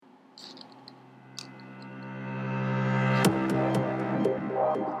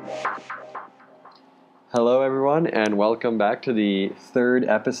Hello, everyone, and welcome back to the third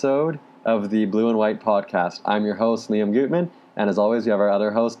episode of the Blue and White podcast. I'm your host, Liam Gutman, and as always, we have our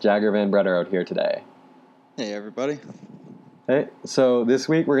other host, Jagger Van Bretter, out here today. Hey, everybody. Hey, so this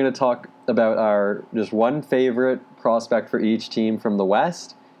week we're going to talk about our just one favorite prospect for each team from the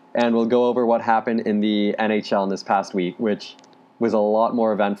West, and we'll go over what happened in the NHL in this past week, which was a lot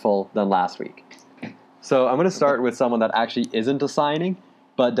more eventful than last week. So I'm going to start with someone that actually isn't a signing,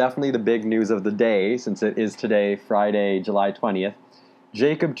 but definitely the big news of the day, since it is today, Friday, July 20th.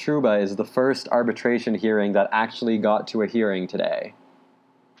 Jacob Trouba is the first arbitration hearing that actually got to a hearing today.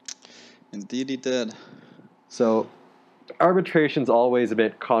 Indeed, he did. So arbitration's always a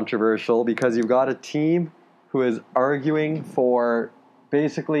bit controversial because you've got a team who is arguing for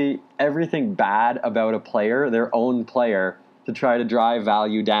basically everything bad about a player, their own player, to try to drive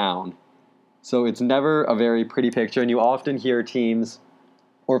value down. So it's never a very pretty picture, and you often hear teams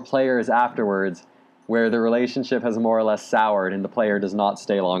or players afterwards where the relationship has more or less soured and the player does not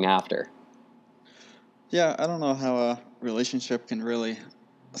stay long after. Yeah, I don't know how a relationship can really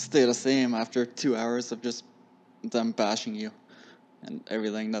stay the same after 2 hours of just them bashing you and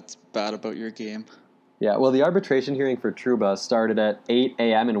everything that's bad about your game. Yeah, well, the arbitration hearing for Trouba started at 8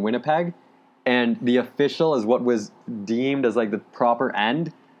 a.m. in Winnipeg, and the official, as what was deemed as like the proper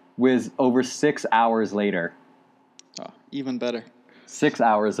end, was over 6 hours later. Oh, even better. 6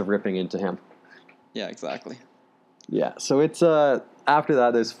 hours of ripping into him. Yeah, exactly. Yeah, so it's after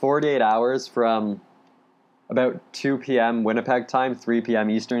that, there's 48 hours from about 2 p.m. Winnipeg time, 3 p.m.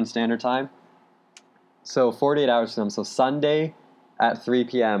 Eastern Standard Time. So 48 hours from them. So Sunday at 3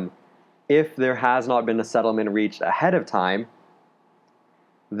 p.m., if there has not been a settlement reached ahead of time,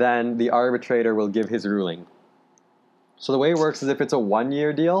 then the arbitrator will give his ruling. So the way it works is if it's a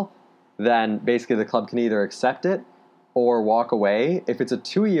 1-year deal, then basically the club can either accept it or walk away. If it's a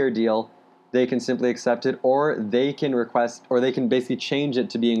 2-year deal, they can simply accept it, or they can request, or they can basically change it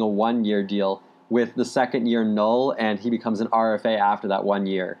to being a 1-year deal with the second year null, and he becomes an RFA after that 1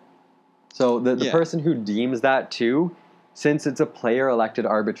 year. So the person who deems that too, since it's a player-elected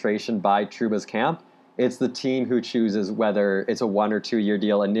arbitration by Trouba's camp, it's the team who chooses whether it's a 1 or 2 year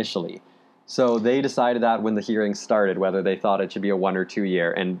deal initially. So they decided that when the hearing started, whether they thought it should be a 1 or 2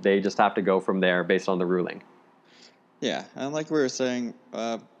 year, and they just have to go from there based on the ruling. Yeah, and like we were saying,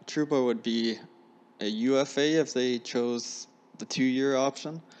 Trouba would be a UFA if they chose the 2-year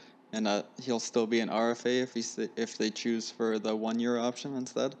option, and he'll still be an RFA if they choose for the 1-year option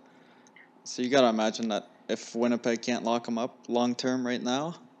instead. So you gotta imagine that if Winnipeg can't lock him up long term right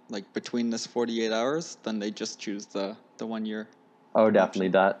now, like between this 48 hours, then they just choose the 1 year. Oh, definitely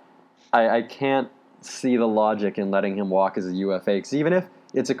that. I can't see the logic in letting him walk as a UFA, because even if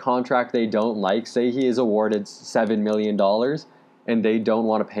it's a contract they don't like, say he is awarded $7 million and they don't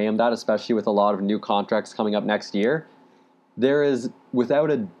want to pay him that, especially with a lot of new contracts coming up next year, there is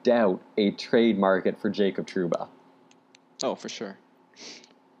without a doubt a trade market for Jacob Trouba. Oh, for sure.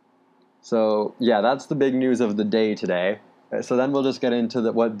 So, yeah, that's the big news of the day today. So then we'll just get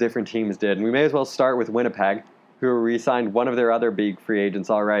into what different teams did. And we may as well start with Winnipeg, who re-signed one of their other big free agents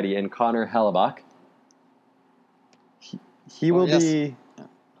already in Connor Hellebuyck. He will be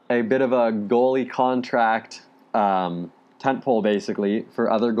a bit of a goalie contract tentpole, basically, for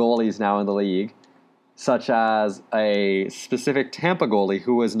other goalies now in the league, such as a specific Tampa goalie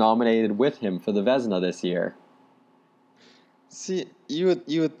who was nominated with him for the Vezina this year. See, you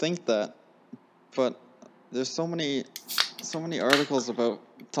would think that, but there's so many articles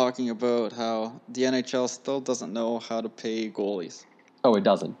talking about how the NHL still doesn't know how to pay goalies. Oh, it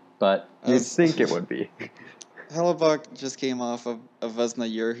doesn't, but you'd think it would be. Hellebuyck just came off of a Vezina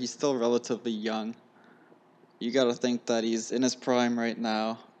year. He's still relatively young. You got to think that he's in his prime right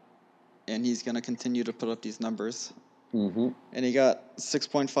now, and he's going to continue to put up these numbers. Mm-hmm. And he got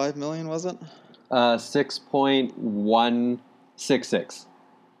 $6.5 million, was it? 6.166.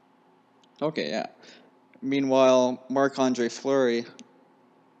 Okay, yeah. Meanwhile, Marc-Andre Fleury,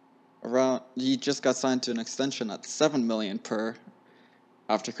 he just got signed to an extension at $7 million per,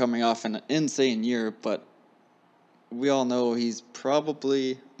 after coming off an insane year. But we all know he's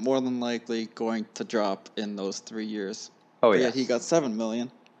probably more than likely going to drop in those 3 years. Oh, yeah. yeah. Yet he got $7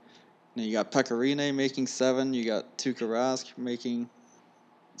 million. And you got Pecorine making $7 million. You got Tuukka Rask making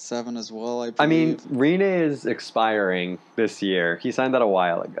 $7 million as well, I believe. I mean, Rene is expiring this year. He signed that a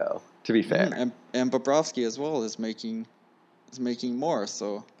while ago, to be fair. And Bobrovsky as well is making more,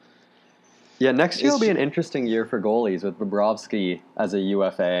 so... Yeah, next year will be an interesting year for goalies with Bobrovsky as a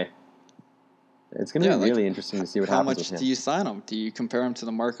UFA. It's going to be really interesting to see what happens with him. How much do you sign him? Do you compare him to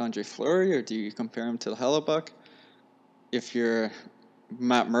the Marc-Andre Fleury, or do you compare him to the Hellebuyck? If you're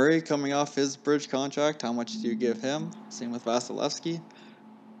Matt Murray coming off his bridge contract, how much do you give him? Same with Vasilevsky.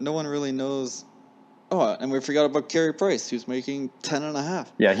 No one really knows. Oh, and we forgot about Carey Price, who's making 10.5.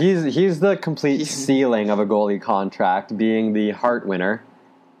 Yeah, he's the complete ceiling of a goalie contract, being the Hart winner.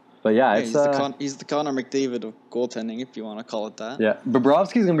 But yeah, it's he's the Connor McDavid of goaltending, if you want to call it that. Yeah,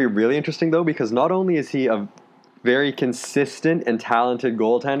 Bobrovsky's going to be really interesting, though, because not only is he a very consistent and talented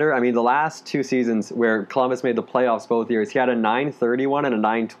goaltender. I mean, the last 2 seasons where Columbus made the playoffs both years, he had a .931 and a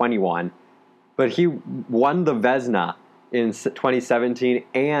 .921. But he won the Vezina in 2017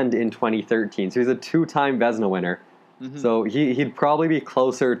 and in 2013. So he's a 2-time Vezina winner. Mm-hmm. So he'd probably be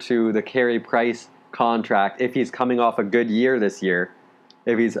closer to the Carey Price contract if he's coming off a good year this year.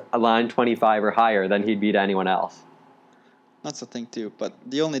 If he's a line 25 or higher, then he'd beat anyone else. That's the thing, too. But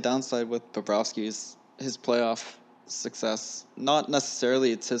the only downside with Bobrovsky is his playoff success. Not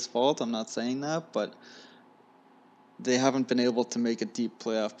necessarily it's his fault, I'm not saying that, but they haven't been able to make a deep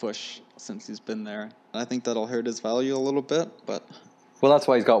playoff push since he's been there. And I think that'll hurt his value a little bit, but... Well, that's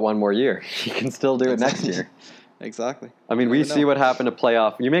why he's got one more year. He can still do it next year. Exactly. I mean, we see what happened to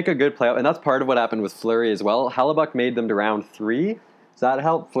playoff. You make a good playoff, and that's part of what happened with Fleury as well. Hellebuyck made them to round 3, so that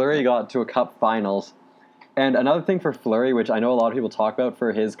helped. Fleury got to a cup finals. And another thing for Fleury, which I know a lot of people talk about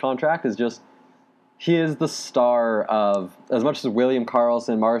for his contract, is just he is the star of, as much as William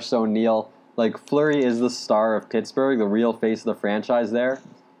Karlsson, Marsh O'Neill, like Fleury is the star of Pittsburgh, the real face of the franchise there,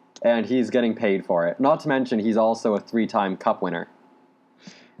 and he's getting paid for it. Not to mention he's also a 3-time cup winner.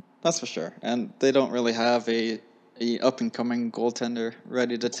 That's for sure. And they don't really have a up-and-coming goaltender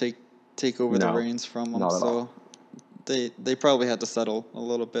ready to take over the reins from him, so they probably had to settle a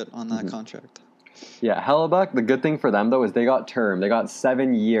little bit on that contract. Yeah, Hellebuyck, the good thing for them, though, is they got term. They got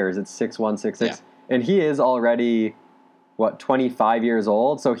 7 years at 6.166. Yeah. And he is already, 25 years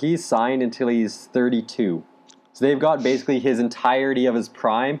old? So he's signed until he's 32. So they've got basically his entirety of his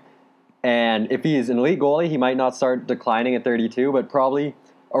prime. And if he's an elite goalie, he might not start declining at 32, but probably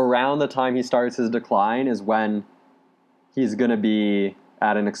around the time he starts his decline is when he's going to be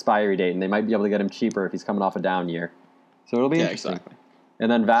at an expiry date. And they might be able to get him cheaper if he's coming off a down year. So it'll be interesting. Exactly.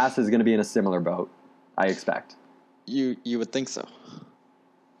 And then Vass is going to be in a similar boat, I expect. You would think so.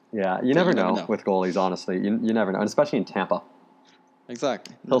 Yeah, you never know with goalies, honestly. You never know, and especially in Tampa.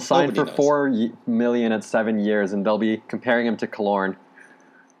 Exactly. He'll sign for $4 million at 7 years, and they'll be comparing him to Killorn.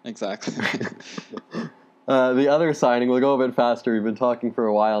 Exactly. The other signing, we'll go a bit faster. We've been talking for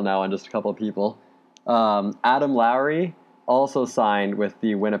a while now on just a couple of people. Adam Lowry also signed with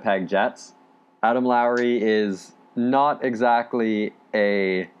the Winnipeg Jets. Adam Lowry is not exactly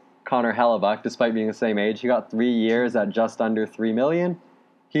a Connor Hellebuyck, despite being the same age. He got 3 years at just under $3 million.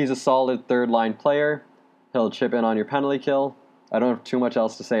 He's a solid third-line player. He'll chip in on your penalty kill. I don't have too much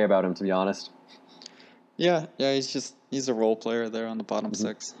else to say about him, to be honest. Yeah, he's a role player there on the bottom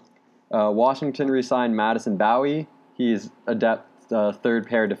 6. Washington re-signed Madison Bowie. He's a depth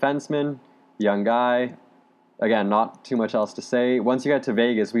third-pair defenseman, young guy. Again, not too much else to say. Once you get to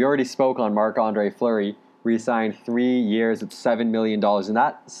Vegas, we already spoke on Marc-Andre Fleury, re-signed 3 years at $7 million, and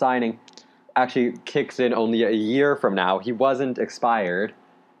that signing actually kicks in only a year from now. He wasn't expired.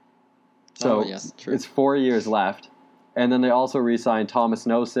 So yes, true. It's 4 years left. And then they also re-signed Thomas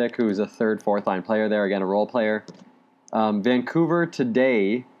Nosek, who's a third, fourth-line player there, again, a role player. Vancouver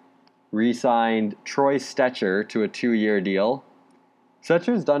today re-signed Troy Stecher to a 2-year deal.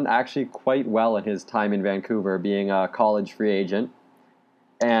 Stecher's done actually quite well in his time in Vancouver, being a college free agent.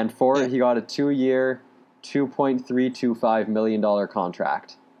 And for it, he got a 2-year, $2.325 million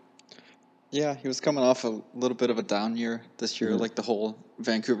contract. Yeah, he was coming off a little bit of a down year this year, like the whole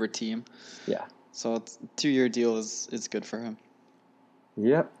Vancouver team. Yeah. So a 2-year deal is good for him.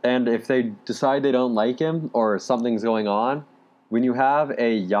 Yep. And if they decide they don't like him or something's going on, when you have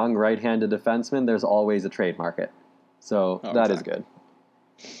a young right-handed defenseman, there's always a trade market. So that is good.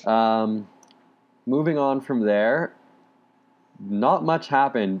 Moving on from there, not much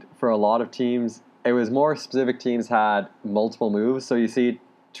happened for a lot of teams. It was more specific teams had multiple moves. So you see,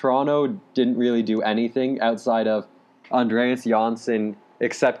 Toronto didn't really do anything outside of Andreas Johnsson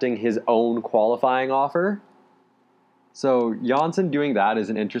accepting his own qualifying offer. So Johnsson doing that is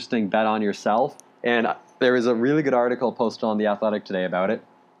an interesting bet on yourself. And there was a really good article posted on The Athletic today about it,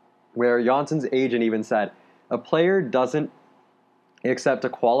 where Johnsson's agent even said, a player doesn't accept a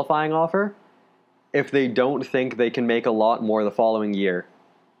qualifying offer if they don't think they can make a lot more the following year.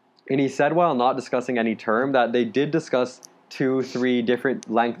 And he said, while not discussing any term, that they did discuss 2-3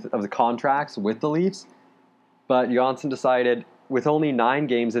 different lengths of the contracts with the Leafs. But Johnsson decided, with only 9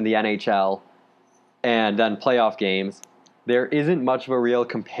 games in the NHL and then playoff games, there isn't much of a real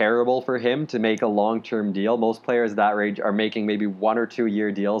comparable for him to make a long-term deal. Most players that range are making maybe 1 or 2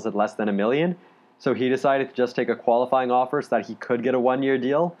 year deals at less than $1 million. So he decided to just take a qualifying offer so that he could get a 1 year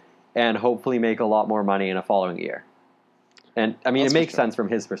deal and hopefully make a lot more money in a following year. And I mean, That's it for makes sure. sense from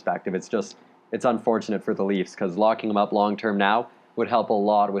his perspective. It's unfortunate for the Leafs because locking him up long term now would help a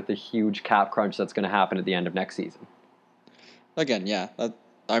lot with the huge cap crunch that's going to happen at the end of next season. Again, yeah. That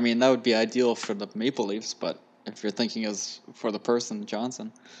would be ideal for the Maple Leafs, but if you're thinking as for the person,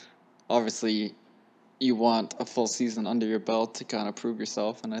 Johnson, obviously you want a full season under your belt to kind of prove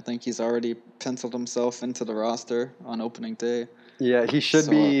yourself, and I think he's already penciled himself into the roster on opening day. Yeah, he should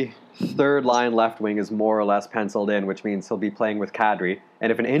be third line left wing is more or less penciled in, which means he'll be playing with Kadri.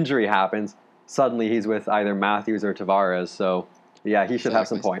 And if an injury happens, suddenly he's with either Matthews or Tavares. So, yeah, he should have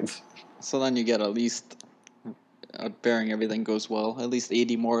some Exactly. points. So then you get at least, bearing everything goes well, at least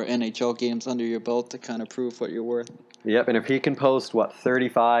 80 more NHL games under your belt to kind of prove what you're worth. Yep, and if he can post,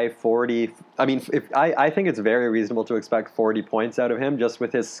 35, 40... I mean, I think it's very reasonable to expect 40 points out of him just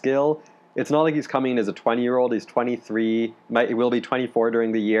with his skill. It's not like he's coming in as a 20-year-old. He's 23. He will be 24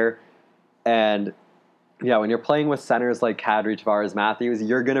 during the year. And, yeah, when you're playing with centers like Kadri, Tavares, Matthews,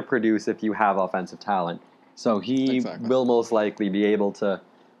 you're going to produce if you have offensive talent. So he Exactly. will most likely be able to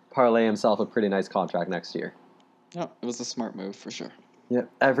parlay himself a pretty nice contract next year. Yeah, it was a smart move for sure. Yep.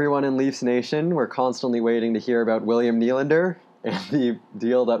 Everyone in Leafs Nation, we're constantly waiting to hear about William Nylander and the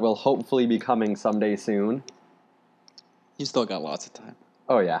deal that will hopefully be coming someday soon. You still got lots of time.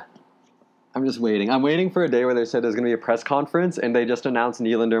 Oh, yeah. I'm just waiting. I'm waiting for a day where they said there's going to be a press conference and they just announce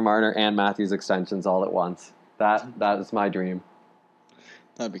Nylander, Marner, and Matthews extensions all at once. That is my dream.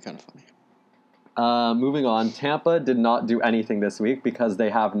 That'd be kind of funny. Moving on, Tampa did not do anything this week because they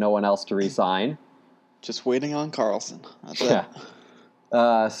have no one else to re-sign. Just waiting on Carlson. That's Yeah.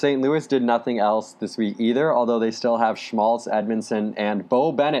 it. St. Louis did nothing else this week either, although they still have Schmaltz, Edmondson, and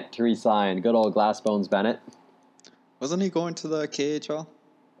Bo Bennett to re-sign. Good old Glassbones Bennett. Wasn't he going to the KHL?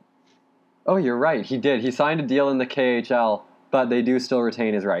 Oh, you're right. He did. He signed a deal in the KHL, but they do still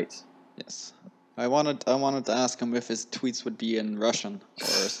retain his rights. Yes. I wanted to ask him if his tweets would be in Russian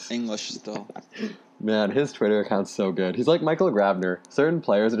or English still. Man, his Twitter account's so good. He's like Michael Grabner. Certain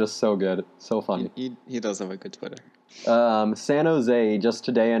players are just so good. So funny. He does have a good Twitter. San Jose just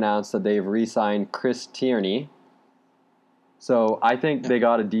today announced that they've re-signed Chris Tierney. So I think they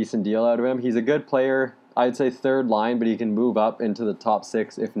got a decent deal out of him. He's a good player. I'd say third line, but he can move up into the top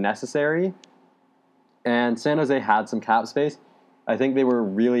six if necessary. And San Jose had some cap space. I think they were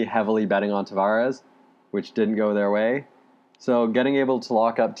really heavily betting on Tavares, which didn't go their way. So getting able to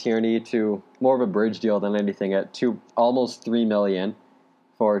lock up Tierney to more of a bridge deal than anything at almost $3 million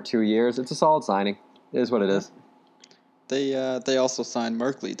for 2 years, it's a solid signing. It is what it is. They also signed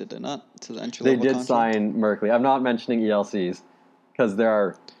Merkley, did they not, to the entry They level did contract? sign Merkley. I'm not mentioning ELCs because there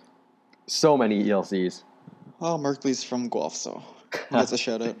are so many ELCs. Oh, Merkley's from Guelph, so that's a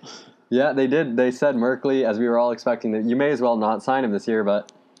shout out. Yeah, they did. They said Merkley, as we were all expecting, that you may as well not sign him this year,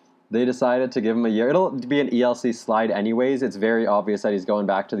 but they decided to give him a year. It'll be an ELC slide anyways. It's very obvious that he's going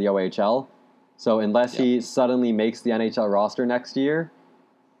back to the OHL. So unless he suddenly makes the NHL roster next year,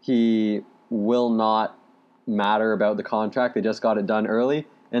 he will not matter about the contract. They just got it done early.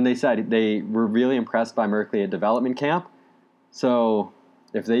 And they said they were really impressed by Merkley at development camp. So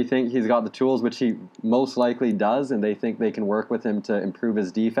if they think he's got the tools, which he most likely does, and they think they can work with him to improve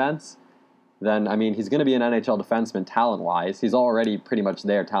his defense, then, I mean, he's going to be an NHL defenseman talent-wise. He's already pretty much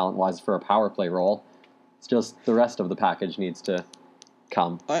there talent-wise for a power play role. It's just the rest of the package needs to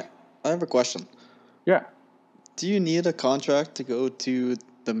come. I have a question. Yeah. Do you need a contract to go to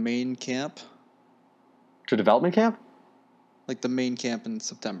the main camp? To development camp? Like the main camp in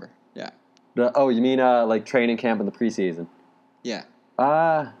September? Yeah. You mean like training camp in the preseason? Yeah.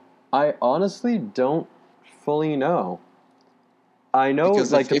 I honestly don't fully know. I know,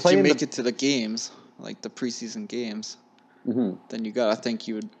 Because like, if you make it to the games, like the preseason games, then I think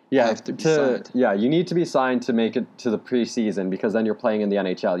you would have to be signed. Yeah, you need to be signed to make it to the preseason because then you're playing in the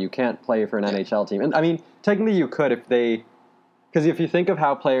NHL. You can't play for an NHL team. And, I mean, technically you could because if you think of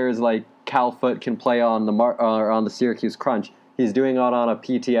how players like Cal Foote can play on the Syracuse Crunch, he's doing it on a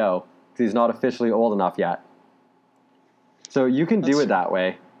PTO because he's not officially old enough yet. So you can do it that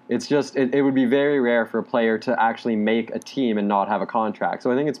way. It's just, it would be very rare for a player to actually make a team and not have a contract. So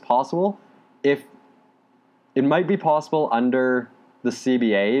I think it's possible. It might be possible under the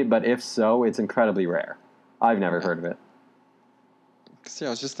CBA, but if so, it's incredibly rare. I've never heard of it. See, I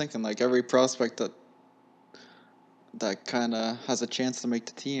was just thinking, like, every prospect that kind of has a chance to make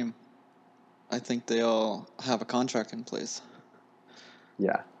the team, I think they all have a contract in place.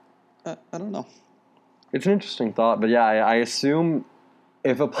 Yeah. I don't know. It's an interesting thought, but yeah, I assume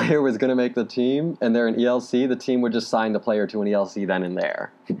if a player was going to make the team and they're an ELC, the team would just sign the player to an ELC then and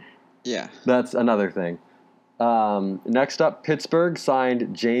there. Yeah. That's another thing. Next up, Pittsburgh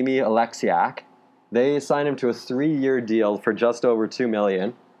signed Jamie Alexiak. They signed him to a 3-year deal for just over $2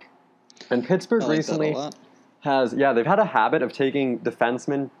 million. And Pittsburgh I like recently that a lot. they've had a habit of taking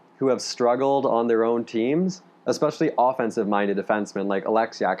defensemen who have struggled on their own teams, especially offensive-minded defensemen like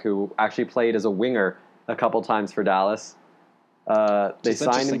Alexiak, who actually played as a winger a couple times for Dallas. They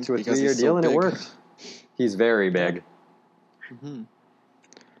signed him to a 3-year deal, and it worked. He's very big. Mm-hmm.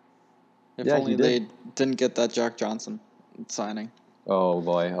 If only they didn't get that Jack Johnson signing. Oh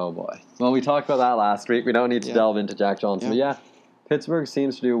boy. Well, we talked about that last week. We don't need to delve into Jack Johnson. But yeah, Pittsburgh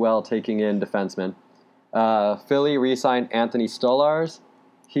seems to do well taking in defensemen. Philly re-signed Anthony Stolarz.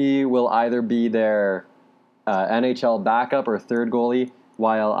 He will either be their NHL backup or third goalie,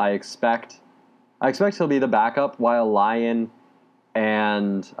 while I expect he'll be the backup while Lyon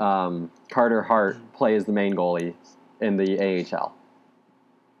and Carter Hart play as the main goalie in the AHL.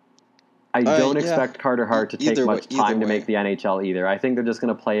 I don't expect Carter Hart to take much time to make the NHL either. I think they're just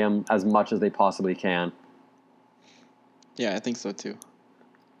going to play him as much as they possibly can. Yeah, I think so too.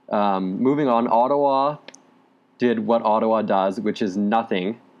 Moving on, Ottawa did what Ottawa does, which is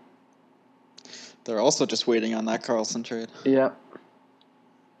nothing. They're also just waiting on that Karlsson trade. Yep.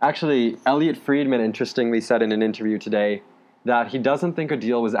 Actually, Elliot Friedman interestingly said in an interview today that he doesn't think a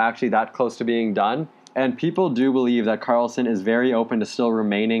deal was actually that close to being done. And people do believe that Karlsson is very open to still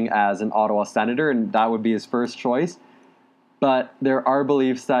remaining as an Ottawa Senator, and that would be his first choice. But there are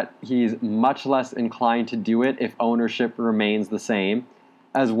beliefs that he's much less inclined to do it if ownership remains the same.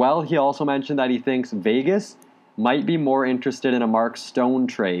 As well, he also mentioned that he thinks Vegas might be more interested in a Mark Stone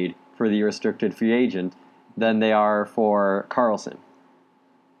trade for the restricted free agent than they are for Karlsson.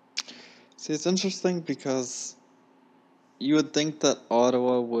 See, it's interesting because you would think that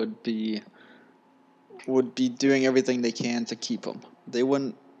Ottawa would be doing everything they can to keep him. They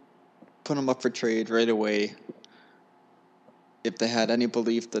wouldn't put him up for trade right away if they had any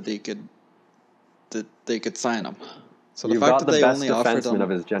belief that they could sign him. So You've got the best defenseman of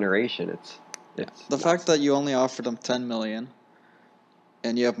his generation. It's the fact that you only offered him $10 million,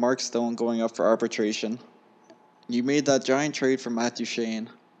 and you have Mark Stone going up for arbitration. You made that giant trade for Matthew Shane,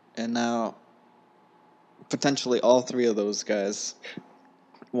 and now potentially all three of those guys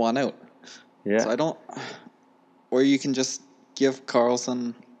want out. Yeah. So or you can just give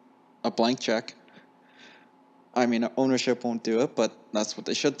Karlsson a blank check. I mean, ownership won't do it, but that's what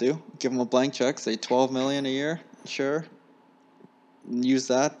they should do. Give him a blank check, say $12 million a year, sure. Use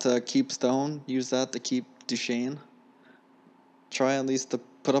that to keep Stone. Use that to keep Duchesne. Try at least to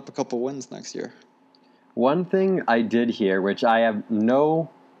put up a couple wins next year. One thing I did hear, which I have no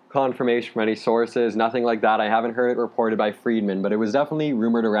confirmation from any sources, nothing like that. I haven't heard it reported by Friedman, but it was definitely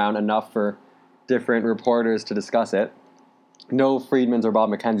rumored around enough for different reporters to discuss it. No Friedmans or Bob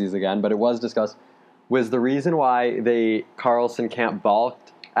McKenzie's again, but it was discussed. Was the reason why Karlsson can't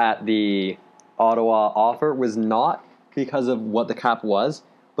balked at the Ottawa offer was not because of what the cap was,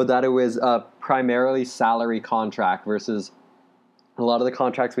 but that it was a primarily salary contract versus a lot of the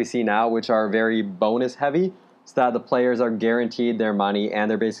contracts we see now, which are very bonus heavy, so that the players are guaranteed their money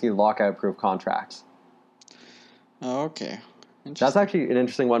and they're basically lockout-proof contracts. Oh, okay. That's actually an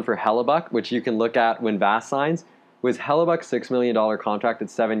interesting one for Hellebuck, which you can look at when Vass signs. Was Hellebuck's $6 million contract at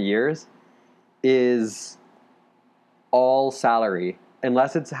 7 years is all salary.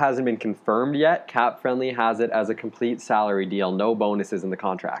 Unless it hasn't been confirmed yet, Cap Friendly has it as a complete salary deal, no bonuses in the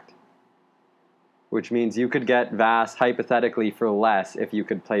contract. Which means you could get Vass hypothetically for less if you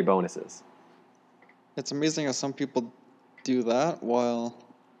could play bonuses. It's amazing how some people do that while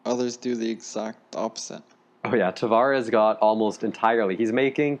others do the exact opposite. Oh yeah, Tavares got almost entirely.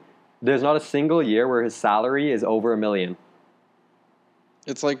 There's not a single year where his salary is over $1 million.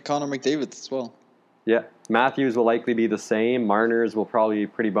 It's like Connor McDavid as well. Yeah, Matthews will likely be the same. Marner's will probably be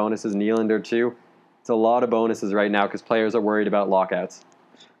pretty bonuses. Nylander too. It's a lot of bonuses right now because players are worried about lockouts.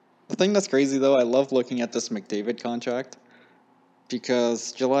 The thing that's crazy though, I love looking at this McDavid contract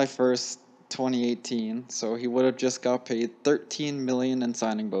because July 1st, 2018, so he would have just got paid $13 million in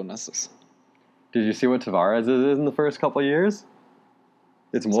signing bonuses. Did you see what Tavares is in the first couple of years?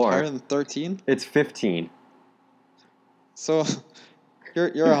 It's more. Higher than 13? It's 15. So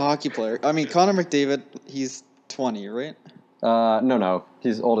you're a hockey player. I mean, Connor McDavid, he's 20, right? No.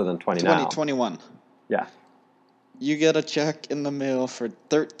 He's older than 20 now. 21. Yeah. You get a check in the mail for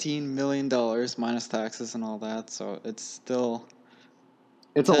 $13 million minus taxes and all that, so it's still...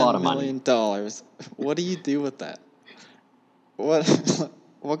 It's a lot of money. $10 million. What do you do with that? What?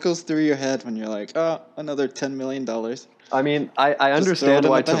 What goes through your head when you're like, oh, another $10 million? I mean, I Just throw it understand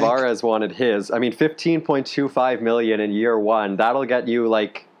in why the bank. Tavares wanted his. I mean, 15.25 million in year one. That'll get you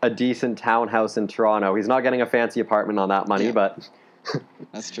like a decent townhouse in Toronto. He's not getting a fancy apartment on that money, Yeah. but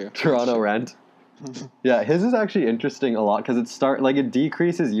That's true. Toronto rent. Yeah, his is actually interesting a lot because it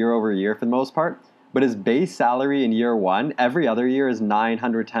decreases year over year for the most part. But his base salary in year one, every other year is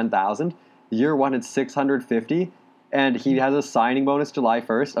 910,000. Year one, it's 650, and he has a signing bonus July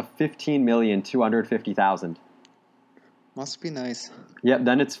 1st of 15,250,000. Must be nice. Yep.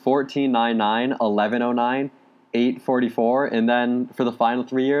 Then it's 1499, 1109, 844, and then for the final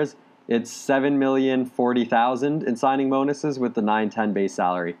 3 years, it's 7,040,000 in signing bonuses with the 910 base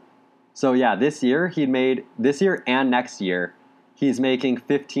salary. So yeah, this year and next year, he's making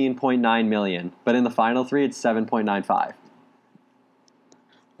 15.9 million, but in the final three, it's 7.95. I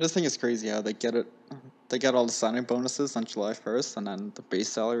just think it's crazy how they get it. They get all the signing bonuses on July 1st, and then the base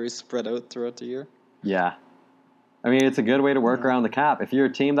salary is spread out throughout the year. Yeah, I mean it's a good way to work around the cap. If you're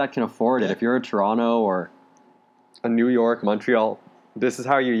a team that can afford it, if you're a Toronto or a New York, Montreal, this is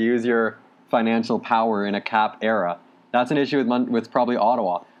how you use your financial power in a cap era. That's an issue with probably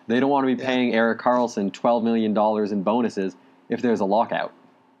Ottawa. They don't want to be paying Erik Karlsson $12 million in bonuses if there's a lockout.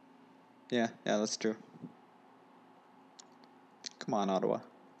 Yeah, that's true. Come on, Ottawa.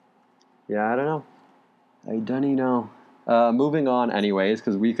 Yeah, I don't know. I don't know. Moving on anyways,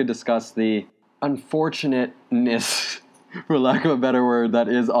 because we could discuss the unfortunateness, for lack of a better word, that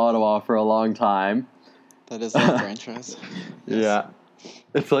is Ottawa for a long time. That is their franchise. Yes. Yeah.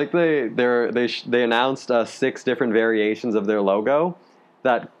 It's like they announced 6 different variations of their logo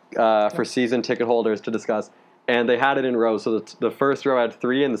that for season ticket holders to discuss, and they had it in rows. So the first row had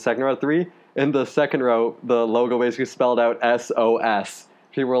 3, and the second row had 3. In the second row, the logo basically spelled out SOS.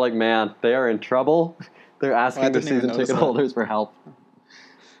 People were like, "Man, they are in trouble." They're asking the season ticket holders for help.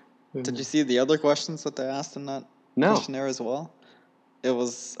 Did you see the other questions that they asked in that questionnaire as well? It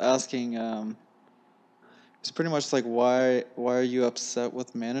was asking. It's pretty much like, why are you upset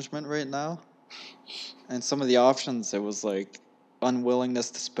with management right now? And some of the options, it was like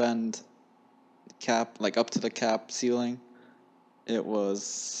unwillingness to spend cap, like up to the cap ceiling. It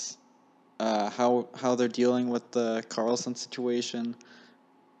was how they're dealing with the Karlsson situation,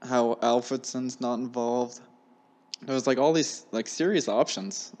 how Alfredsson's not involved. There was like all these like serious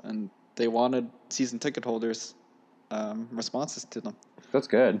options, and they wanted season ticket holders' responses to them. That's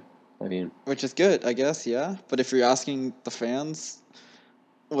good. I mean, which is good, I guess, yeah. But if you're asking the fans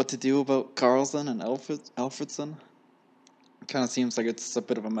what to do about Karlsson and Alfredsson, it kind of seems like it's a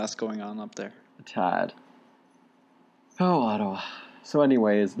bit of a mess going on up there. A tad. Oh, Ottawa. So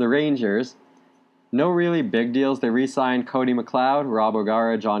anyways, the Rangers, no really big deals. They re-signed Cody McLeod, Rob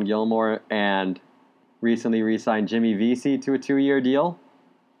O'Gara, John Gilmore, and recently re-signed Jimmy Vesey to a 2-year deal.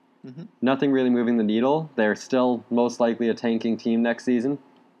 Mm-hmm. Nothing really moving the needle. They're still most likely a tanking team next season.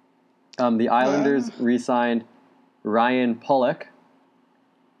 The Islanders re-signed Ryan Pulock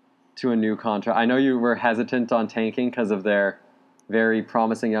to a new contract. I know you were hesitant on tanking because of their very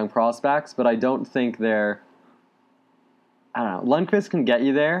promising young prospects, but I don't think they're... I don't know. Lundqvist can get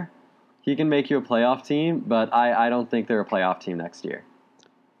you there. He can make you a playoff team, but I don't think they're a playoff team next year.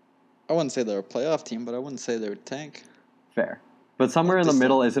 I wouldn't say they're a playoff team, but I wouldn't say they're a tank. Fair. But somewhere in the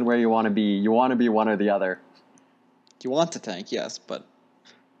middle isn't where you want to be. You want to be one or the other. You want to tank, yes, but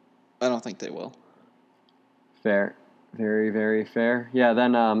I don't think they will. Fair. Very, very fair. Yeah,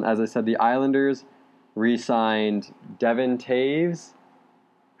 then, as I said, the Islanders re-signed Devin Taves,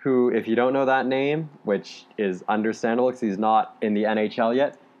 who, if you don't know that name, which is understandable because he's not in the NHL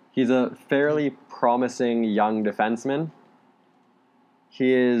yet, he's a fairly promising young defenseman.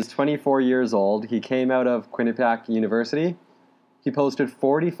 He is 24 years old. He came out of Quinnipiac University. He posted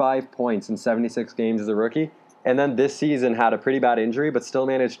 45 points in 76 games as a rookie, and then this season had a pretty bad injury, but still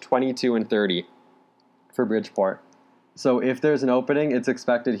managed 22-30 for Bridgeport. So if there's an opening, it's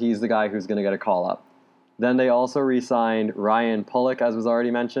expected he's the guy who's going to get a call-up. Then they also re-signed Ryan Pulock, as was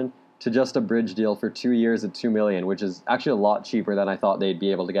already mentioned, to just a bridge deal for 2 years at $2 million, which is actually a lot cheaper than I thought they'd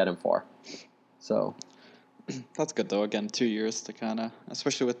be able to get him for. So that's good, though. Again, 2 years to kind of,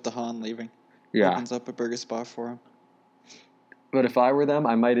 especially with DeHaan leaving, opens up a bigger spot for him. But if I were them,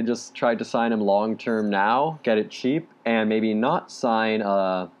 I might have just tried to sign him long-term now, get it cheap, and maybe not sign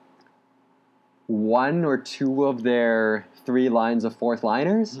one or two of their 3 lines of fourth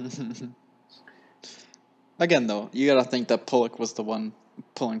liners. Again, though, you got to think that Pulock was the one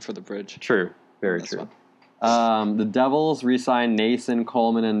pulling for the bridge. True. Very true. The Devils re-signed Nason,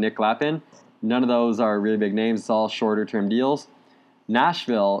 Coleman, and Nick Lepin. None of those are really big names. It's all shorter-term deals.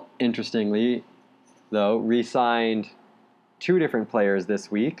 Nashville, interestingly, though, re-signed two different players this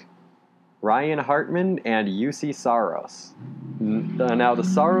week, Ryan Hartman and UC Saros. Now, the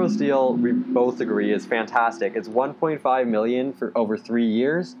Saros deal, we both agree, is fantastic. It's $1.5 million for over 3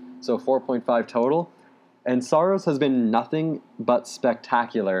 years, so 4.5 total. And Saros has been nothing but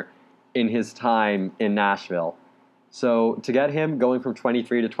spectacular in his time in Nashville. So to get him going from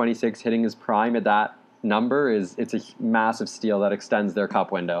 23 to 26, hitting his prime at that number, it's a massive steal that extends their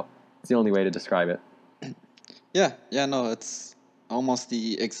cup window. It's the only way to describe it. Yeah, no, it's almost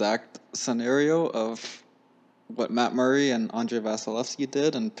the exact scenario of what Matt Murray and Andrei Vasilevsky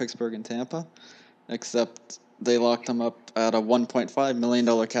did in Pittsburgh and Tampa, except they locked him up at a $1.5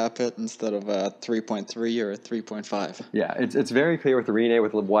 million cap hit instead of a 3.3 or a 3.5. Yeah, it's very clear with Rinne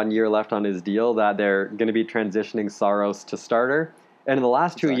with 1 year left on his deal that they're going to be transitioning Saros to starter. And in the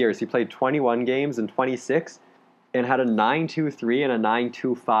last 2 years, he played 21 games in 26 and had a .923 and a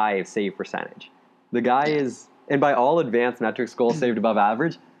 .925 save percentage. The guy is, and by all advanced metrics, goals saved above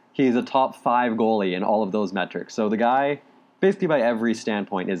average, he's a top 5 goalie in all of those metrics. So the guy, basically by every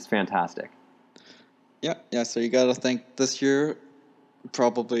standpoint, is fantastic. Yeah. So you got to think this year,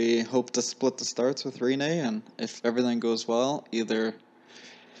 probably hope to split the starts with Rinne, and if everything goes well, either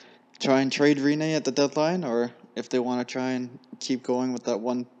try and trade Rinne at the deadline, or if they want to try and keep going with that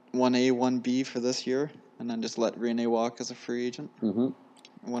 1A, 1B for this year, and then just let Rinne walk as a free agent. Mm-hmm.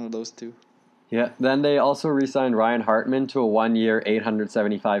 One of those two. Yeah. Then they also re-signed Ryan Hartman to a 1 year,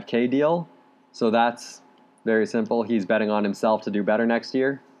 $875K deal. So that's very simple. He's betting on himself to do better next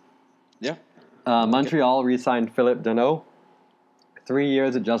year. Yeah. Montreal re-signed Philip Deneau, 3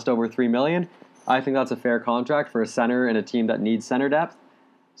 years at just over $3 million. I think that's a fair contract for a center in a team that needs center depth.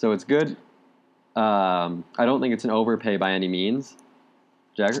 So it's good. I don't think it's an overpay by any means.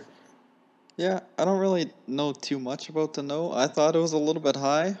 Jagger? Yeah, I don't really know too much about Deneau. I thought it was a little bit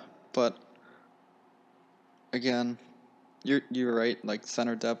high, but again, you're right. Like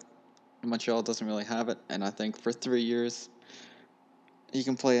center depth, Montreal doesn't really have it, and I think for 3 years, he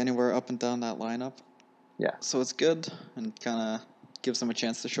can play anywhere up and down that lineup. Yeah. So it's good and kind of gives him a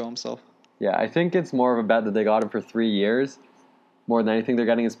chance to show himself. Yeah, I think it's more of a bet that they got him for 3 years. More than anything, they're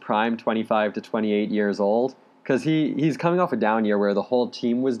getting his prime 25 to 28 years old. Because he's coming off a down year where the whole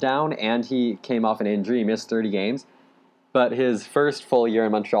team was down and he came off an injury. He missed 30 games. But his first full year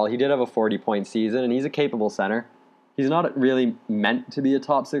in Montreal, he did have a 40-point season, and he's a capable center. He's not really meant to be a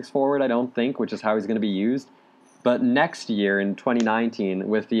top 6 forward, I don't think, which is how he's going to be used. But next year, in 2019,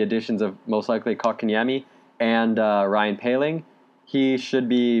 with the additions of most likely Kotkaniemi and Ryan Poehling, he should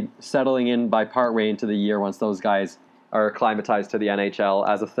be settling in by partway into the year once those guys are acclimatized to the NHL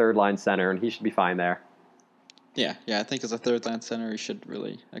as a third-line center, and he should be fine there. Yeah, I think as a third-line center, he should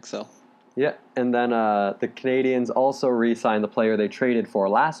really excel. Yeah, and then the Canadiens also re-signed the player they traded for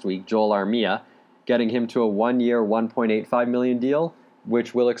last week, Joel Armia, getting him to a 1 year, $1.85 million deal,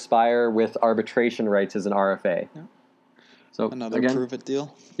 which will expire with arbitration rights as an RFA. Yeah. So Another again, prove-it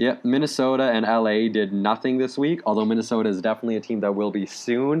deal. Yeah, Minnesota and LA did nothing this week, although Minnesota is definitely a team that will be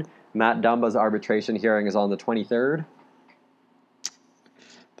soon. Matt Dumba's arbitration hearing is on the 23rd.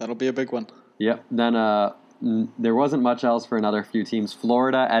 That'll be a big one. Yep. Then there wasn't much else for another few teams.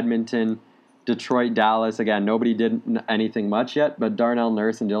 Florida, Edmonton, Detroit, Dallas. Again, nobody did anything much yet, but Darnell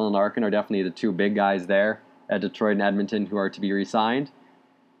Nurse and Dylan Larkin are definitely the two big guys there at Detroit and Edmonton who are to be re-signed.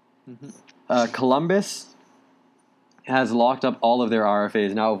 Mm-hmm. Columbus has locked up all of their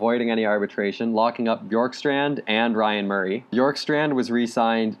RFAs, now avoiding any arbitration, locking up Bjorkstrand and Ryan Murray. Bjorkstrand was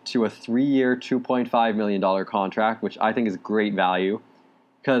re-signed to a 3 year, $2.5 million contract, which I think is great value,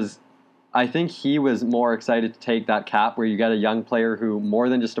 because I think he was more excited to take that cap where you get a young player who, more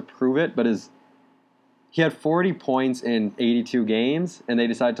than just to prove it, but he had 40 points in 82 games, and they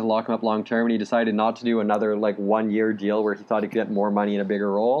decided to lock him up long term, and he decided not to do another 1 year deal where he thought he could get more money in a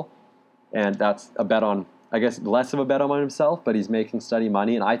bigger role. And that's a bet on, I guess, less of a bet on himself, but he's making steady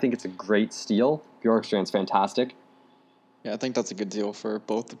money, and I think it's a great steal. Bjorkstrand's fantastic. Yeah, I think that's a good deal for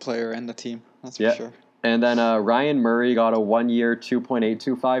both the player and the team. That's for sure. And then Ryan Murray got a 1 year,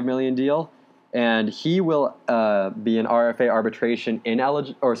 $2.825 million deal, and he will be an RFA arbitration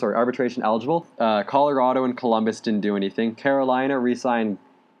eligible. Colorado and Columbus didn't do anything. Carolina re-signed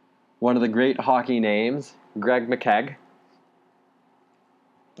one of the great hockey names, Greg McKegg.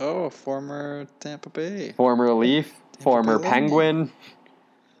 Oh, former Tampa Bay. Former Leaf, former Penguin.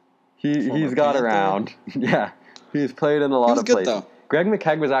 He's got Panther. Around. Yeah, he's played in a lot of places. Though. Greg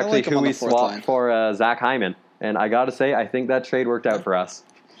McKegg was actually who we swapped for Zach Hyman. And I got to say, I think that trade worked out for us.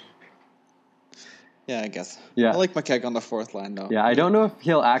 Yeah, I guess. Yeah. I like McKegg on the fourth line, though. Yeah, I don't know if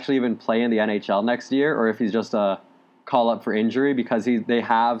he'll actually even play in the NHL next year or if he's just a call-up for injury because they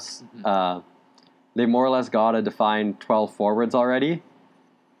have They more or less got a defined 12 forwards already.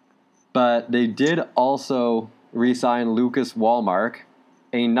 But they did also re-sign Lucas Wallmark,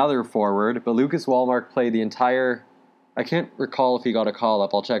 another forward. But Lucas Wallmark played the entire... I can't recall if he got a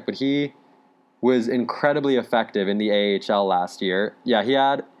call-up. I'll check. But he was incredibly effective in the AHL last year. Yeah, he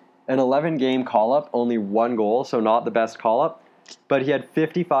had an 11-game call-up, only 1 goal, so not the best call-up. But he had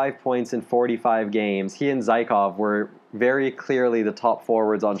 55 points in 45 games. He and Zykov were very clearly the top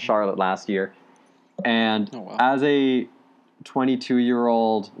forwards on Charlotte last year. And as a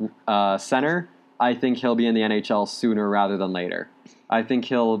 22-year-old center, I think he'll be in the NHL sooner rather than later. I think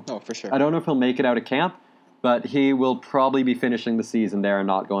he'll... Oh, for sure. I don't know if he'll make it out of camp, but he will probably be finishing the season there and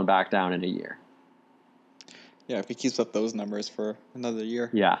not going back down in a year. Yeah, if he keeps up those numbers for another year,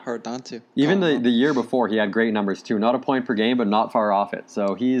 yeah, hard not to. Even the year before, he had great numbers too. Not a point per game, but not far off it.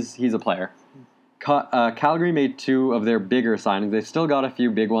 So he's a player. Calgary made 2 of their bigger signings. They've still got a few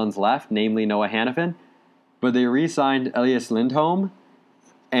big ones left, namely Noah Hanifin. But they re-signed Elias Lindholm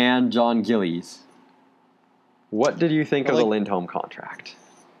and John Gillies. What did you think of the Lindholm contract?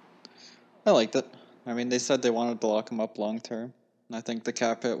 I liked it. I mean, they said they wanted to lock him up long term. I think the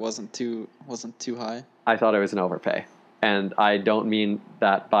cap hit wasn't too high. I thought it was an overpay. And I don't mean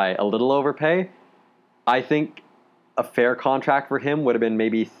that by a little overpay. I think a fair contract for him would have been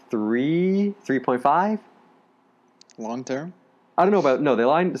maybe 3.5? Long term? I don't know about... No, they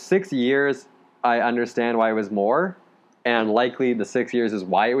lined 6 years. I understand why it was more. And likely the 6 years is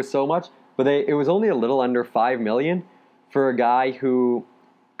why it was so much. But it was only a little under $5 million for a guy who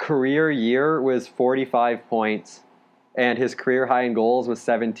career year was 45 points. And his career high in goals was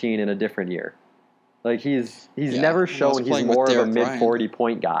 17 in a different year. Like, he's never shown he's more of a mid-40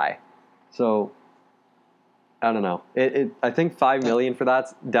 point guy. So, I don't know. I think $5 million for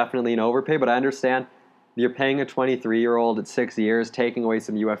that's definitely an overpay, but I understand you're paying a 23-year-old at 6 years, taking away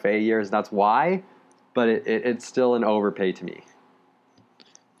some UFA years. That's why, but it's still an overpay to me.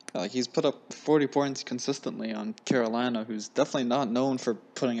 Like, he's put up 40 points consistently on Carolina, who's definitely not known for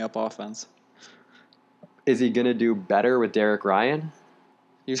putting up offense. Is he going to do better with Derek Ryan?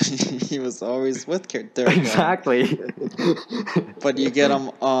 He was always with Derek Ryan. Exactly. But you get him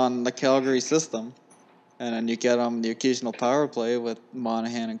on the Calgary system, and then you get him the occasional power play with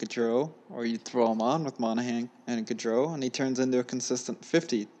Monahan and Gaudreau, or you throw him on with Monahan and Gaudreau, and he turns into a consistent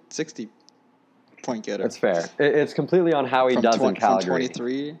 50, 60 point getter. That's fair. It's completely on how he does in Calgary. From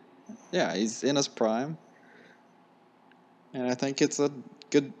 23, yeah, he's in his prime, and I think it's a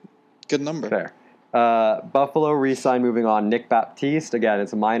good number. Fair. Buffalo re-signed, moving on, Nick Baptiste. Again,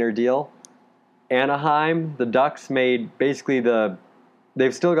 it's a minor deal. Anaheim, the Ducks made basically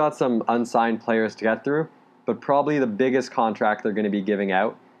they've still got some unsigned players to get through, but probably the biggest contract they're going to be giving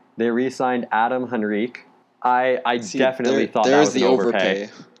out. They re-signed Adam Henrique. I definitely thought that was an overpay.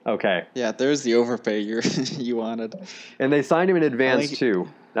 Okay. Yeah, there's the overpay you wanted. And they signed him in advance too.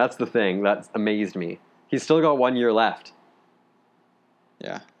 That's the thing. That amazed me. He's still got 1 year left.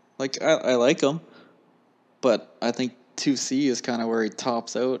 Yeah. Like, I like him. But I think 2C is kind of where he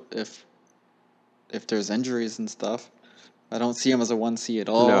tops out if there's injuries and stuff. I don't see him as a 1C at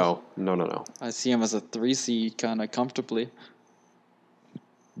all. No. I see him as a 3C kind of comfortably.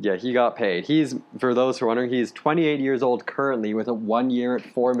 Yeah, he got paid. For those who are wondering, he's 28 years old currently with a 1 year at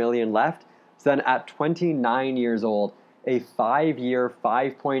 $4 million left. So then at 29 years old, a 5-year,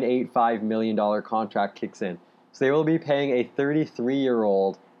 $5.85 million contract kicks in. So they will be paying a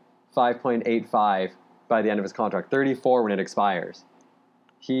 33-year-old $5.85 by the end of his contract, 34 when it expires.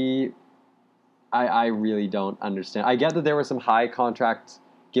 I really don't understand. I get that there were some high contracts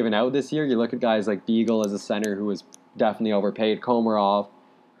given out this year. You look at guys like Beagle as a center who was definitely overpaid, Komarov.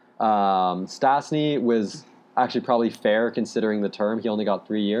 Stastny was actually probably fair considering the term. He only got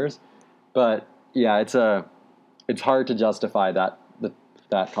 3 years. But yeah, it's hard to justify that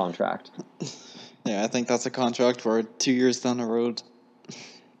contract. Yeah, I think that's a contract where 2 years down the road,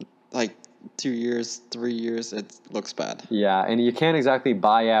 like 2 years, 3 years, it looks bad. Yeah, and you can't exactly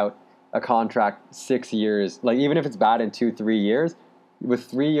buy out a contract 6 years. Like, even if it's bad in 2-3 years, with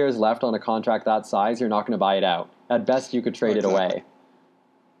 3 years left on a contract that size, you're not going to buy it out. At best, you could trade it away.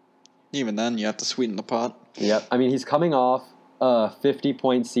 Even then, you have to sweeten the pot. Yep. I mean, he's coming off a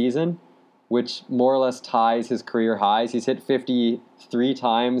 50-point season, which more or less ties his career highs. He's hit 53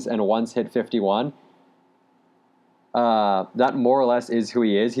 times and once hit 51. That more or less is who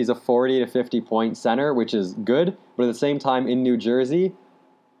he is. He's a 40 to 50 point center, which is good. But at the same time, in New Jersey,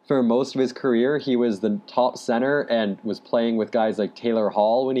 for most of his career, he was the top center and was playing with guys like Taylor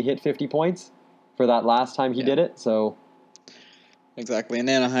Hall when he hit 50 points for that last time he did it. So exactly. In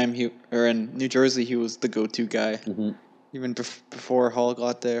Anaheim, in New Jersey, he was the go-to guy. Mm-hmm. Even before Hall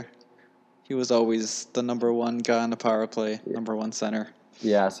got there. he was always the number one guy on the power play, number one center.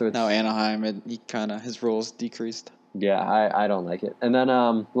 Yeah, so it's Now Anaheim, his roles decreased. yeah, I don't like it. And then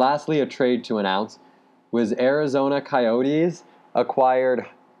lastly, a trade to announce was Arizona Coyotes acquired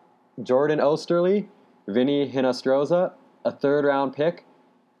Jordan Osterley, Vinny Hinostroza, a third-round pick,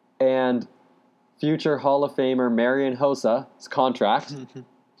 and future Hall of Famer Marian Hossa's contract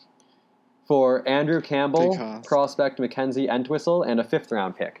for Andrew Campbell, prospect Mackenzie Entwistle, and a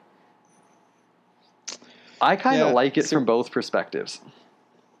fifth-round pick. I kind of like it from both perspectives.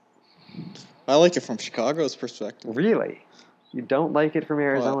 I like it from Chicago's perspective. Really? You don't like it from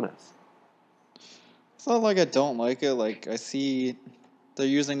Arizona's? It's not like I don't like it. Like, I see they're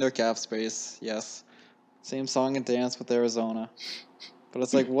using their cap space, yes. Same song and dance with Arizona. But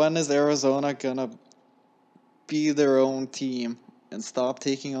it's like, when is Arizona going to be their own team and stop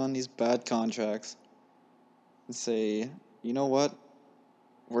taking on these bad contracts and say, you know what?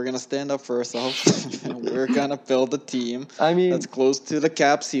 We're going to stand up for ourselves and we're going to build a team that's close to the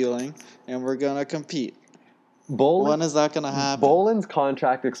cap ceiling and we're going to compete. When is that going to happen? Boland's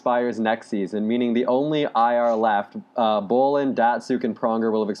contract expires next season, meaning the only IR left, Boland, Datsuk, and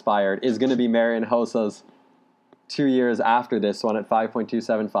Pronger will have expired, is going to be Marian Hossa's 2 years after this one at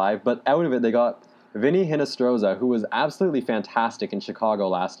 5.275. But out of it, they got Vinny Hinostroza, who was absolutely fantastic in Chicago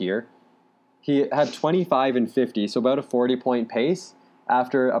last year. He had 25 and 50, so about a 40-point pace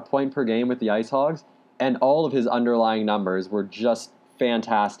after a point per game with the Ice Hogs, and all of his underlying numbers were just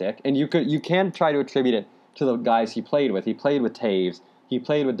fantastic. And you can try to attribute it to the guys he played with. He played with Taves. He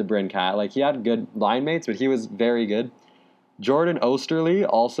played with DeBrincat. Like, he had good line mates, but he was very good. Jordan Osterley,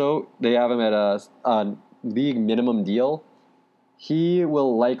 also, they have him at a league minimum deal. He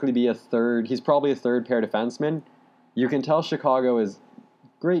will likely be he's probably a third pair defenseman. You can tell Chicago is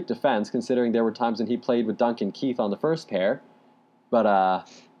great defense, considering there were times when he played with Duncan Keith on the first pair. But,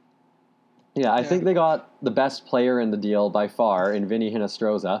 I think they got the best player in the deal by far in Vinny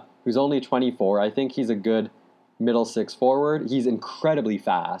Hinostroza, who's only 24. I think he's a good middle six forward. He's incredibly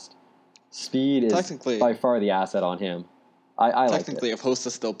fast. Speed is by far the asset on him. I like it. Technically, if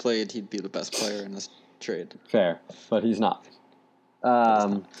Hossa still played, he'd be the best player in this trade. Fair, but he's not.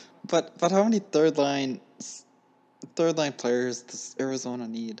 But how many third line players does Arizona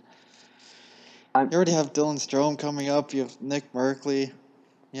need? You already have Dylan Strome coming up. You have Nick Merkley.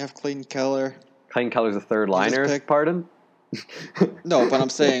 You have Clayton Keller. Clayton Keller's a third liner, pardon? No, but I'm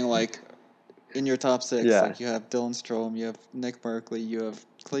saying, like, in your top six, like, you have Dylan Strome, you have Nick Merkley, you have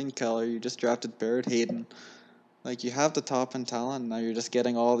Clayton Keller, you just drafted Barrett Hayden. Like, you have the top end talent, now you're just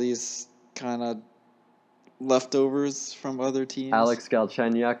getting all these kind of leftovers from other teams. Alex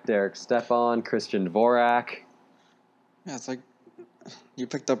Galchenyuk, Derek Stepan, Christian Dvorak. Yeah, it's like, you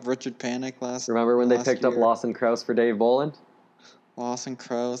picked up Richard Panik last year. Remember when they picked up Lawson Krause for Dave Boland? Lawson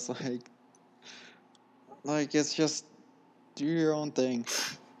Krause, like it's just do your own thing.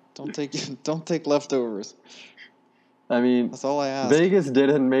 Don't take leftovers. I mean, that's all I ask. Vegas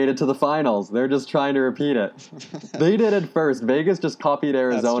didn't made it to the finals. They're just trying to repeat it. They did it first. Vegas just copied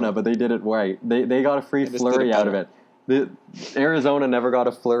Arizona, but they did it right. They got a free Fleury out of it. Arizona never got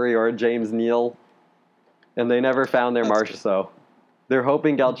a Fleury or a James Neal, and they never found their Marchessault. They're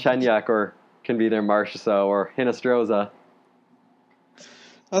hoping Galchenyuk can be their Marchessault or Hinostroza.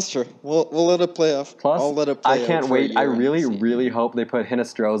 That's true. We'll let it play off. Plus, I'll let it play I can't wait. I really hope they put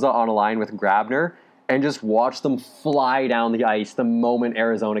Hinostroza on a line with Grabner and just watch them fly down the ice the moment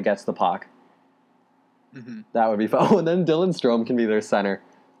Arizona gets the puck. Mm-hmm. That would be fun. Oh, and then Dylan Strome can be their center,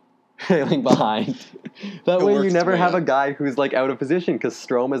 hailing behind. That way you never have a guy who's like out of position because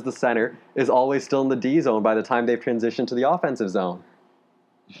Strome as the center is always still in the D zone by the time they've transitioned to the offensive zone.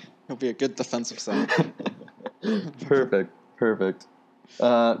 He'll be a good defensive center. Perfect.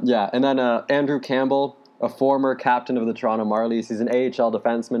 And then Andrew Campbell, a former captain of the Toronto Marlies. He's an AHL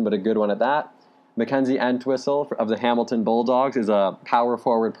defenseman, but a good one at that. Mackenzie Entwistle of the Hamilton Bulldogs is a power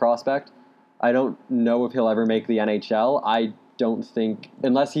forward prospect. I don't know if he'll ever make the NHL. I don't think,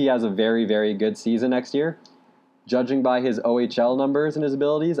 unless he has a very, very good season next year. Judging by his OHL numbers and his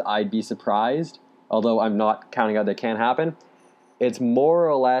abilities, I'd be surprised, although I'm not counting out that can't happen. It's more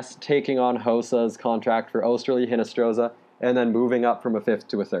or less taking on Hossa's contract for Osterley, Hinostroza, and then moving up from a fifth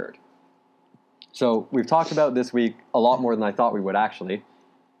to a third. So we've talked about this week a lot more than I thought we would, actually.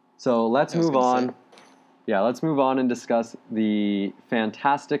 So let's move on. Let's move on and discuss the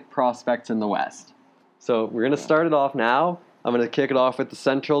fantastic prospects in the West. So we're going to start it off now. I'm going to kick it off with the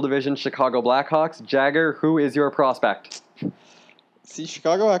Central Division Chicago Blackhawks. Jagger, who is your prospect? See,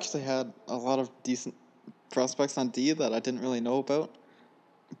 Chicago actually had a lot of decent prospects on D that I didn't really know about.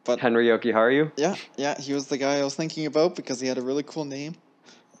 But Henry Jokiharju? Yeah, he was the guy I was thinking about because he had a really cool name.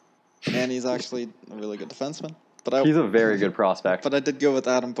 and he's actually a really good defenseman. He's a very good prospect. But I did go with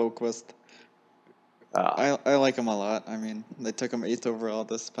Adam Boquist. Uh, I like him a lot. I mean, they took him 8th overall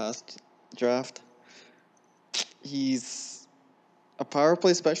this past draft. He's a power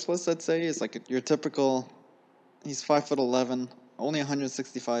play specialist, I'd say. He's like your typical. He's 5'11", only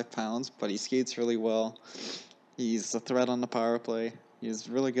 165 pounds, but he skates really well. He's a threat on the power play. He has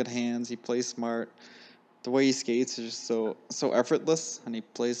really good hands. He plays smart. The way he skates is just so effortless, and he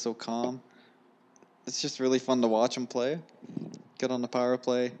plays so calm. It's just really fun to watch him play. Good on the power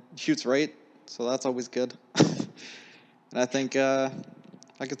play. Shoots right, so that's always good. And I think I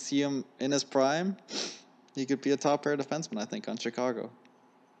could see him in his prime. He could be a top pair defenseman, I think, on Chicago.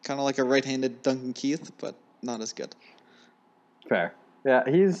 Kind of like a right-handed Duncan Keith, but not as good. Fair. Yeah,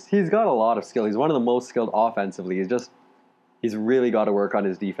 he's got a lot of skill. He's one of the most skilled offensively. He's really got to work on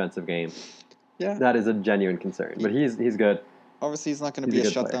his defensive game. Yeah. That is a genuine concern, but he's good. Obviously, he's not going to be a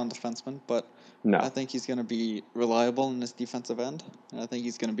shutdown defenseman, but no. I think he's going to be reliable in his defensive end, and I think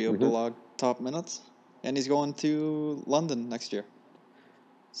he's going to be able to log top minutes. And he's going to London next year,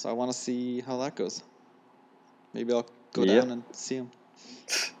 so I want to see how that goes. Maybe I'll go down and see him.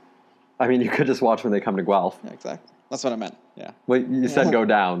 I mean, you could just watch when they come to Guelph. Yeah, exactly. That's what I meant. Yeah. Wait, you said go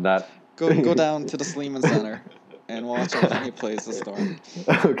down. That go down to the Sleeman Center and watch him when he plays the Storm.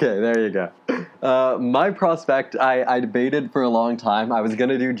 Okay, there you go. My prospect, I debated for a long time. I was going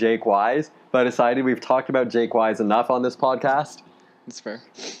to do Jake Wise, but I decided we've talked about Jake Wise enough on this podcast. That's fair.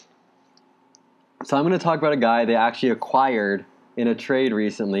 So I'm going to talk about a guy they actually acquired in a trade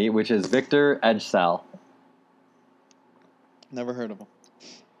recently, which is Victor Ejdsell. Never heard of him.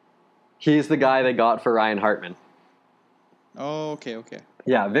 He's the guy they got for Ryan Hartman. Oh, okay.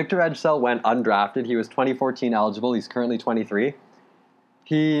 Yeah, Victor Ejdsell went undrafted. He was 2014 eligible. He's currently 23.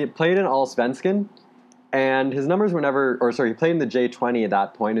 He played in Allsvenskan, and his numbers were he played in the J20 at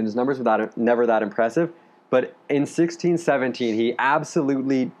that point, and his numbers were never that impressive. But in 16-17, he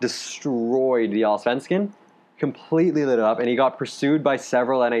absolutely destroyed the Allsvenskan, completely lit it up, and he got pursued by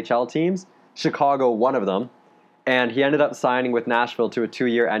several NHL teams, Chicago one of them, and he ended up signing with Nashville to a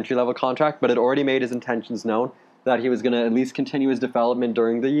 2-year entry-level contract, but had already made his intentions known that he was going to at least continue his development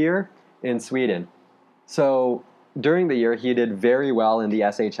during the year in Sweden. So during the year, he did very well in the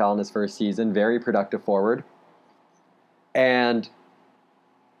SHL in his first season, very productive forward. And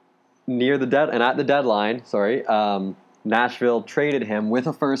at the deadline, Nashville traded him with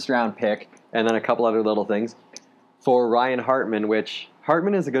a first-round pick and then a couple other little things for Ryan Hartman, which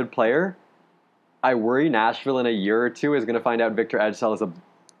Hartman is a good player. I worry Nashville in a year or two is going to find out Victor Ejdsell is a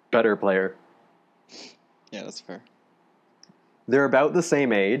better player. Yeah, that's fair. They're about the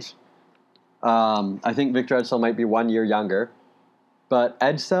same age. I think Victor Ejdsell might be 1 year younger. But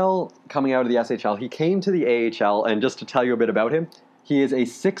Ejdsell, coming out of the SHL, he came to the AHL, and just to tell you a bit about him, he is a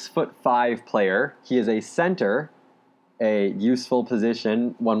 6'5" player. He is a center, a useful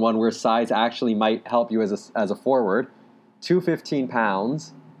position, one where size actually might help you as a forward. 215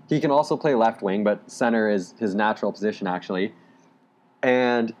 pounds. He can also play left wing, but center is his natural position, actually.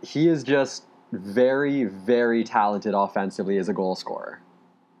 And he is just very, very talented offensively as a goal scorer.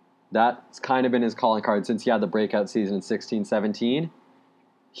 That's kind of been his calling card since he had the breakout season in 16-17.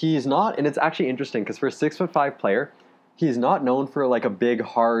 He's not, and it's actually interesting because for a 6'5" player, he's not known for like a big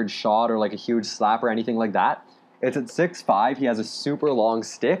hard shot or like a huge slap or anything like that. It's at 6'5", he has a super long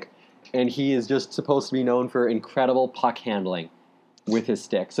stick, and he is just supposed to be known for incredible puck handling with his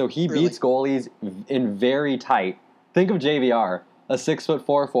stick. So he beats goalies in very tight. Think of JVR, a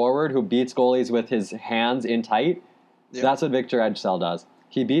 6'4" forward who beats goalies with his hands in tight. Yep. That's what Victor Ejdsell does.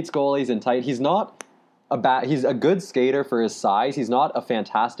 He beats goalies in tight. He's a good skater for his size. He's not a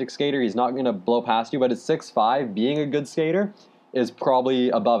fantastic skater. He's not going to blow past you, but at 6'5", being a good skater is probably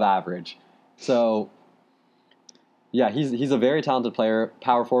above average. So, yeah, he's a very talented player,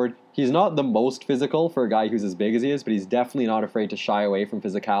 power forward. He's not the most physical for a guy who's as big as he is, but he's definitely not afraid to shy away from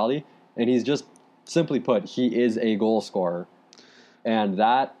physicality. And he's just, simply put, he is a goal scorer. And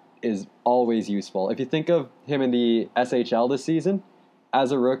that is always useful. If you think of him in the SHL this season,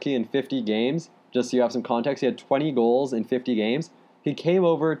 as a rookie in 50 games, just so you have some context, he had 20 goals in 50 games. He came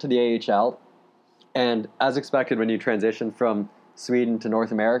over to the AHL, and as expected when you transition from Sweden to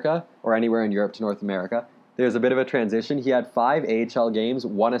North America, or anywhere in Europe to North America, there's a bit of a transition. He had 5 AHL games,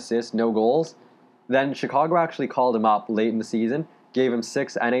 1 assist, no goals. Then Chicago actually called him up late in the season, gave him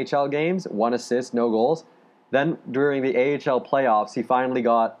 6 NHL games, 1 assist, no goals. Then during the AHL playoffs, he finally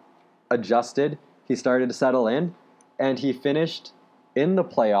got adjusted. He started to settle in, and he finished in the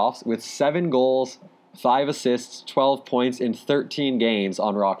playoffs with 7 goals, 5 assists, 12 points in 13 games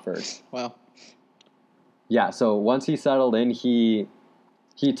on Rockford. Wow. Yeah, so once he settled in, he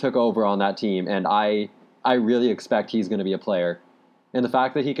he took over on that team, and I really expect he's going to be a player. And the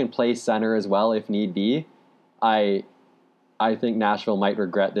fact that he can play center as well if need be, I think Nashville might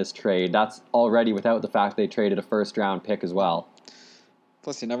regret this trade. That's already without the fact they traded a first-round pick as well.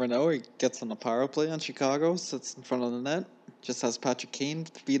 Plus, you never know. He gets on the power play on Chicago, sits in front of the net, just has Patrick Kane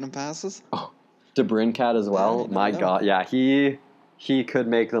feed him passes. Oh, DeBrincat as well. Yeah, My God, yeah, he could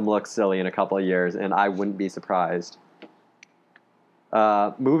make them look silly in a couple of years, and I wouldn't be surprised.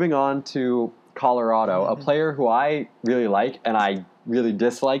 Moving on to Colorado, a player who I really like and I really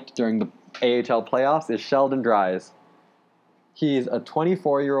disliked during the AHL playoffs is Sheldon Dries. He's a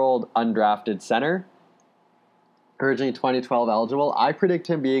 24-year-old undrafted center, originally 2012 eligible. I predict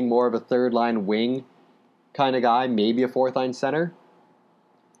him being more of a third-line wing kind of guy, maybe a fourth-line center.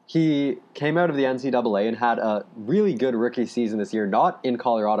 He came out of the NCAA and had a really good rookie season this year, not in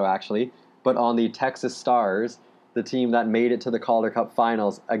Colorado actually, but on the Texas Stars, the team that made it to the Calder Cup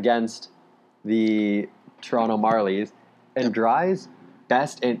Finals against the Toronto Marlies. And Dries'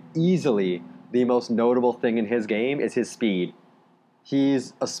 best and easily the most notable thing in his game is his speed.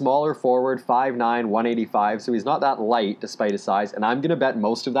 He's a smaller forward, 5'9", 185, so he's not that light despite his size, and I'm going to bet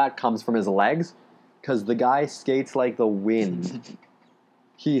most of that comes from his legs because the guy skates like the wind.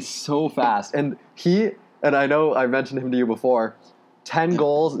 He's so fast. And I know I mentioned him to you before, 10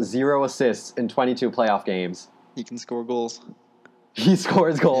 goals, 0 assists in 22 playoff games. He can score goals. He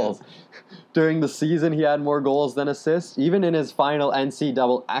scores goals. Yeah. During the season, he had more goals than assists. Even in his final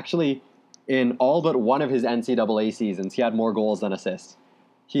actually, in all but one of his NCAA seasons, he had more goals than assists.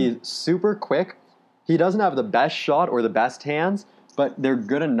 He's super quick. He doesn't have the best shot or the best hands, but they're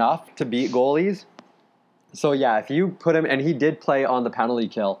good enough to beat goalies. So yeah, if you put him, and he did play on the penalty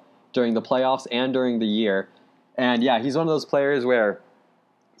kill during the playoffs and during the year. And yeah, he's one of those players where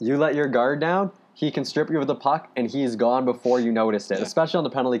you let your guard down, he can strip you with the puck, and he's gone before you noticed it, especially on the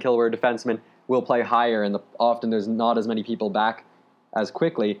penalty kill where a defenseman will play higher, and often there's not as many people back as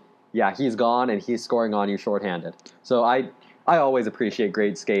quickly. Yeah, he's gone, and he's scoring on you shorthanded. So I always appreciate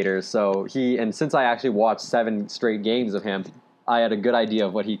great skaters. So since I actually watched 7 straight games of him, I had a good idea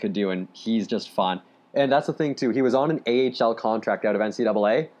of what he could do, and he's just fun. And that's the thing, too. He was on an AHL contract out of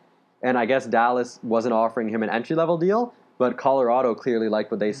NCAA, and I guess Dallas wasn't offering him an entry-level deal, but Colorado clearly liked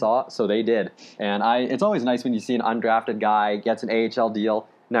what they saw, so they did. And it's always nice when you see an undrafted guy gets an AHL deal.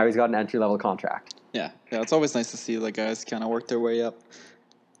 Now he's got an entry-level contract. Yeah, it's always nice to see the guys kind of work their way up.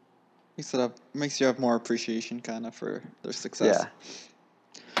 Makes you have more appreciation kind of for their success.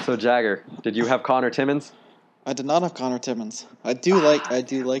 Yeah. So Jagger, did you have Connor Timmins? I did not have Connor Timmins. I do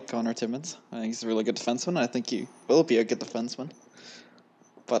like Connor Timmins. I think he's a really good defenseman. I think he will be a good defenseman.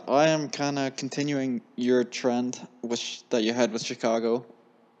 But I am kind of continuing your trend that you had with Chicago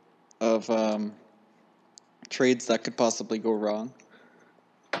of trades that could possibly go wrong.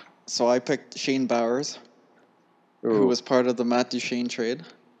 So I picked Shane Bowers, who was part of the Matt Duchene trade.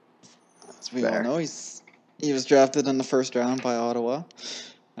 As we all know, he was drafted in the first round by Ottawa,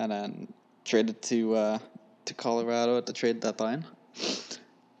 and then traded to Colorado at the trade deadline.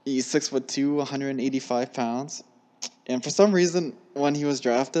 He's 6'2", 185 pounds. And for some reason, when he was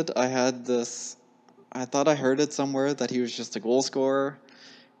drafted, I thought I heard it somewhere that he was just a goal scorer,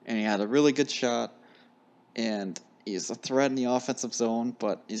 and he had a really good shot, and he's a threat in the offensive zone,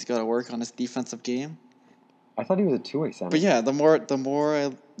 but he's got to work on his defensive game. I thought he was a two-way center. But yeah, the more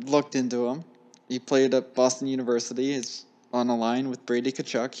I looked into him, he played at Boston University. He's on a line with Brady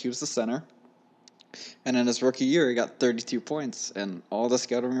Tkachuk. He was the center. And in his rookie year, he got 32 points. And all the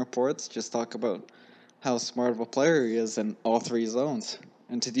scouting reports just talk about how smart of a player he is in all 3 zones.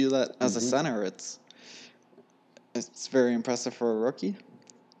 And to do that as a center, it's very impressive for a rookie.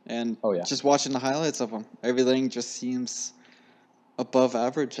 And just watching the highlights of him, everything just seems above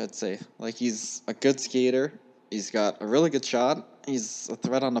average, I'd say. Like, he's a good skater. He's got a really good shot. He's a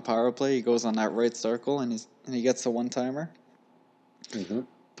threat on the power play. He goes on that right circle, and he gets a one-timer. Mm-hmm.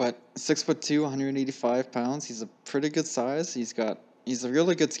 But 6'2", 185 pounds. He's a pretty good size. He's a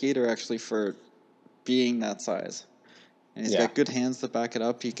really good skater, actually, for being that size. And he's got good hands to back it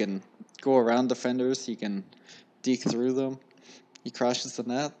up. He can go around defenders. He can deke through them. He crashes the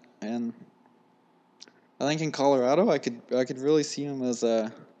net. And I think in Colorado, I could really see him as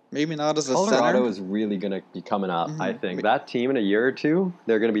maybe not as a center. Colorado is really going to be coming up, I think. That team in a year or two,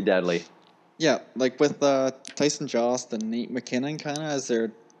 they're going to be deadly. Yeah, like with Tyson Jost and Nate McKinnon kind of as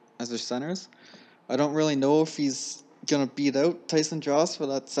their centers. I don't really know if he's going to beat out Tyson Jost for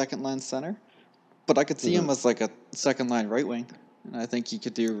that second-line center, but I could see him as like a second-line right wing, and I think he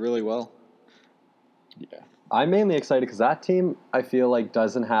could do really well. Yeah. I'm mainly excited because that team, I feel like,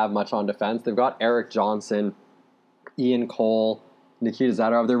 doesn't have much on defense. They've got Eric Johnson, Ian Cole, Nikita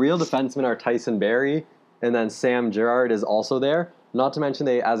Zadorov. The real defensemen are Tyson Barrie, and then Sam Girard is also there. Not to mention,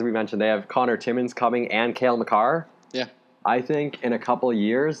 as we mentioned, they have Connor Timmins coming and Cale Makar. Yeah. I think in a couple of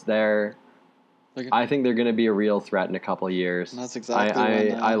years, I think they're going to be a real threat in a couple of years. And that's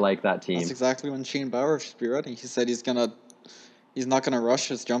exactly I like that team. That's exactly when Shane Bauer should be ready. He said he's not gonna rush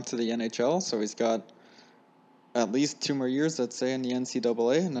his jump to the NHL, so he's got at least 2 more years, I'd say, in the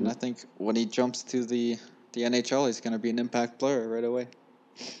NCAA, and then I think when he jumps to the NHL, he's gonna be an impact player right away.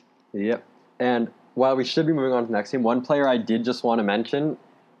 Yep. And while we should be moving on to the next team, one player I did just want to mention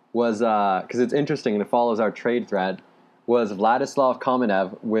was, because it's interesting and it follows our trade thread, was Vladislav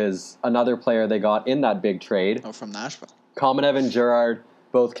Kamenev, was another player they got in that big trade. Oh, from Nashville. Kamenev and Girard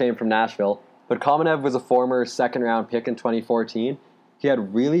both came from Nashville, but Kamenev was a former second-round pick in 2014. He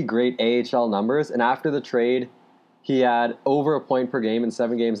had really great AHL numbers, and after the trade, he had over a point per game in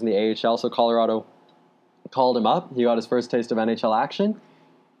 7 games in the AHL, so Colorado called him up. He got his first taste of NHL action,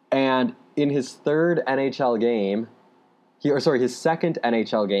 and in his third NHL game, his second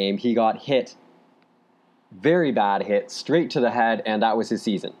NHL game, he got hit, very bad hit, straight to the head, and that was his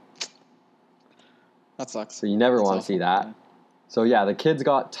season. That sucks. So you never want to see that. Yeah. So yeah, the kid's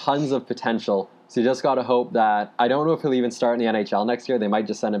got tons of potential. So you just got to hope that, I don't know if he'll even start in the NHL next year. They might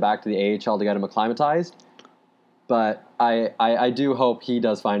just send him back to the AHL to get him acclimatized. But I do hope he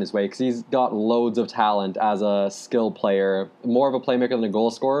does find his way, because he's got loads of talent as a skill player. More of a playmaker than a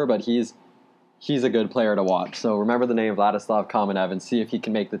goal scorer, but he's a good player to watch. So remember the name Vladislav Kamenev and see if he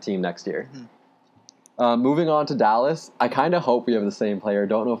can make the team next year. Mm-hmm. Moving on to Dallas, I kind of hope we have the same player.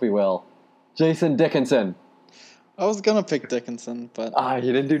 Don't know if we will. Jason Dickinson. I was gonna pick Dickinson, but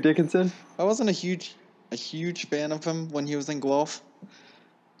you didn't do Dickinson? I wasn't a huge fan of him when he was in Guelph.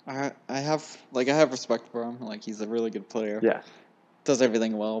 I have respect for him. Like, he's a really good player. Yeah, does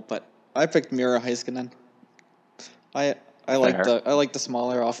everything well. But I picked Mira Heiskanen. I like the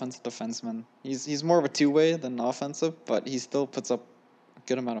smaller offensive defenseman. He's more of a two-way than offensive, but he still puts up a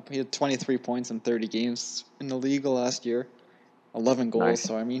good amount of. He had 23 points in 30 games in the league last year, 11 goals. Nice.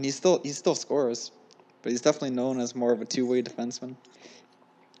 So I mean, he still scores, but he's definitely known as more of a two-way defenseman.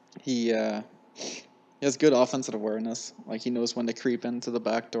 He has good offensive awareness. Like, he knows when to creep into the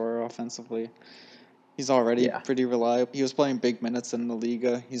back door offensively. He's already pretty reliable. He was playing big minutes in the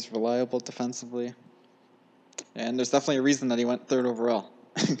Liga. He's reliable defensively. And there's definitely a reason that he went third overall.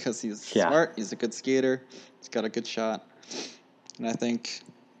 Because he's smart, he's a good skater, he's got a good shot. And I think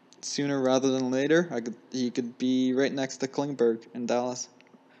sooner rather than later, he could be right next to Klingberg in Dallas.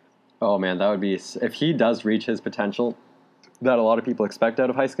 Oh man, that would be, if he does reach his potential that a lot of people expect out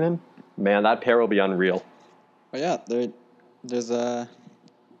of Heiskanen, man, that pair will be unreal. Oh yeah, there's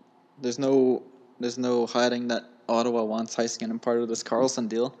no hiding that Ottawa wants Heiskanen part of this Karlsson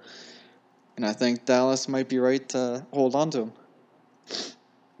deal, and I think Dallas might be right to hold on to him.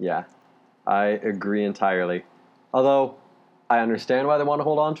 Yeah, I agree entirely. Although I understand why they want to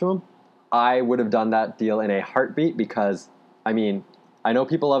hold on to him, I would have done that deal in a heartbeat because, I mean, I know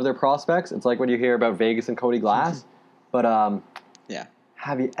people love their prospects. It's like when you hear about Vegas and Cody Glass, but yeah.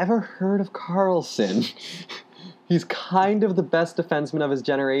 Have you ever heard of Karlsson? He's kind of the best defenseman of his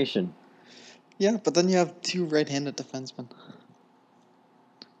generation. Yeah, but then you have two right-handed defensemen.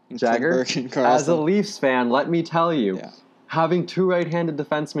 Jagger, as a Leafs fan, let me tell you, having two right-handed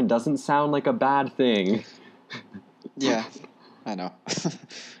defensemen doesn't sound like a bad thing. Yeah, I know.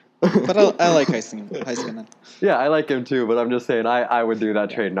 But I like Heiskanen. Yeah, I like him too, but I'm just saying I would do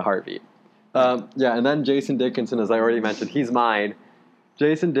that trade in a heartbeat. And then Jason Dickinson, as I already mentioned, he's mine.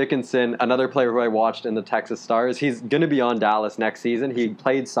 Jason Dickinson, another player who I watched in the Texas Stars, he's going to be on Dallas next season. He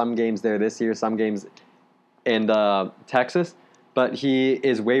played some games there this year, some games in Texas, but he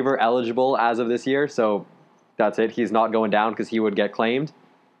is waiver eligible as of this year, so that's it. He's not going down because he would get claimed.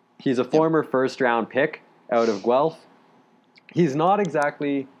 He's a former first-round pick out of Guelph. He's not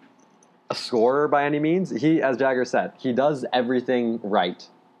exactly a scorer by any means. He, as Jagger said, he does everything right.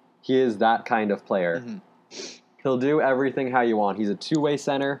 He is that kind of player. Mm-hmm. He'll do everything how you want. He's a two-way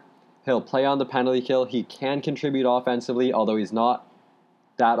center. He'll play on the penalty kill. He can contribute offensively, although he's not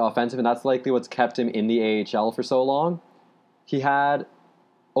that offensive, and that's likely what's kept him in the AHL for so long. He had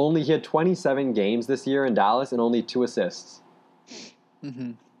 27 games this year in Dallas and only 2 assists.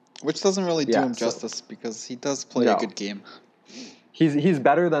 Mm-hmm. Which doesn't really do him justice because he does play a good game. He's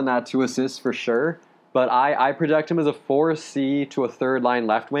better than that 2 assists for sure, but I project him as a 4C to a third-line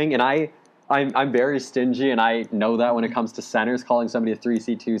left wing, and I'm very stingy, and I know that when it comes to centers, calling somebody a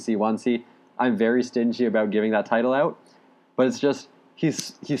 3C, 2C, 1C, I'm very stingy about giving that title out. But it's just,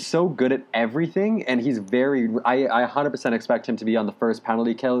 he's so good at everything, and he's I 100% expect him to be on the first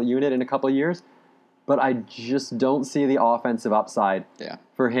penalty kill unit in a couple of years. but I just don't see the offensive upside Yeah.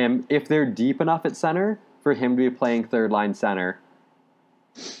 for him if they're deep enough at center for him to be playing third line center.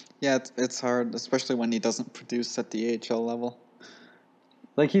 Yeah, it's hard, especially when he doesn't produce at the AHL level.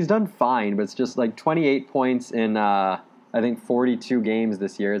 Like, he's done fine, but it's just like 28 points in, I think, 42 games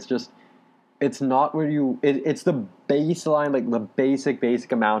this year. It's just, it's not where it's the baseline, like the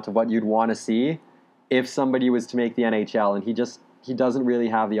basic amount of what you'd want to see if somebody was to make the NHL, and he doesn't really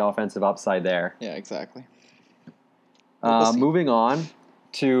have the offensive upside there. Yeah, exactly. We'll see. Moving on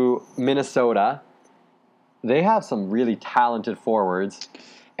to Minnesota, they have some really talented forwards,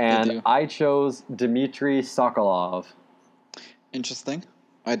 and I chose Dmitry Sokolov. Interesting.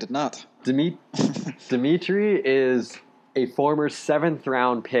 I did not. Dmitry is a former 7th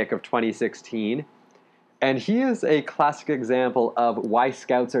round pick of 2016, and he is a classic example of why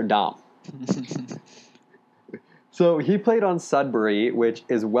scouts are dumb. So he played on Sudbury, which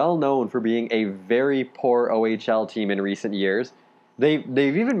is well known for being a very poor OHL team in recent years. They've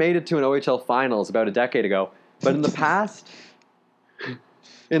even made it to an OHL finals about a decade ago, but in the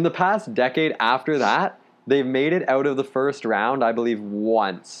past decade after that, they've made it out of the first round, I believe,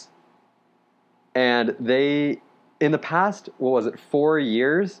 once. And in the past, 4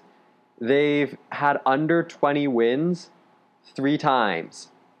 years, they've had under 20 wins 3 times.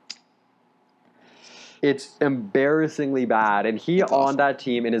 It's embarrassingly bad. And he, on that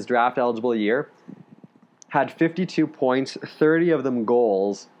team, in his draft-eligible year, had 52 points, 30 of them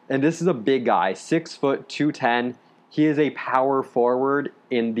goals. And this is a big guy, 6 foot, 210. He is a power forward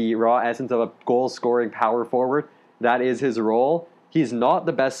in the raw essence of a goal-scoring power forward. That is his role. He's not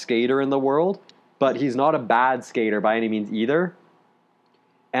the best skater in the world, but he's not a bad skater by any means either.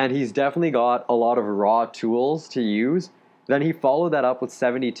 And he's definitely got a lot of raw tools to use. Then he followed that up with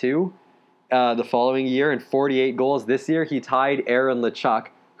 72 the following year and 48 goals. This year he tied Aaron Lechuk,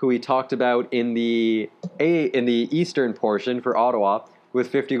 who we talked about in the Eastern portion for Ottawa, with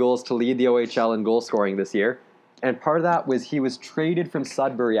 50 goals to lead the OHL in goal scoring this year. And part of that was he was traded from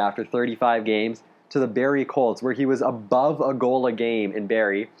Sudbury after 35 games to the Barrie Colts, where he was above a goal a game in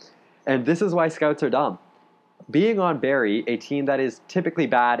Barrie. And this is why scouts are dumb. Being on Barrie, a team that is typically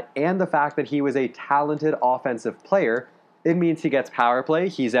bad, and the fact that he was a talented offensive player, it means he gets power play.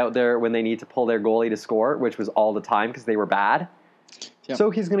 He's out there when they need to pull their goalie to score, which was all the time because they were bad. Yep. So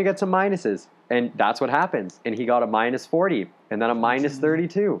he's going to get some minuses, and that's what happens. And he got a minus 40, and then a minus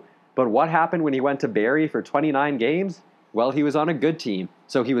 32. But what happened when he went to Barrie for 29 games? Well, he was on a good team,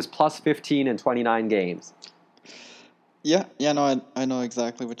 so he was plus 15 in 29 games. No, I know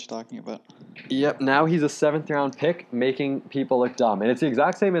exactly what you're talking about. Yep, now he's a 7th round pick, making people look dumb. And it's the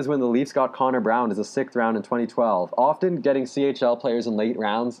exact same as when the Leafs got Connor Brown as a 6th round in 2012. Often getting CHL players in late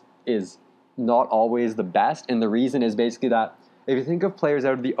rounds is not always the best, and the reason is basically that if you think of players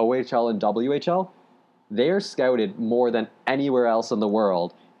out of the OHL and WHL, they are scouted more than anywhere else in the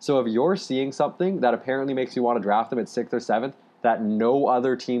world. So if you're seeing something that apparently makes you want to draft them at 6th or 7th that no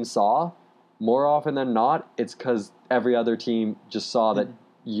other team saw, more often than not, it's because every other team just saw that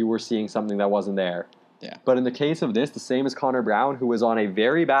you were seeing something that wasn't there. Yeah. But in the case of this, the same as Connor Brown, who was on a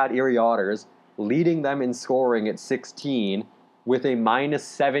very bad Erie Otters, leading them in scoring at 16 with a minus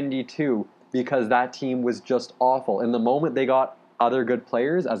 72 because that team was just awful. And the moment they got other good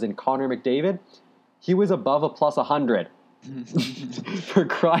players, as in Connor McDavid, he was above a plus 100. For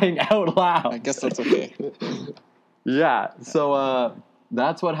crying out loud. I guess that's okay. Yeah, so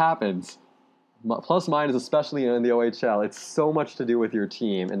that's what happens. Plus minus, especially in the OHL, it's so much to do with your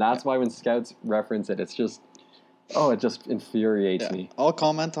team, and that's why when scouts reference it, it's just, it just infuriates me. I'll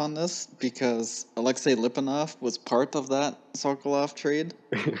comment on this because Alexei Lipanov was part of that Sokolov trade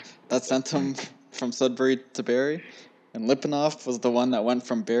that sent him from Sudbury to Barrie, and Lipanov was the one that went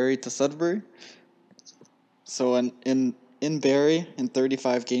from Barrie to Sudbury. So in Barrie, in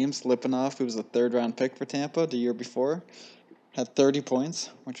 35 games, Lipanov, who was a 3rd round pick for Tampa the year before, had 30 points,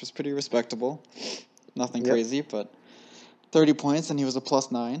 which was pretty respectable. Nothing crazy, but 30 points, and he was a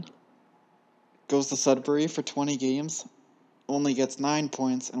plus 9. Goes to Sudbury for 20 games, only gets 9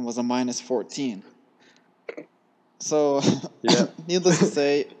 points, and was a minus 14. So, needless to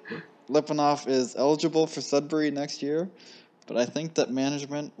say, Lipanov is eligible for Sudbury next year, but I think that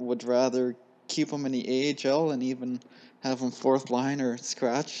management would rather keep him in the AHL and even have him 4th line or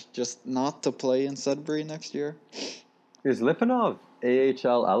scratch, just not to play in Sudbury next year. Is Lipanov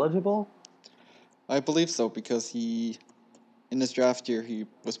AHL eligible? I believe so, because in his draft year, he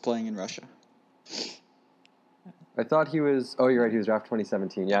was playing in Russia. I thought he was... Oh, you're right, he was drafted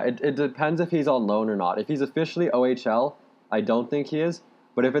 2017. Yeah, it depends if he's on loan or not. If he's officially OHL, I don't think he is.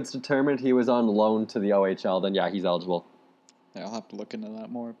 But if it's determined he was on loan to the OHL, then yeah, he's eligible. Yeah, I'll have to look into that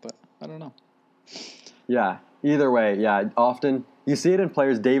more, but I don't know. Yeah. Either way, yeah. Often you see it in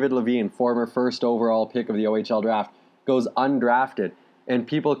players. David Levine, former first overall pick of the OHL draft, goes undrafted, and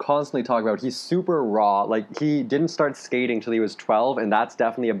people constantly talk about he's super raw. Like he didn't start skating till he was 12, and that's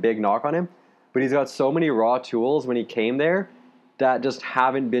definitely a big knock on him. But he's got so many raw tools when he came there that just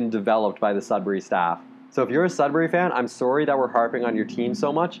haven't been developed by the Sudbury staff. So if you're a Sudbury fan, I'm sorry that we're harping on your team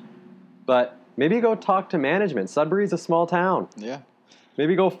so much, but maybe go talk to management. Sudbury's a small town. Yeah.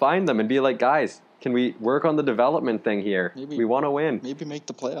 Maybe go find them and be like, guys, can we work on the development thing here? Maybe- we want to win. Maybe make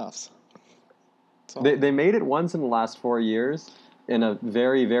the playoffs. They made it once in the last 4 years in a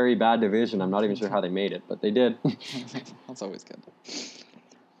very, very bad division. I'm not even sure how they made it, but they did. That's always good.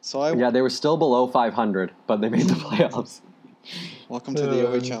 Yeah, they were still below 500, but they made the playoffs. Welcome to the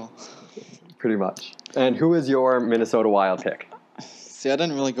OHL. Pretty much. And who is your Minnesota Wild pick? See, I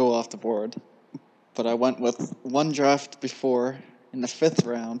didn't really go off the board, but I went with one draft before in the 5th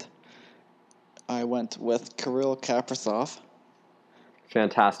round. I went with Kirill Kaprizov.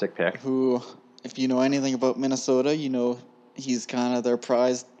 Fantastic pick. Who, if you know anything about Minnesota, you know he's kind of their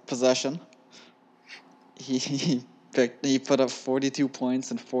prized possession. He put up 42 points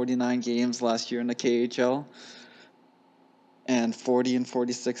in 49 games last year in the KHL, and 40 and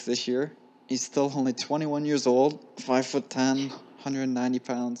 46 this year. He's still only 21 years old, 5'10",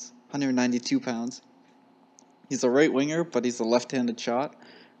 192 pounds. He's a right winger, but he's a left-handed shot,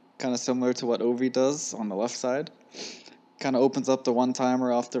 kind of similar to what Ovi does on the left side. Kind of opens up the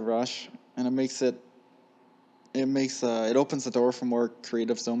one-timer off the rush, and it opens the door for more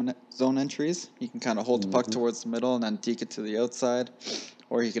creative zone entries. You can kind of hold the puck towards the middle and then deke it to the outside,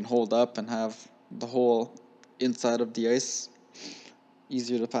 or you can hold up and have the whole inside of the ice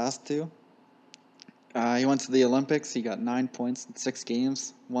easier to pass to. He went to the Olympics. He got 9 points in 6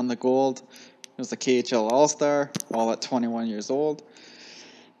 games, won the gold. He was a KHL All-Star, all at 21 years old.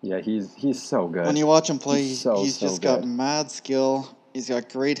 Yeah, he's so good. When you watch him play, he's so just good. got mad skill. He's got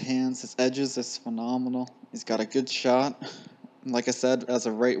great hands. His edges is phenomenal. He's got a good shot. Like I said, as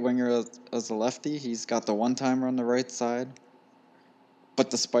a right winger, as a lefty, he's got the one-timer on the right side. But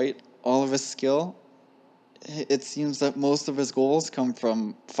despite all of his skill, it seems that most of his goals come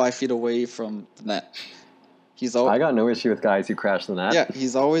from 5 feet away from the net. I got no issue with guys who crash the net. Yeah,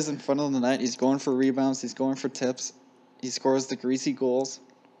 he's always in front of the net. He's going for rebounds. He's going for tips. He scores the greasy goals.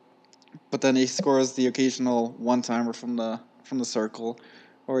 But then he scores the occasional one-timer from the circle,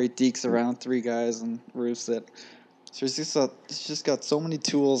 or he dekes around 3 guys and roofs it. So he's just got so many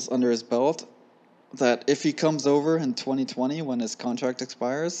tools under his belt that if he comes over in 2020 when his contract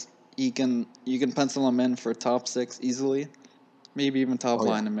expires, you can pencil him in for top 6 easily, maybe even top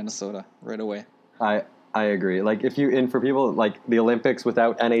line in Minnesota right away. I agree. Like for people like the Olympics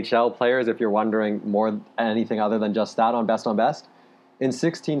without NHL players, if you're wondering more anything other than just that on Best, in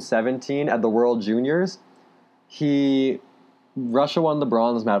 16-17 at the World Juniors, Russia won the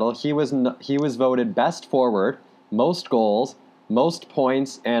bronze medal. He was voted best forward, most goals, most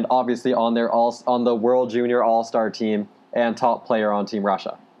points, and obviously on the World Junior All-Star team and top player on Team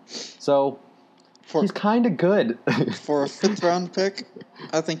Russia. So he's kind of good. For a 5th round pick,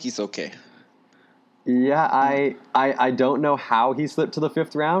 I think he's okay. Yeah, I don't know how he slipped to the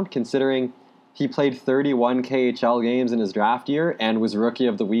 5th round, considering he played 31 KHL games in his draft year and was Rookie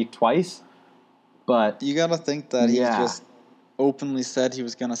of the Week twice. But you gotta think that he just openly said he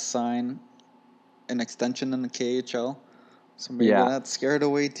was gonna sign an extension in the KHL. So maybe that scared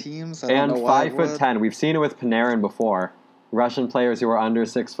away teams. I don't know why. And 5'10". We've seen it with Panarin before. Russian players who are under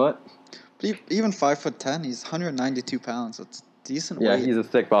 6 foot. But even 5'10", he's 192 pounds. It's decent weight. Yeah, he's a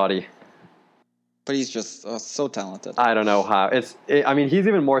thick body. But he's just so talented. I don't know how. He's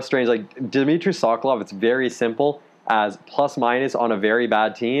even more strange. Like Dmitry Sokolov, it's very simple as plus minus on a very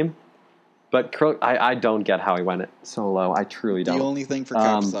bad team. But I don't get how he went it so low. I truly don't. The only thing for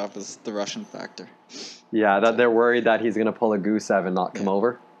Kaprizov is the Russian factor. Yeah, that they're worried that he's going to pull a Gusev and not come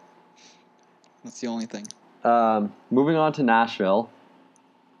over. That's the only thing. Moving on to Nashville.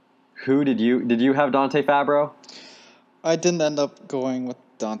 Who did you have Dante Fabro? I didn't end up going with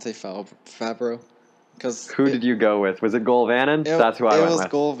Dante Fabro. Who did you go with? Was it Golvanen? That's who I went with. It was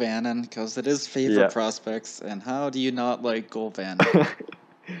Golvanen because it is favorite prospects, and how do you not like Golvanen?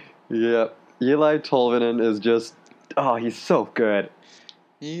 Yeah, Eli Tolvanen is just he's so good.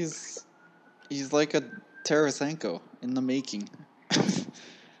 He's like a Tarasenko in the making.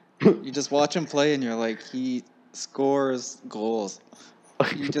 You just watch him play, and you're like, he scores goals.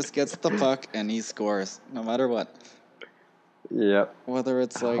 He just gets the puck and he scores, no matter what. Yep. Whether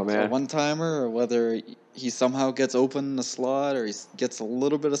it's like a one-timer or whether he somehow gets open in the slot or he gets a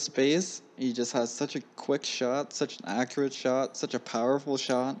little bit of space, he just has such a quick shot, such an accurate shot, such a powerful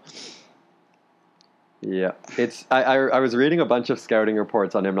shot. Yeah, it's I was reading a bunch of scouting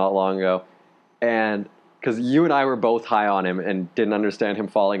reports on him not long ago, and because you and I were both high on him and didn't understand him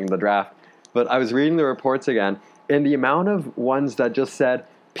falling in the draft, but I was reading the reports again, and the amount of ones that just said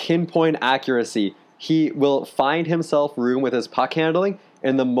pinpoint accuracy, he will find himself room with his puck handling,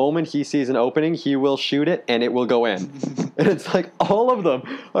 and the moment he sees an opening, he will shoot it and it will go in, and it's like all of them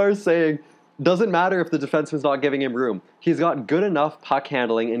are saying. Doesn't matter if the defenseman's not giving him room. He's got good enough puck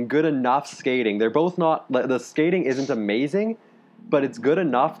handling and good enough skating. They're both not, the skating isn't amazing, but it's good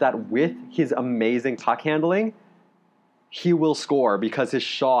enough that with his amazing puck handling, he will score because his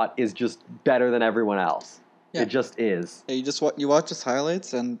shot is just better than everyone else. Yeah. It just is. Yeah, you watch his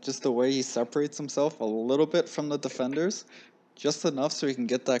highlights and just the way he separates himself a little bit from the defenders, just enough so he can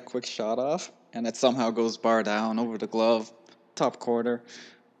get that quick shot off, and it somehow goes bar down over the glove, top corner.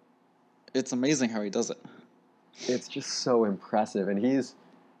 It's amazing how he does it. It's just so impressive. And he's,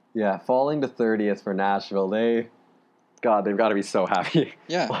 falling to 30th for Nashville. They've got to be so happy.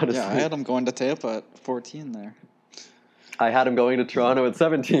 Yeah, honestly. I had him going to Tampa at 14 there. I had him going to Toronto at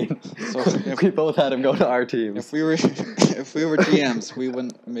 17. So we both had him going to our teams. If we were GMs, we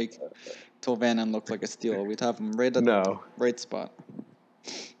wouldn't make Tolvanen look like a steal. We'd have him right at the right spot.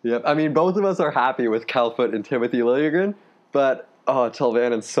 Yep. I mean, both of us are happy with Calfoot and Timothy Liljegren, but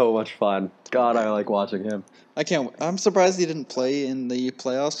Tolvanen's so much fun. God, I like watching him. I'm surprised he didn't play in the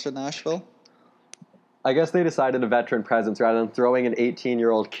playoffs for Nashville. I guess they decided a veteran presence rather than throwing an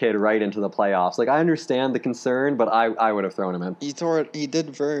 18-year-old kid right into the playoffs. Like, I understand the concern, but I would have thrown him in. He did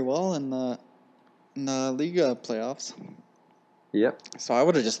very well in the Liga playoffs. Yep. So I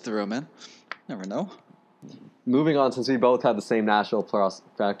would have just threw him in. Never know. Moving on, since we both had the same Nashville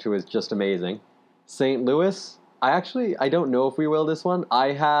prospect who is just amazing. St. Louis, I don't know if we will this one.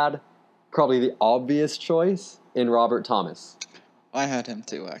 I had probably the obvious choice in Robert Thomas. I had him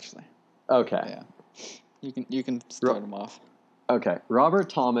too, actually. Okay. Yeah. You can start him off. Okay. Robert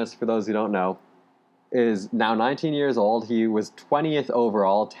Thomas, for those who don't know, is now 19 years old. He was 20th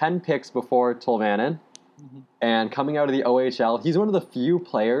overall, 10 picks before Tolvanen. Mm-hmm. And coming out of the OHL, he's one of the few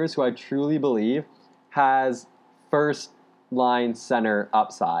players who I truly believe has first-line center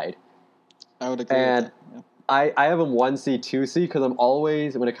upside. I would agree with that. Yeah. I have him 1C, 2C because I'm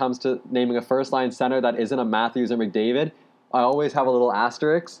always, when it comes to naming a first-line center that isn't a Matthews or McDavid, I always have a little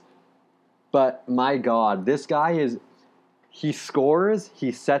asterisk. But my God, this guy he scores,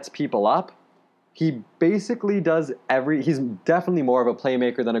 he sets people up. He basically does he's definitely more of a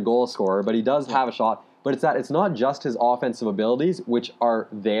playmaker than a goal scorer, but he does have a shot. But it's not just his offensive abilities, which are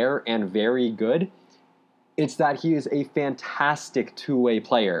there and very good. It's that he is a fantastic two-way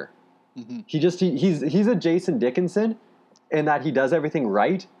player. Mm-hmm. He's a Jason Dickinson in that he does everything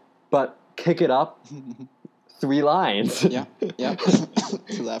right, but kick it up 3 lines. Yeah.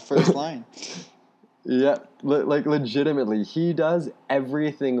 To that first line. Yeah, like legitimately, he does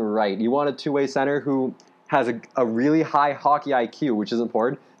everything right. You want a two-way center who has a really high hockey IQ, which is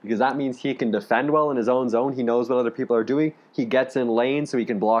important because that means he can defend well in his own zone. He knows what other people are doing. He gets in lane so he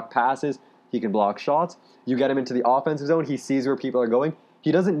can block passes. He can block shots. You get him into the offensive zone. He sees where people are going.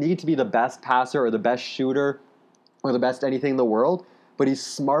 He doesn't need to be the best passer or the best shooter or the best anything in the world, but he's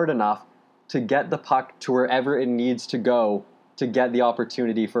smart enough to get the puck to wherever it needs to go to get the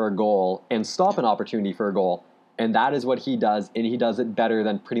opportunity for a goal and stop an opportunity for a goal. And that is what he does, and he does it better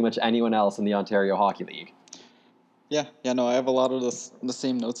than pretty much anyone else in the Ontario Hockey League. Yeah, no, I have a lot of the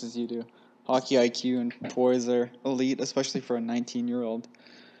same notes as you do. Hockey IQ and poise are elite, especially for a 19-year-old.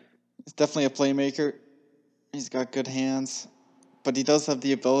 He's definitely a playmaker. He's got good hands, but he does have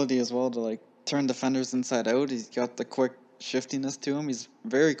the ability as well to turn defenders inside out. He's got the quick shiftiness to him. He's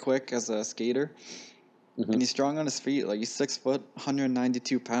very quick as a skater. Mm-hmm. And he's strong on his feet. He's 6 foot,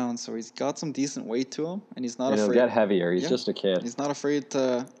 192 pounds, so he's got some decent weight to him, and he's not afraid. He'll get heavier. He's just a kid. He's not afraid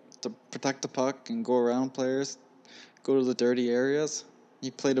to protect the puck and go around players, go to the dirty areas.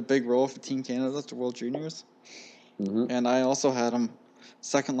 He played a big role for Team Canada at the World Juniors. Mm-hmm. And I also had him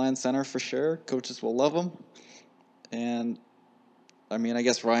second-line center for sure. Coaches will love him. And, I mean, I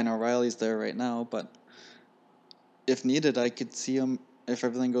guess Ryan O'Reilly's there right now, but if needed, I could see him, if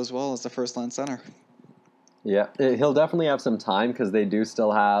everything goes well, as the first-line center. Yeah, he'll definitely have some time because they do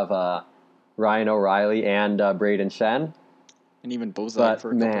still have Ryan O'Reilly and Braden Shen. And even Bozak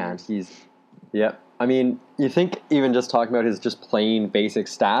for a couple years. I mean, you think even just talking about his just plain basic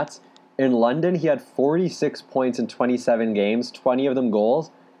stats, in London he had 46 points in 27 games, 20 of them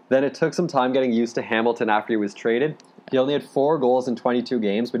goals. Then it took some time getting used to Hamilton after he was traded. He only had 4 goals in 22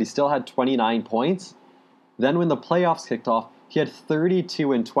 games, but he still had 29 points. Then when the playoffs kicked off, he had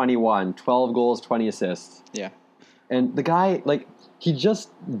 32 and 21, 12 goals, 20 assists. Yeah. And the guy, he just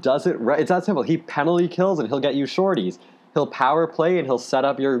does it right. It's that simple. He penalty kills and he'll get you shorties. He'll power play and he'll set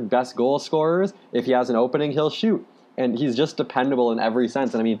up your best goal scorers. If he has an opening, he'll shoot. And he's just dependable in every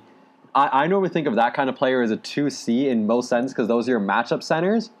sense. And I mean, I normally think of that kind of player as a 2C in most sense because those are your matchup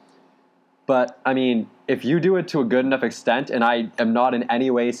centers. But, I mean, if you do it to a good enough extent, and I am not in any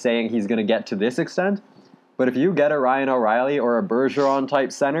way saying he's going to get to this extent, but if you get a Ryan O'Reilly or a Bergeron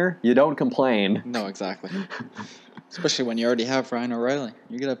type center, you don't complain. No, exactly. Especially when you already have Ryan O'Reilly.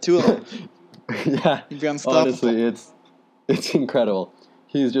 You're going to have two of them. Yeah. You'd be unstoppable. Honestly, it's incredible.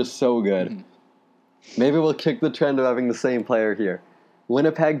 He's just so good. Mm-hmm. Maybe we'll kick the trend of having the same player here.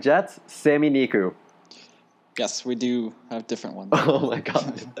 Winnipeg Jets, Sami Niku. Yes, we do have different ones. Oh my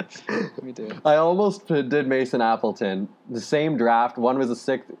god. We do. I almost did Mason Appleton. The same draft. One was a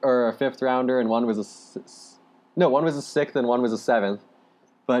sixth or a fifth rounder, and one was one was a sixth and one was a seventh.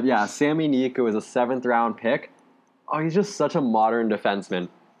 But yeah, Sami Niku is a 7th round pick. Oh, he's just such a modern defenseman.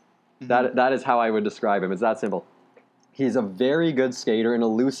 Mm-hmm. That is how I would describe him. It's that simple. He's a very good skater, an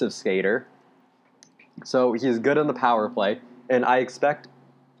elusive skater. So he's good on the power play. And I expect,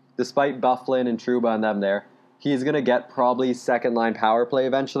 despite Byfuglien and Trouba and them there, he's going to get probably second-line power play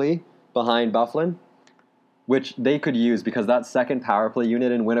eventually behind Byfuglien, which they could use because that second power play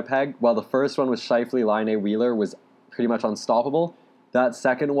unit in Winnipeg, while the first one was Scheifele, Laine, Wheeler, was pretty much unstoppable, that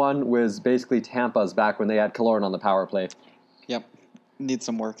second one was basically Tampa's back when they had Killorn on the power play. Yep. Need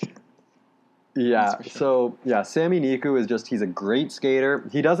some work. Yeah, sure. So, yeah, Sami Niku he's a great skater.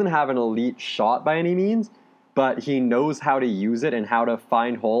 He doesn't have an elite shot by any means, but he knows how to use it and how to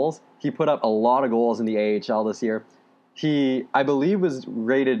find holes. He put up a lot of goals in the AHL this year. He, I believe, was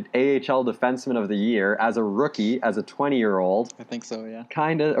rated AHL Defenseman of the Year as a rookie, as a 20-year-old. I think so, yeah.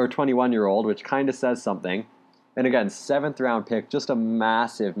 Or 21-year-old, which kind of says something. And again, 7th round pick, just a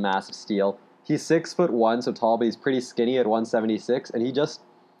massive, massive steal. He's 6'1", so tall, but he's pretty skinny at 176, and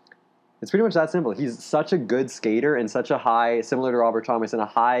it's pretty much that simple. He's such a good skater and such a high, similar to Robert Thomas, and a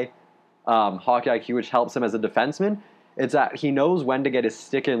high hockey IQ, which helps him as a defenseman. It's that he knows when to get his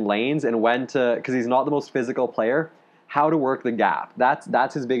stick in lanes and when to, because he's not the most physical player, how to work the gap.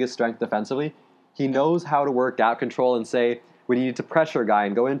 That's his biggest strength defensively. He knows how to work gap control and say when you need to pressure a guy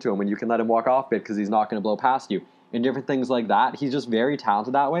and go into him, when you can let him walk off bit because he's not going to blow past you, and different things like that. He's just very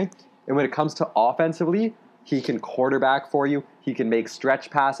talented that way. And when it comes to offensively, he can quarterback for you. He can make stretch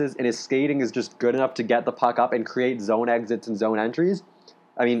passes, and his skating is just good enough to get the puck up and create zone exits and zone entries.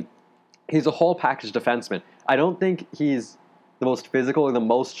 I mean, he's a whole package defenseman. I don't think he's the most physical or the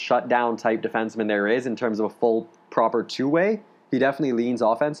most shutdown type defenseman there is in terms of a full, proper two-way. He definitely leans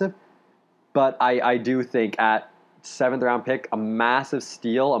offensive. But I do think at 7th round pick, a massive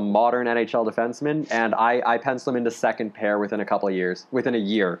steal, a modern NHL defenseman, and I pencil him into second pair within a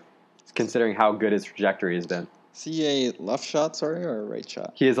year, considering how good his trajectory has been. Is he a left shot, or a right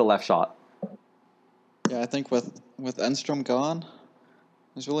shot? He is a left shot. Yeah, I think with Enstrom gone,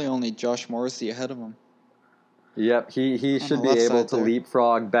 there's really only Josh Morrissey ahead of him. Yep, he should be able to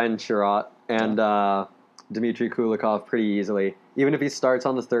leapfrog Ben Chirot and Dmitry Kulikov pretty easily. Even if he starts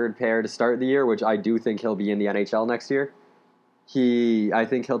on the 3rd pair to start the year, which I do think he'll be in the NHL next year, I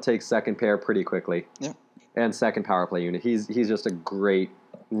think he'll take 2nd pair pretty quickly. Yeah. And 2nd power play unit. He's just a great,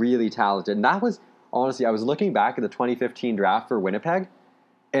 really talented. And that was, honestly, I was looking back at the 2015 draft for Winnipeg,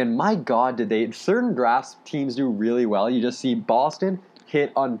 and my God, certain drafts teams do really well. You just see Boston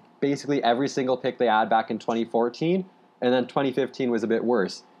hit on basically every single pick they had back in 2014, and then 2015 was a bit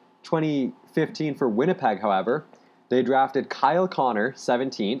worse. 2015 for Winnipeg, however, they drafted Kyle Connor,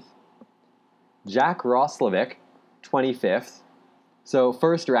 17th, Jack Roslovic, 25th. So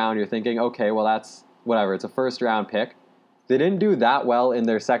 1st round, you're thinking, okay, well that's whatever, it's a 1st round pick. They didn't do that well in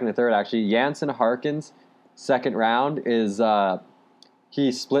their 2nd and 3rd, actually. Jansen Harkins, 2nd round, is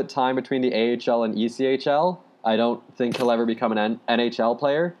he split time between the AHL and ECHL. I don't think he'll ever become an NHL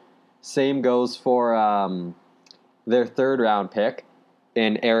player. Same goes for their 3rd round pick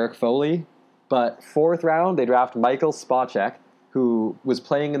in Eric Foley. But 4th round, they draft Michael Spacek, who was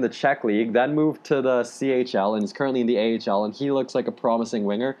playing in the Czech League, then moved to the CHL and is currently in the AHL, and he looks like a promising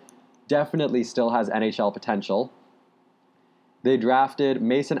winger. Definitely still has NHL potential. They drafted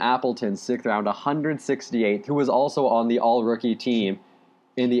Mason Appleton, 6th round, 168th, who was also on the all-rookie team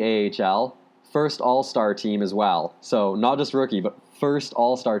in the AHL. First all-star team as well. So not just rookie, but first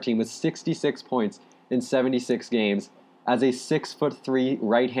all-star team with 66 points in 76 games as a 6'3"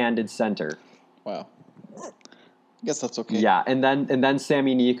 right-handed center. Wow. I guess that's okay. Yeah, and then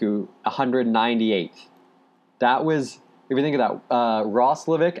Sami Niku, 198th. That was, if you think of that,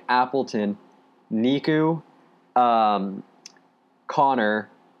 Roslovic, Appleton, Niku, Connor,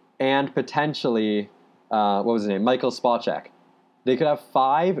 and potentially, what was his name? Michael Spacek. they could have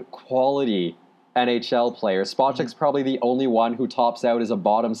 5 quality NHL players. Spacek's probably the only one who tops out as a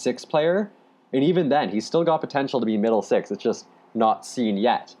bottom 6 player. And even then, he's still got potential to be middle 6. It's just not seen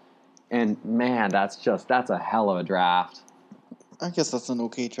yet. And man, that's a hell of a draft. I guess that's an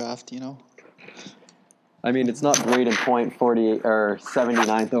okay draft, you know. I mean, it's not great in point 48 or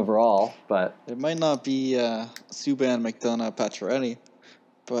 79th overall, but It might not be Subban, McDonough, Pacioretty,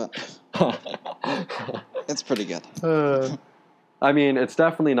 but it's pretty good. I mean, it's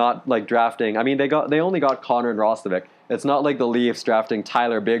definitely not like drafting. I mean, they only got Connor and Roslovic. It's not like the Leafs drafting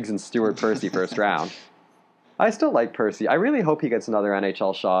Tyler Biggs and Stuart Percy first round. I still like Percy. I really hope he gets another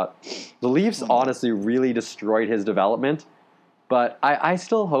NHL shot. The Leafs honestly really destroyed his development, but I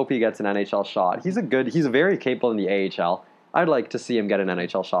still hope he gets an NHL shot. He's very capable in the AHL. I'd like to see him get an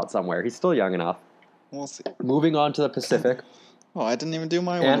NHL shot somewhere. He's still young enough. We'll see. Moving on to the Pacific. Oh, I didn't even do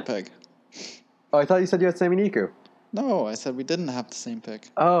my Winnipeg. Oh, I thought you said you had Sami Niku. No, I said we didn't have the same pick.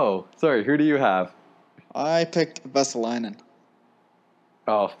 Oh, sorry. Who do you have? I picked Vesalainen.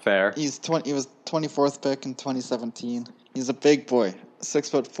 Oh, fair. He was 24th pick in 2017. He's a big boy,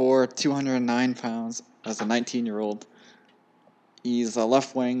 6'4", 209 pounds as a 19-year-old. He's a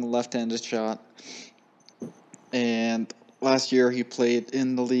left wing, left-handed shot. And last year he played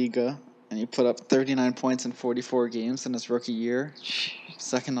in the Liga, and he put up 39 points in 44 games in his rookie year.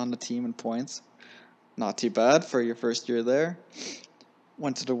 Second on the team in points. Not too bad for your first year there.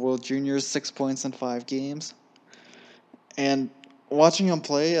 Went to the World Juniors, 6 points in 5 games. And watching him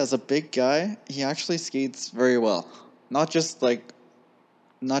play as a big guy, he actually skates very well. Not just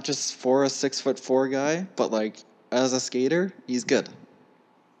for a 6'4" guy, but like as a skater, he's good.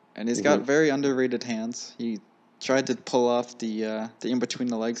 And he's got very underrated hands. He tried to pull off the in between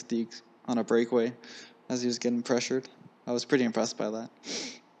the legs deke on a breakaway as he was getting pressured. I was pretty impressed by that.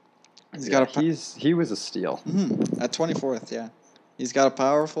 He was a steal. At 24th, yeah. He's got a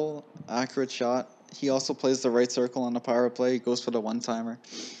powerful, accurate shot. He also plays the right circle on the power play. He goes for the one-timer.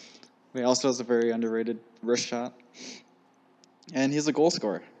 He also has a very underrated wrist shot. And he's a goal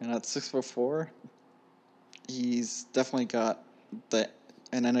scorer. And at 6'4", he's definitely got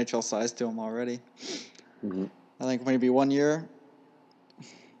an NHL size to him already. Mm-hmm. I think maybe 1 year,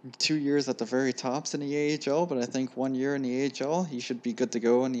 2 years at the very tops in the AHL, but I think 1 year in the AHL, he should be good to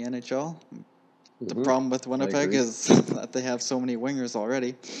go in the NHL. The problem with Winnipeg is that they have so many wingers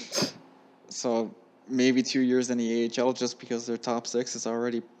already. So maybe 2 years in the AHL just because their top 6 is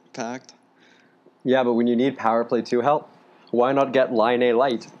already packed. Yeah, but when you need power play 2 help, why not get Line A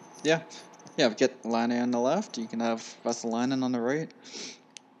light? Yeah, get Line A on the left. You can have Vesalainen on the right.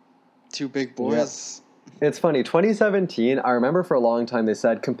 2 big boys. Yeah. It's funny, 2017, I remember for a long time they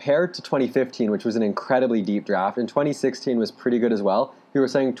said, compared to 2015, which was an incredibly deep draft, and 2016 was pretty good as well, you were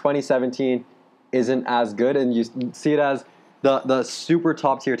saying 2017 isn't as good, and you see it as the super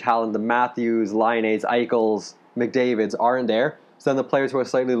top-tier talent, the Matthews, Laines, Eichels, McDavids aren't there, so then the players who are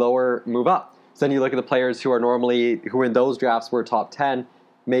slightly lower move up. So then you look at the players who in those drafts were top 10,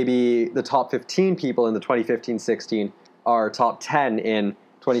 maybe the top 15 people in the 2015-16 are top 10 in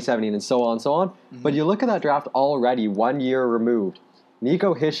 2017, and so on and so on. Mm-hmm. But you look at that draft already 1 year removed.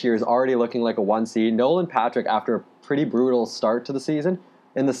 Nico Hischier is already looking like a 1 seed. Nolan Patrick, after a pretty brutal start to the season,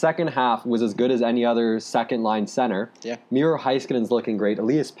 in the second half was as good as any other second-line center. Yeah. Miro Heiskanen's looking great.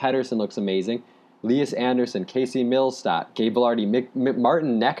 Elias Pettersson looks amazing. Elias Anderson, Casey Millstat, Gabe Velarde,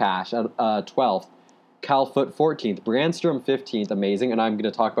 Martin Neckash at 12th. Cal Foote 14th. Brandstrom 15th, amazing, and I'm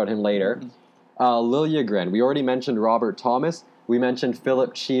going to talk about him later. Mm-hmm. Liljegren. We already mentioned Robert Thomas. We mentioned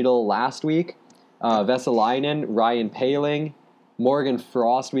Philip Cheadle last week. Vesalainen, Ryan Poehling, Morgan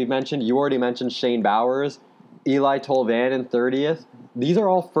Frost we've mentioned. You already mentioned Shane Bowers. Eli Tolvanen 30th. These are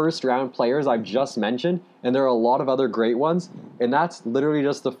all first-round players I've just mentioned, and there are a lot of other great ones, and that's literally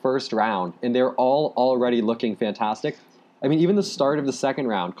just the first round, and they're all already looking fantastic. I mean, even the start of the second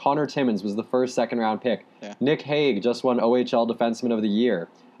round, Connor Timmins was the first second-round pick. Yeah. Nick Hague just won OHL Defenseman of the Year.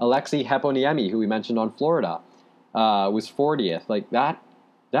 Alexei Heponiemi, who we mentioned on Florida, was 40th. Like,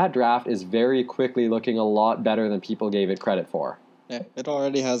 that draft is very quickly looking a lot better than people gave it credit for. Yeah, it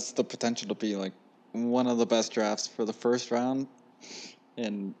already has the potential to be, like, one of the best drafts for the first round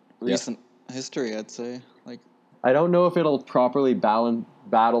in recent history, I'd say. Like, I don't know if it'll properly battle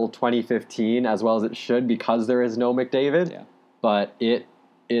 2015 as well as it should because there is no McDavid. But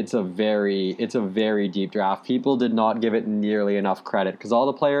it's a very deep draft. People did not give it nearly enough credit because all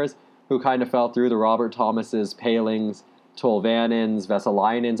the players who kind of fell through, the Robert Thomases, Poehlings, Tolvanens,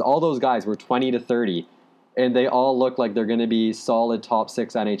 Vesalainens, all those guys were 20 to 30, and they all look like they're going to be solid top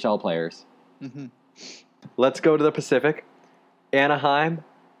 6 NHL players. Mm-hmm. Let's go to the Pacific. Anaheim,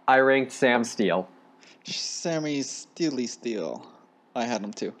 I ranked Sam Steele. Sammy Steely Steele. I had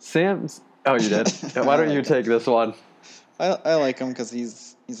him too. Sam's. Oh, you did? Why don't you take this one? I like him because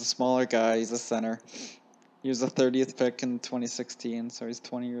he's a smaller guy. He's a center. He was the 30th pick in 2016, so he's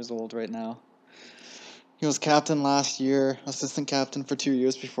 20 years old right now. He was captain last year, assistant captain for 2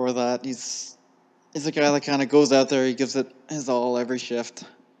 years before that. He's a guy that kind of goes out there. He gives it his all every shift.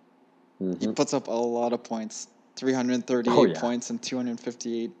 He puts up a lot of points. 338 points in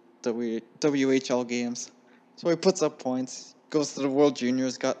 258 WHL games. So he puts up points. Goes to the World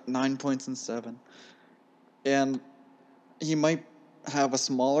Juniors, got 9 points in 7. And he might have a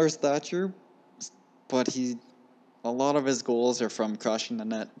smaller stature, but a lot of his goals are from crushing the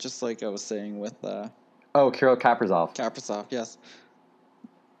net, just like I was saying with Kirill Kaprizov. Kaprizov, yes.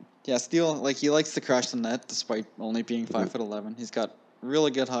 Yeah, Steele, like, he likes to crush the net despite only being 5'11". He's got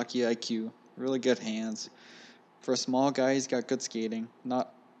really good hockey IQ, really good hands. For a small guy, he's got good skating.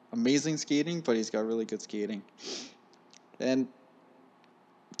 Not amazing skating, but he's got really good skating. And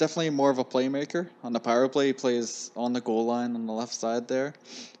definitely more of a playmaker. On the power play, he plays on the goal line on the left side there.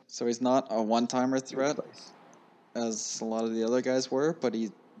 So he's not a one-timer threat as a lot of the other guys were, but he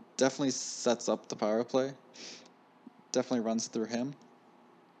definitely sets up the power play. Definitely runs through him.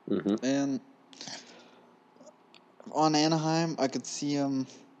 And on Anaheim, I could see him,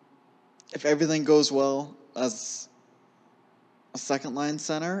 if everything goes well, as a second-line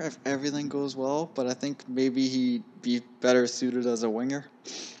center, if everything goes well. But I think maybe he'd be better suited as a winger,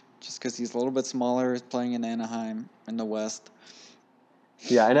 just because he's a little bit smaller, playing in Anaheim in the West.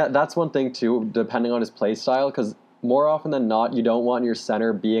 Yeah, and that's one thing, too, depending on his play style, because more often than not, you don't want your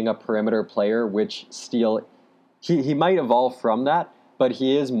center being a perimeter player, which Steele, he might evolve from that, but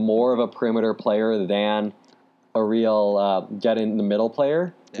he is more of a perimeter player than a real get-in-the-middle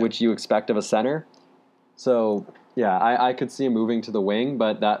player, which you expect of a center. So, yeah, I could see him moving to the wing,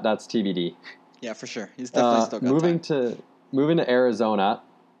 but that's TBD. Yeah, for sure. He's definitely still got time. Moving to Arizona,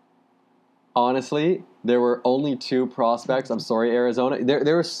 honestly, there were only 2 prospects. I'm sorry, Arizona.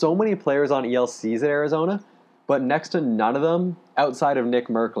 There were so many players on ELCs at Arizona, but next to none of them, outside of Nick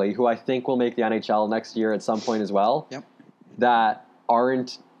Merkley, who I think will make the NHL next year at some point as well, that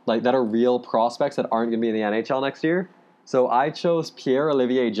are real prospects that aren't going to be in the NHL next year. So I chose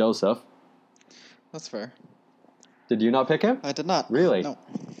Pierre-Olivier Joseph. That's fair. Did you not pick him? I did not. Really? No.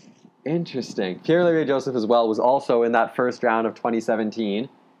 Interesting. Pierre-Olivier Joseph as well was also in that first round of 2017.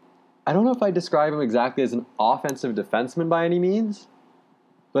 I don't know if I describe him exactly as an offensive defenseman by any means,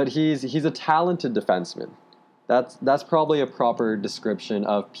 but he's a talented defenseman. That's probably a proper description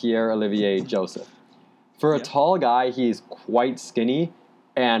of Pierre-Olivier Joseph. For a tall guy, he's quite skinny,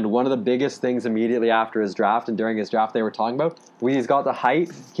 and one of the biggest things immediately after his draft and during his draft they were talking about, when he's got the height,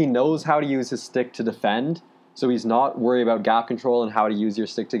 he knows how to use his stick to defend, so he's not worried about gap control and how to use your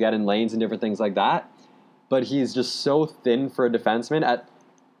stick to get in lanes and different things like that. But he's just so thin for a defenseman.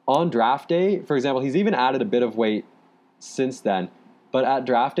 On draft day, for example, he's even added a bit of weight since then. But at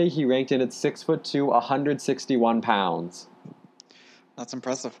draft day, he ranked in at 6'2", 161 pounds. That's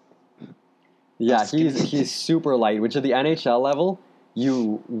impressive. Yeah, he's super light, which at the NHL level,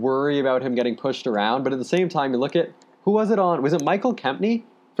 you worry about him getting pushed around. But at the same time, you look at, who was it on? Was it Michael Kempney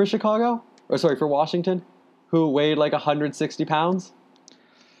for Chicago? For Washington? Who weighed like 160 pounds?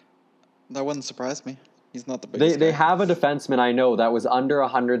 That wouldn't surprise me. He's not the biggest They guy. have a defenseman I know that was under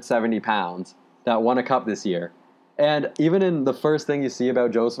 170 pounds that won a cup this year. And even in the first thing you see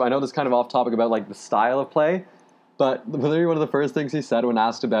about Joseph, I know this is kind of off topic about like the style of play, but literally one of the first things he said when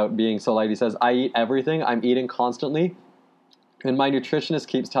asked about being so light, he says, "I eat everything. I'm eating constantly. And my nutritionist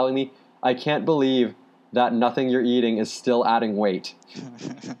keeps telling me, I can't believe that nothing you're eating is still adding weight."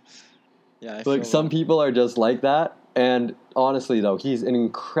 Yeah, like some people are just like that. And honestly, though, he's an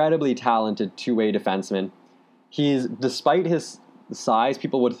incredibly talented two-way defenseman. Despite his size,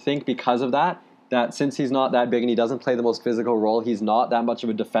 people would think because of that since he's not that big and he doesn't play the most physical role, he's not that much of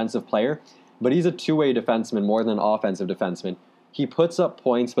a defensive player. But he's a two-way defenseman more than an offensive defenseman. He puts up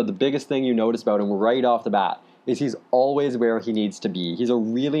points, but the biggest thing you notice about him right off the bat is he's always where he needs to be. He's a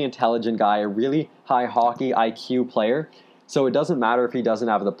really intelligent guy, a really high hockey IQ player. So it doesn't matter if he doesn't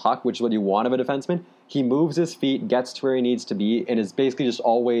have the puck, which is what you want of a defenseman. He moves his feet, gets to where he needs to be, and is basically just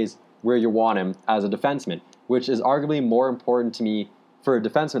always where you want him as a defenseman, which is arguably more important to me for a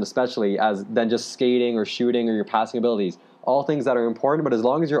defenseman especially than just skating or shooting or your passing abilities. All things that are important, but as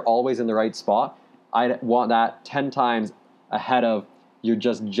long as you're always in the right spot, I want that 10 times ahead of your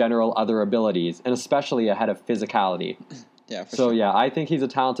just general other abilities, and especially ahead of physicality. Yeah, for sure. Yeah, I think he's a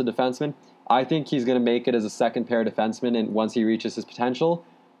talented defenseman. I think he's going to make it as a second pair defenseman and once he reaches his potential.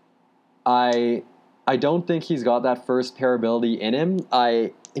 I don't think he's got that first pair ability in him.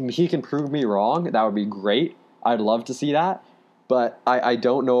 He can prove me wrong. That would be great. I'd love to see that. but I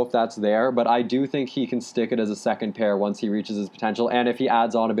don't know if that's there. But I do think he can stick it as a second pair once he reaches his potential. And if he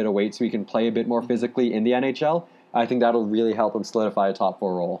adds on a bit of weight so he can play a bit more physically in the NHL, I think that'll really help him solidify a top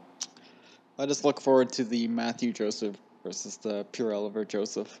 4 role. I just look forward to the Matthew Joseph versus the Pierre Oliver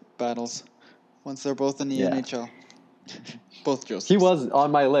Joseph battles once they're both in the NHL. Both Josephs. He was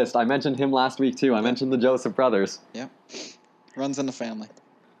on my list. I mentioned him last week too. I mentioned the Joseph brothers. Yep. Runs in the family.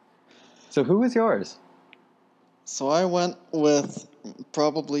 So who was yours? So I went with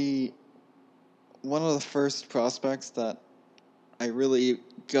probably one of the first prospects that I really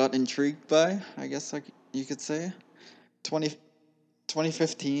got intrigued by, I guess you could say.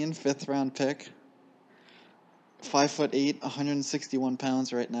 2015 fifth round pick. 5'8", 161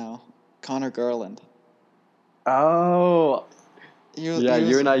 pounds right now. Connor Garland. Oh,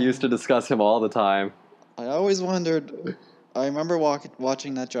 You and I used to discuss him all the time. I always wondered. I remember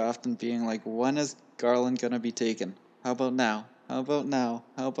watching that draft and being like, when is Garland going to be taken? How about now? How about now?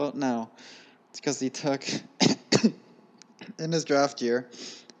 How about now? It's because he took, in his draft year,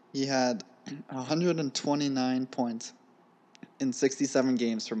 he had 129 points in 67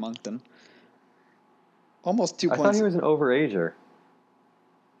 games for Moncton. Almost 2 points. I thought he was an overager.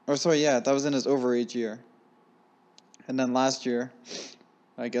 Oh, sorry, yeah, that was in his overage year. And then last year,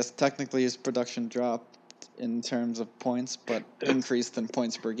 I guess technically his production dropped in terms of points, but increased in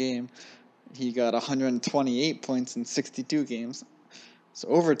points per game. He got 128 points in 62 games, so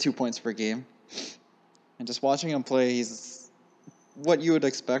over 2 points per game. And just watching him play, he's what you would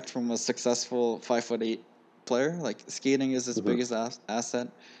expect from a successful 5'8" player. Like, skating is his biggest asset.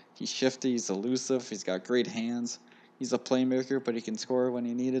 He's shifty, he's elusive, he's got great hands. He's a playmaker, but he can score when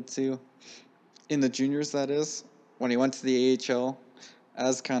he needed to. In the juniors, that is. When he went to the AHL,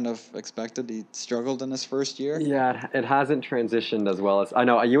 as kind of expected, he struggled in his first year. Yeah, it hasn't transitioned as well as... I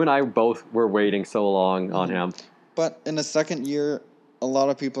know, you and I both were waiting so long on him. But in his second year, a lot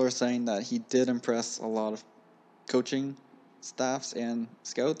of people are saying that he did impress a lot of coaching staffs and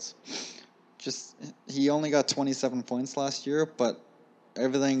scouts. Just, he only got 27 points last year, but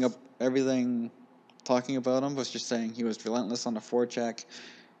everything talking about him was just saying he was relentless on the forecheck.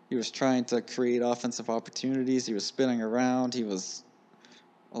 He was trying to create offensive opportunities. He was spinning around. He was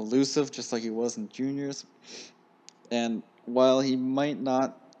elusive, just like he was in juniors. And while he might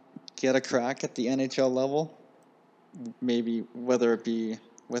not get a crack at the NHL level, maybe whether it be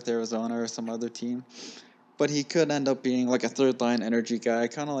with Arizona or some other team, but he could end up being like a third-line energy guy,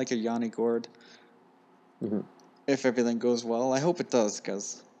 kind of like a Yanni Gourde, if everything goes well. I hope it does,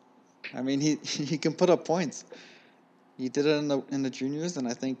 because, I mean, he can put up points. He did it in the juniors, and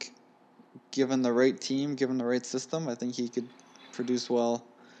I think given the right team, given the right system, I think he could produce well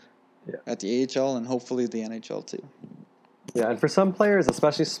at the AHL and hopefully the NHL too. Yeah, and for some players,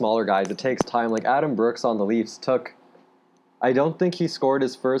 especially smaller guys, it takes time. Like Adam Brooks on the Leafs I don't think he scored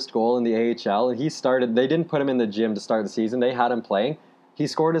his first goal in the AHL. And they didn't put him in the gym to start the season. They had him playing. He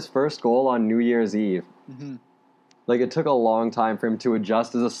scored his first goal on New Year's Eve. Mm-hmm. Like, it took a long time for him to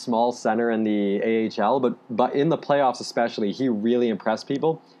adjust as a small center in the AHL, but in the playoffs especially, he really impressed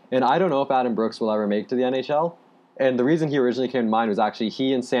people. And I don't know if Adam Brooks will ever make to the NHL. And the reason he originally came to mind was actually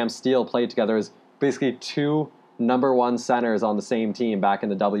he and Sam Steele played together as basically two number one centers on the same team back in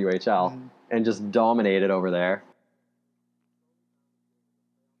the WHL and just dominated over there.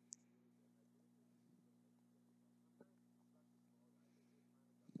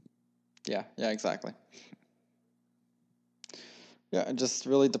 Yeah, exactly. Yeah, it just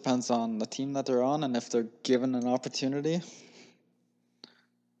really depends on the team that they're on and if they're given an opportunity.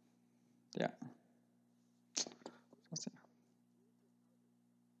 Yeah.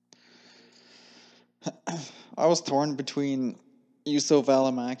 I was torn between Juuso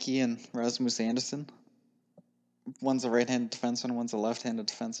Välimäki and Rasmus Andersson. One's a right-handed defenseman, one's a left-handed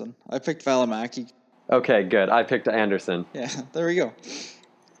defenseman. I picked Välimäki. Okay, good. I picked Andersson. Yeah, there we go.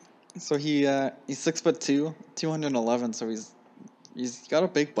 So he's 6'2", 211. So he's got a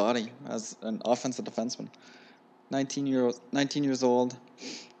big body as an offensive defenseman. 19 years old.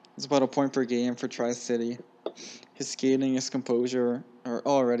 He's about a point per game for Tri-City. His skating, his composure are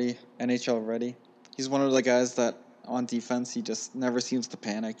already NHL ready. He's one of the guys that on defense he just never seems to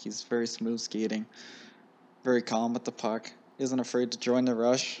panic. He's very smooth skating, very calm with the puck. He isn't afraid to join the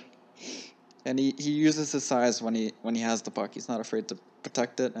rush, and he uses his size when he has the puck. He's not afraid to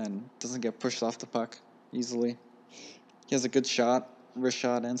protect it and doesn't get pushed off the puck easily. He has a good shot, wrist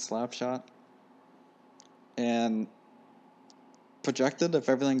shot and slap shot. And projected, if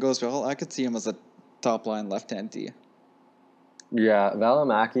everything goes well, I could see him as a top line left-hand D. Yeah,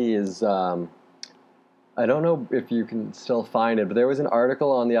 Välimäki is... I don't know if you can still find it, but there was an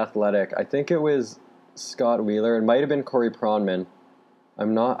article on The Athletic. I think it was Scott Wheeler. It might have been Corey Pronman.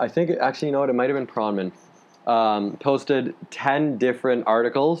 I'm not. I think actually, you know what? It might have been Pronman. Posted 10 different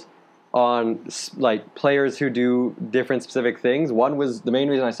articles on like players who do different specific things. One was the main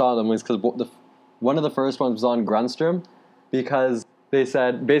reason I saw them was because one of the first ones was on Grunstrom, because they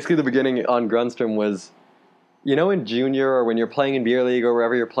said basically the beginning on Grunstrom was, you know, in junior or when you're playing in beer league or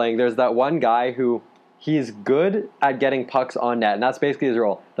wherever you're playing, there's that one guy who he's good at getting pucks on net, and that's basically his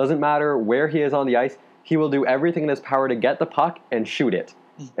role. Doesn't matter where he is on the ice, he will do everything in his power to get the puck and shoot it.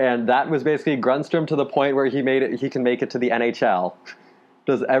 And that was basically Grunstrom to the point where he can make it to the NHL.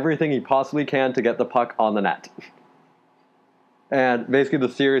 Does everything he possibly can to get the puck on the net. And basically the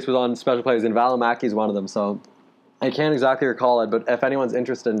series was on special players, and Valimaki is one of them. So I can't exactly recall it, but if anyone's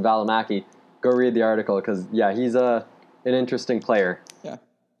interested in Valimaki, go read the article, because yeah, he's an interesting player. Yeah,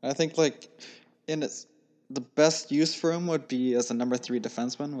 I think like the best use for him would be as a number 3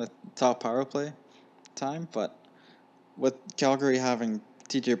 defenseman with top power play time, but with Calgary having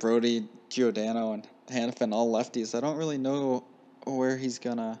TJ Brody, Giordano, and Hanifin all lefties, I don't really know where he's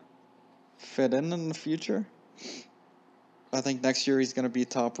gonna fit in the future. I think next year he's gonna be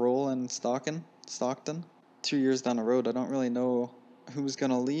top role in Stockton. 2 years down the road, I don't really know who's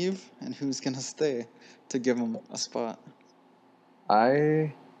gonna leave and who's gonna stay to give him a spot.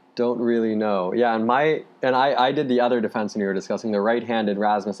 I don't really know. Yeah, I did the other defenseman you were discussing, the right-handed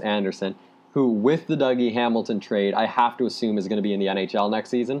Rasmus Andersson, who with the Dougie Hamilton trade, I have to assume is going to be in the NHL next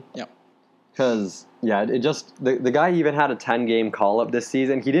season. Yep. Because, yeah, it just the guy even had a 10-game call-up this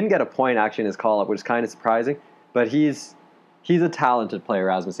season. He didn't get a point, actually, in his call-up, which is kind of surprising. But he's a talented player,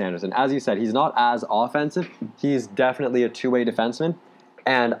 Rasmus Andersson. As you said, he's not as offensive. He's definitely a two-way defenseman.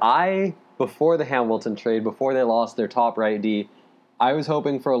 And before the Hamilton trade, before they lost their top right D, I was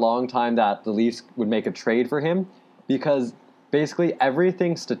hoping for a long time that the Leafs would make a trade for him, because basically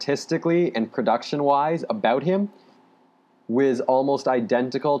everything statistically and production-wise about him was almost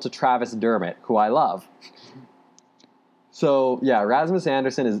identical to Travis Dermott, who I love. So, yeah, Rasmus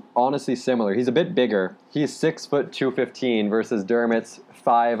Andersson is honestly similar. He's a bit bigger. He's 6 foot 215 versus Dermott's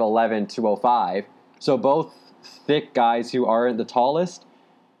 5'11", 205. So both thick guys who aren't the tallest,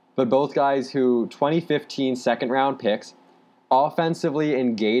 but both guys who 2015 second-round picks, offensively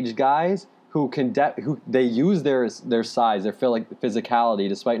engaged guys who can who they use their size, their physicality,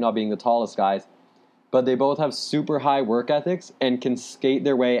 despite not being the tallest guys, but they both have super high work ethics and can skate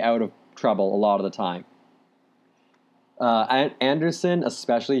their way out of trouble a lot of the time. Andersson,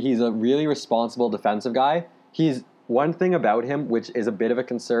 especially, he's a really responsible defensive guy. He's one thing about him, which is a bit of a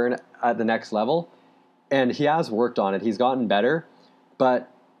concern at the next level, and he has worked on it. He's gotten better, but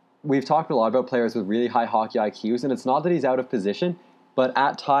we've talked a lot about players with really high hockey IQs, and it's not that he's out of position, but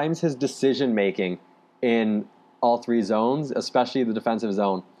at times his decision-making in all three zones, especially the defensive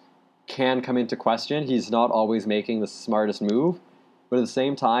zone, can come into question. He's not always making the smartest move, but at the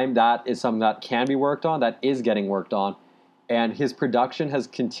same time, that is something that can be worked on, that is getting worked on, and his production has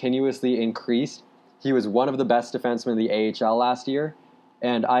continuously increased. He was one of the best defensemen in the AHL last year,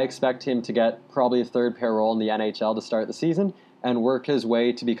 and I expect him to get probably a third-pair role in the NHL to start the season and work his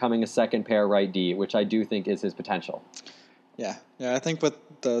way to becoming a second-pair right D, which I do think is his potential. Yeah, I think with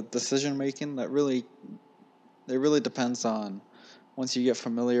the decision making, it really depends on once you get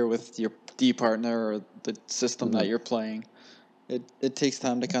familiar with your D partner or the system that you're playing. It takes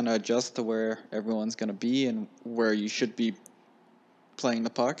time to kind of adjust to where everyone's going to be and where you should be playing the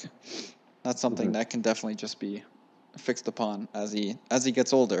puck. That's something that can definitely just be fixed upon as he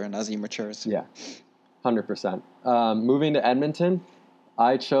gets older and as he matures. Yeah, 100%. Moving to Edmonton,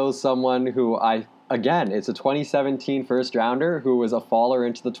 I chose someone who it's a 2017 first rounder who was a faller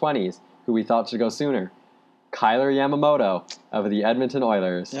into the 20s, who we thought should go sooner. Kailer Yamamoto of the Edmonton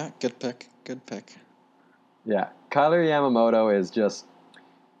Oilers. Yeah, good pick. Yeah, Kailer Yamamoto is just,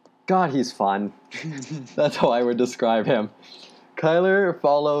 God, he's fun. That's how I would describe him. Kailer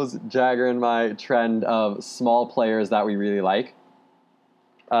follows Jagger and my trend of small players that we really like.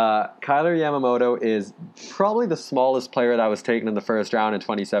 Kailer Yamamoto is probably the smallest player that was taken in the first round in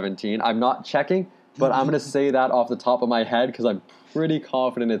 2017. I'm not checking, but I'm going to say that off the top of my head because I'm pretty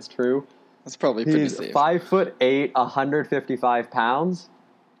confident it's true. That's probably pretty safe. He's 5'8", 155 pounds,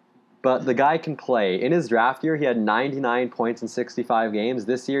 but the guy can play. In his draft year, he had 99 points in 65 games.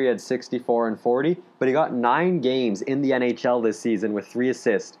 This year, he had 64 and 40, but he got 9 games in the NHL this season with 3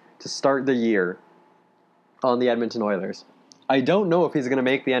 assists to start the year on the Edmonton Oilers. I don't know if he's going to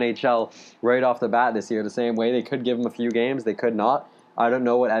make the NHL right off the bat this year the same way. They could give him a few games. They could not. I don't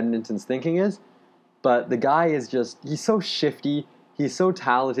know what Edmonton's thinking is, but the guy is he's so shifty. He's so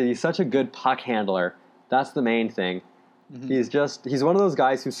talented. He's such a good puck handler. That's the main thing. Mm-hmm. He's one of those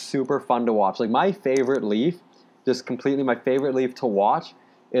guys who's super fun to watch. Like my favorite Leaf, just completely my favorite Leaf to watch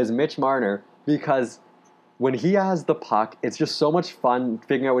is Mitch Marner, because when he has the puck, it's just so much fun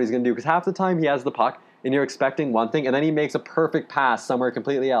figuring out what he's going to do, because half the time he has the puck and you're expecting one thing, and then he makes a perfect pass somewhere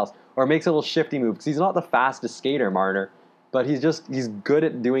completely else, or makes a little shifty move, because he's not the fastest skater, Marner, but he's good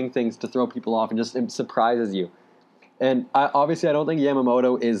at doing things to throw people off and just it surprises you. And obviously I don't think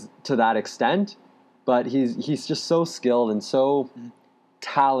Yamamoto is to that extent, but he's just so skilled and so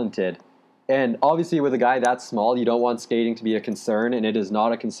talented. And obviously with a guy that small, you don't want skating to be a concern, and it is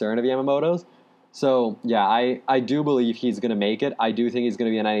not a concern of Yamamoto's. So, yeah, I do believe he's going to make it. I do think he's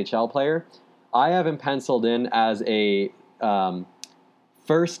going to be an NHL player. I have him penciled in as a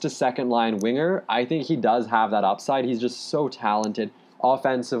first to second line winger. I think he does have that upside. He's just so talented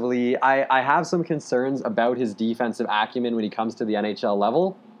offensively. I have some concerns about his defensive acumen when he comes to the NHL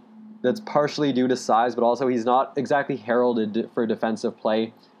level. That's partially due to size, but also he's not exactly heralded for defensive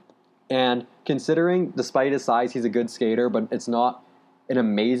play. And considering, despite his size, he's a good skater, but it's not an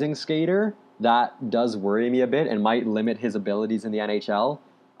amazing skater, that does worry me a bit and might limit his abilities in the NHL.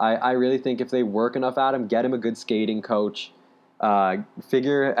 I really think if they work enough at him, get him a good skating coach,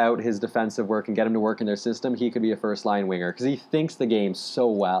 figure out his defensive work and get him to work in their system, he could be a first-line winger, because he thinks the game so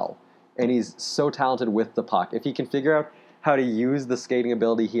well, and he's so talented with the puck. If he can figure out how to use the skating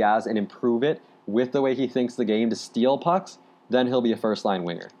ability he has and improve it with the way he thinks the game to steal pucks, then he'll be a first-line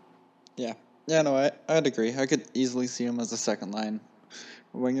winger. Yeah. Yeah, no, I'd agree. I could easily see him as a second-line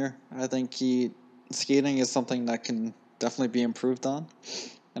winger. I think skating is something that can definitely be improved on,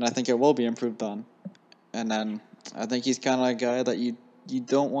 and I think it will be improved on. And then I think he's kind of a guy that you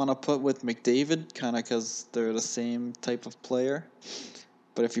don't want to put with McDavid, kind of because they're the same type of player.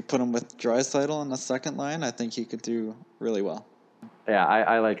 But if you put him with Draisaitl on the second line, I think he could do really well. Yeah,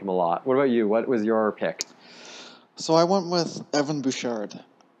 I like him a lot. What about you? What was your pick? So I went with Evan Bouchard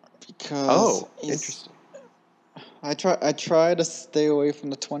because interesting. I try to stay away from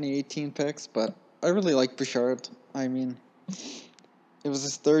the 2018 picks, but I really like Bouchard. I mean, it was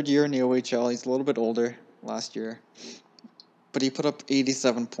his third year in the OHL. He's a little bit older last year, but he put up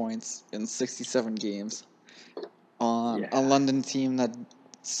 87 points in 67 games on a London team that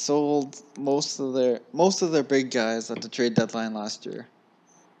sold most of their big guys at the trade deadline last year,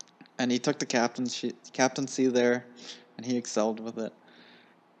 and he took the captaincy there, and he excelled with it.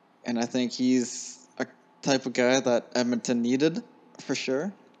 And I think he's a type of guy that Edmonton needed for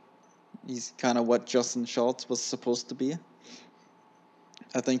sure. He's kind of what Justin Schultz was supposed to be.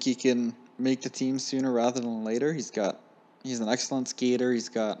 I think he can make the team sooner rather than later. He's an excellent skater. He's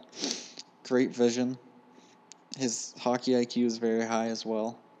got great vision. His hockey IQ is very high as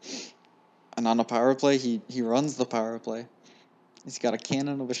well. And on a power play, he runs the power play. He's got a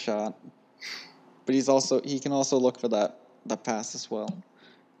cannon of a shot. But he can also look for that pass as well.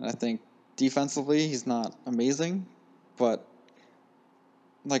 And I think defensively he's not amazing, but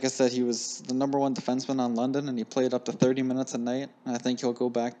like I said, he was the number one defenseman on London, and he played up to 30 minutes a night. And I think he'll go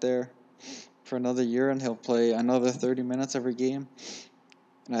back there for another year, and he'll play another 30 minutes every game.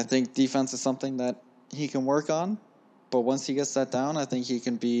 And I think defense is something that he can work on. But once he gets that down, I think he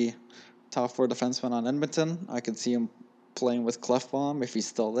can be top four defenseman on Edmonton. I could see him playing with Klefbom if he's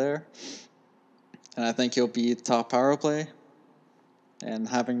still there. And I think he'll be top power play. And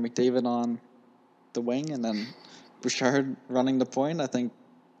having McDavid on the wing and then Bouchard running the point, I think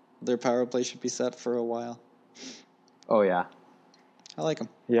their power play should be set for a while. Oh, yeah. I like him.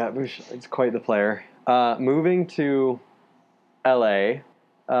 Yeah, it's quite the player. Moving to LA,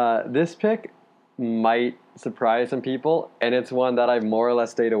 this pick might surprise some people, and it's one that I've more or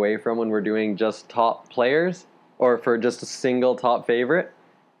less stayed away from when we're doing just top players or for just a single top favorite.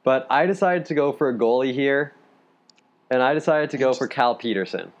 But I decided to go for a goalie here, and I decided to go for Cal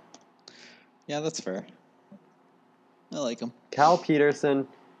Peterson. Yeah, that's fair. I like him. Cal Peterson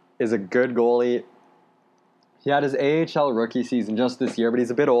is a good goalie. He had his AHL rookie season just this year, but he's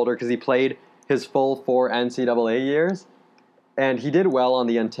a bit older because he played his full 4 NCAA years, and he did well on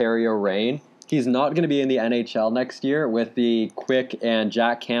the Ontario Reign. He's not going to be in the NHL next year with the Quick and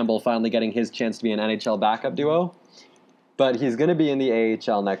Jack Campbell finally getting his chance to be an NHL backup duo, but he's going to be in the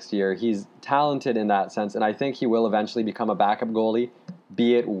AHL next year. He's talented in that sense, and I think he will eventually become a backup goalie,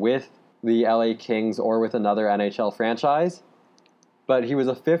 be it with the LA Kings or with another NHL franchise. But he was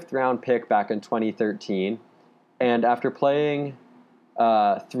a 5th-round pick back in 2013, and after playing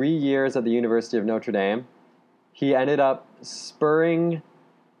 3 years at the University of Notre Dame, he ended up spurring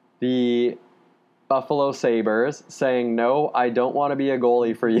the Buffalo Sabres, saying, "No, I don't want to be a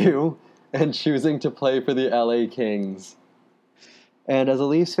goalie for you," and choosing to play for the LA Kings. And as a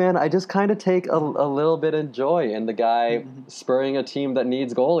Leafs fan, I just kind of take a little bit of joy in the guy spurring a team that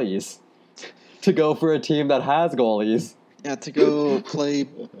needs goalies to go for a team that has goalies. Yeah, to go play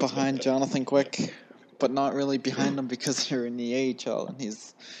behind Jonathan Quick, but not really behind him because you're in the AHL and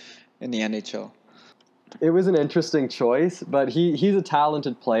he's in the NHL. It was an interesting choice, but he's a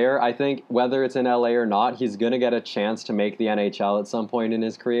talented player. I think whether it's in LA or not, he's going to get a chance to make the NHL at some point in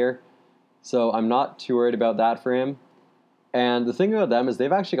his career. So I'm not too worried about that for him. And the thing about them is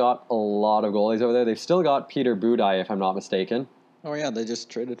they've actually got a lot of goalies over there. They've still got Peter Budaj, if I'm not mistaken. Oh, yeah, they just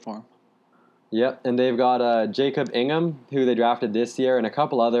traded for him. Yep, and they've got Jacob Ingham, who they drafted this year, and a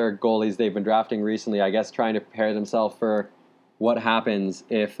couple other goalies they've been drafting recently, I guess trying to prepare themselves for what happens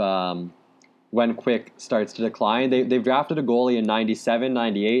if when Quick starts to decline. They've drafted a goalie in 97,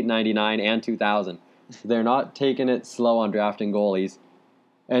 98, 99, and 2000. They're not taking it slow on drafting goalies.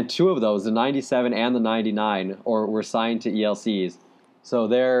 And two of those, the 97 and the 99, were signed to ELCs. So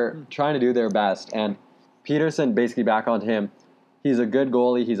they're trying to do their best. And Peterson, basically back onto him, he's a good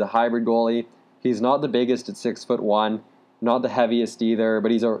goalie. He's a hybrid goalie. He's not the biggest at 6'1", not the heaviest either,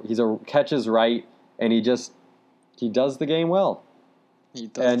 but he's a catches right, and he does the game well. He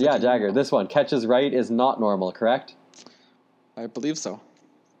does. And yeah, Jagger, this one, catches right is not normal, correct? I believe so.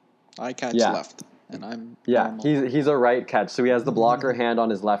 I catch left, and I'm normal. He's a right catch, so he has the blocker hand on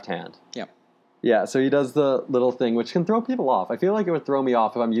his left hand. Yeah. Yeah, so he does the little thing, which can throw people off. I feel like it would throw me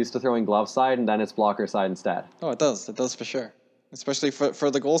off if I'm used to throwing glove side and then it's blocker side instead. Oh, it does. It does for sure. Especially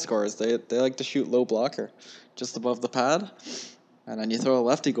for the goal scorers. They like to shoot low blocker, just above the pad, and then you throw a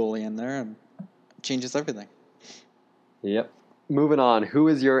lefty goalie in there and it changes everything. Yep. Moving on, who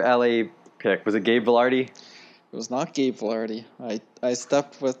is your LA pick? Was it Gabe Vilardi? It was not Gabe Vilardi.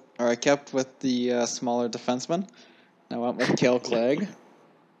 I kept with the smaller defenseman. I went with Kale Clague.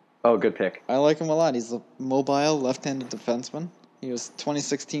 Oh, good pick. I like him a lot. He's a mobile left-handed defenseman. He was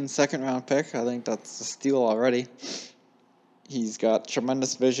 2016 second-round pick. I think that's a steal already. He's got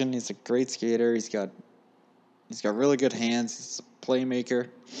tremendous vision. He's a great skater. He's got really good hands. He's a playmaker.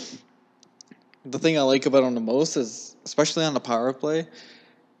 The thing I like about him the most is, especially on the power play,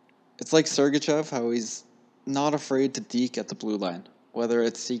 it's like Sergachev, how he's not afraid to deke at the blue line. Whether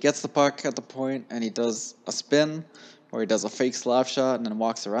it's he gets the puck at the point and he does a spin, or he does a fake slap shot and then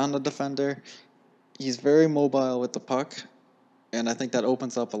walks around the defender. He's very mobile with the puck, and I think that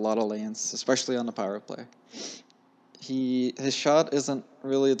opens up a lot of lanes, especially on the power play. His shot isn't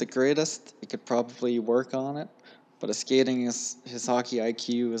really the greatest. He could probably work on it, but his skating, his hockey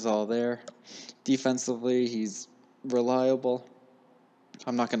IQ is all there. Defensively, he's reliable.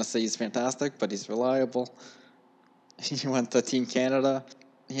 I'm not going to say he's fantastic, but he's reliable. He went to Team Canada.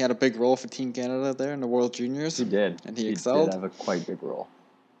 He had a big role for Team Canada there in the World Juniors. He did. And he excelled. He did have a quite big role.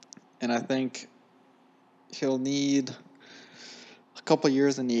 And I think he'll need a couple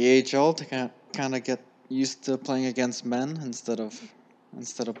years in the AHL to kind of get used to playing against men instead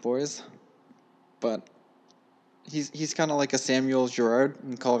of boys. But he's kind of like a Samuel Girard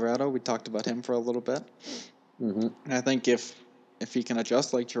in Colorado. We talked about him for a little bit. Mm-hmm. And I think if he can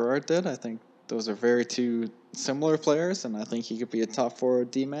adjust like Girard did, I think those are very two similar players, and I think he could be a top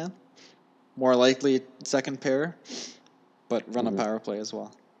forward D-man. More likely second pair, but run a power play as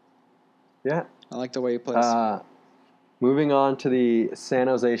well. Yeah. I like the way he plays. Moving on to the San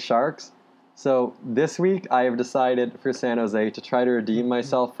Jose Sharks. So this week I have decided for San Jose to try to redeem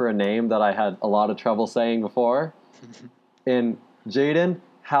myself for a name that I had a lot of trouble saying before. In Jayden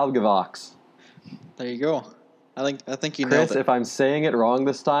Halgevox. There you go. I think you nailed Chris, it. if I'm saying it wrong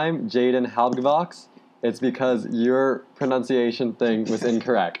this time, Jayden Halgevox, it's because your pronunciation thing was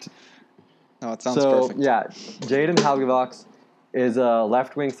incorrect. No, it sounds perfect. Yeah, Jayden Halgevox is a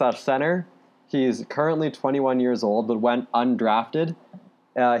left wing / center. He's currently 21 years old, but went undrafted.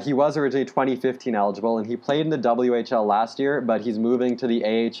 He was originally 2015 eligible, and he played in the WHL last year, but he's moving to the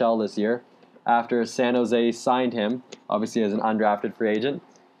AHL this year after San Jose signed him, obviously as an undrafted free agent.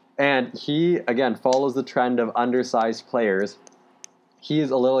 And he, again, follows the trend of undersized players. He's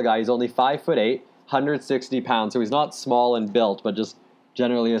a little guy. He's only 5'8", 160 pounds, so he's not small and built, but just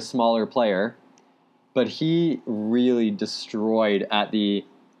generally a smaller player. But he really destroyed at the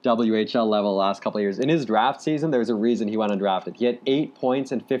WHL level the last couple of years. In his draft season, there's a reason he went undrafted. He had 8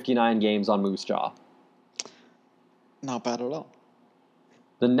 points in 59 games on Moose Jaw. Not bad at all.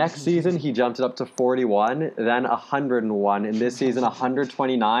 The next season, he jumped it up to 41, then 101, and this season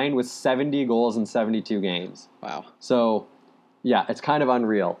 129 with 70 goals in 72 games. Wow. So, yeah, it's kind of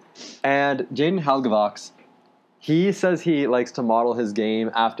unreal. And Jayden Halgevox, he says he likes to model his game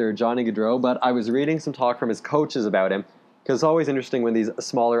after Johnny Gaudreau, but I was reading some talk from his coaches about him, because it's always interesting when these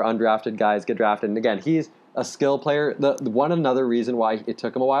smaller undrafted guys get drafted. And again, he's a skill player. Another reason why it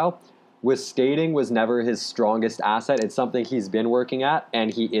took him a while was skating was never his strongest asset. It's something he's been working at,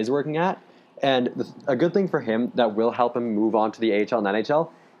 and he is working at. And a good thing for him that will help him move on to the AHL and NHL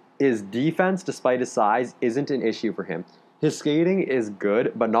is defense, despite his size, isn't an issue for him. His skating is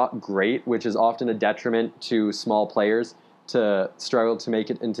good, but not great, which is often a detriment to small players to struggle to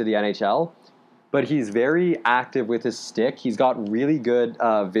make it into the NHL. But he's very active with his stick. He's got really good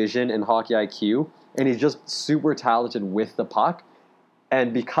vision and hockey IQ, and he's just super talented with the puck.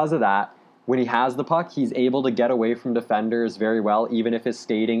 And because of that, when he has the puck, he's able to get away from defenders very well, even if his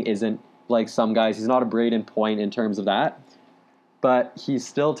skating isn't like some guys. He's not a Braden Point in terms of that. But he's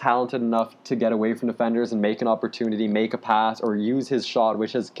still talented enough to get away from defenders and make an opportunity, make a pass, or use his shot,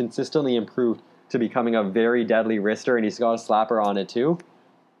 which has consistently improved to becoming a very deadly wrister, and he's got a slapper on it too.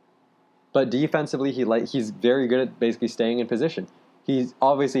 But defensively, he's very good at basically staying in position. He's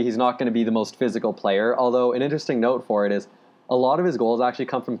not going to be the most physical player, although an interesting note for it is a lot of his goals actually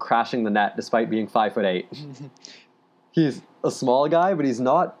come from crashing the net despite being 5'8". He's a small guy, but he's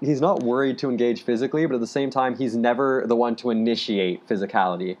not worried to engage physically, but at the same time, he's never the one to initiate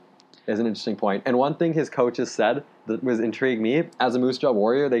physicality, is an interesting point. And one thing his coaches said that was intrigued me, as a Moose Jaw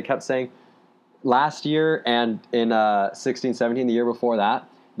Warrior, they kept saying last year and in 16-17, the year before that,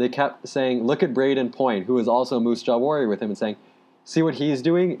 they kept saying, look at Braden Point, who is also a Moose Jaw Warrior with him, and saying, see what he's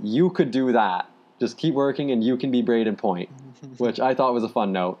doing? You could do that. Just keep working and you can be Braden Point, which I thought was a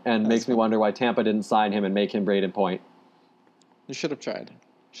fun note and makes me wonder why Tampa didn't sign him and make him Braden Point. You should have tried.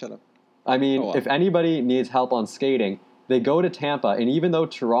 Shut up. I mean, if anybody needs help on skating, they go to Tampa, and even though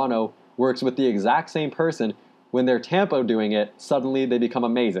Toronto works with the exact same person, when they're Tampa doing it, suddenly they become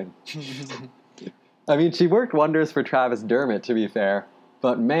amazing. I mean, she worked wonders for Travis Dermott, to be fair,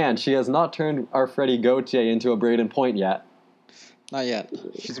 but man, she has not turned our Freddie Gauthier into a Braden Point yet. Not yet.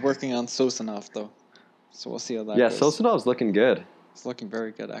 She's working on Sosanov, though, so we'll see how that goes. Yeah, Sosanov's looking good. It's looking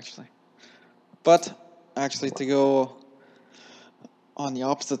very good, actually. But, actually, to go on the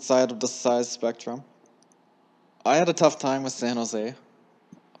opposite side of the size spectrum, I had a tough time with San Jose.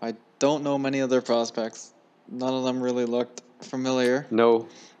 I don't know many of their prospects. None of them really looked familiar. No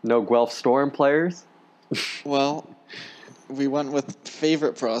Guelph Storm players? Well, we went with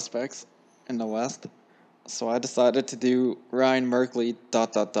favorite prospects in the West, so I decided to do Ryan Merkley ...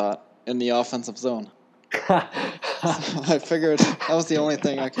 in the offensive zone. So I figured that was the only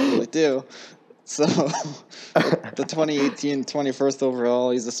thing I could really do. So, the 2018 21st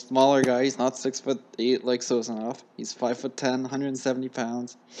overall, he's a smaller guy. He's not 6'8" like Sosanov. He's 5'10", 170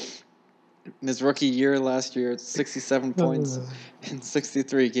 pounds. In his rookie year last year, 67 points in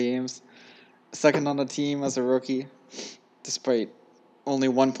 63 games. Second on the team as a rookie, despite only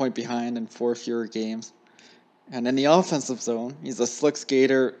 1 point behind in 4 fewer games. And in the offensive zone, he's a slick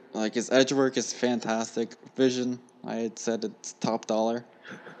skater. Like, his edge work is fantastic. Vision, I had said it's top dollar.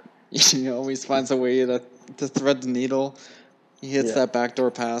 He always finds a way to thread the needle. He hits that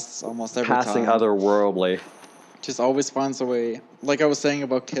backdoor pass almost every time. Passing otherworldly. Just always finds a way. Like I was saying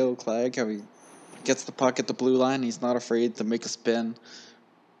about Kale Clegg, how he gets the puck at the blue line. He's not afraid to make a spin,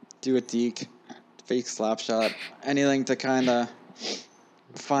 do a deke, fake slap shot, anything to kind of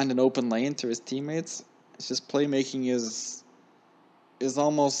find an open lane to his teammates. It's just playmaking is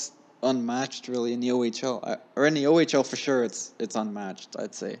almost unmatched, really, in the OHL. Or in the OHL, for sure, it's unmatched,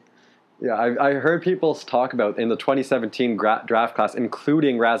 I'd say. Yeah, I heard people talk about in the 2017 draft class,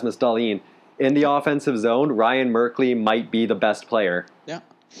 including Rasmus Dahlin, in the offensive zone, Ryan Merkley might be the best player. Yeah.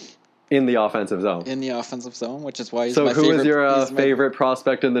 In the offensive zone. In the offensive zone, which is why he's my favorite. So who is your favorite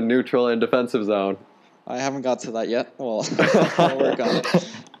prospect in the neutral and defensive zone? I haven't got to that yet. Well, I'll work on it.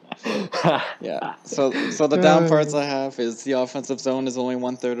 Yeah. So the down parts I have is the offensive zone is only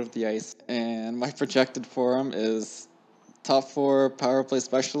 1/3 of the ice, and my projected for him is top 4 power play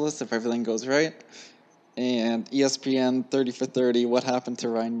specialists if everything goes right, and ESPN 30 for 30. What happened to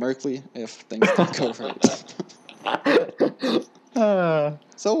Ryan Merkley if things don't go right?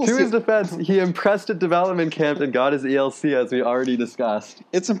 So we'll to see. his defense, he impressed at development camp and got his ELC, as we already discussed.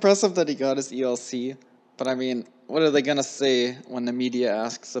 It's impressive that he got his ELC, but I mean, what are they going to say when the media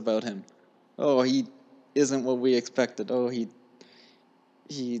asks about him? Oh, he isn't what we expected. Oh, he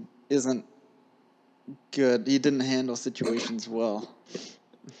isn't good. He didn't handle situations well.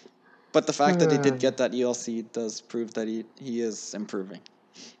 But the fact that he did get that ELC does prove that he is improving.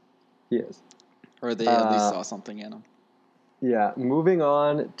 He is. Or they at least saw something in him. Yeah, moving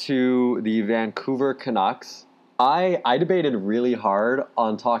on to the Vancouver Canucks. I debated really hard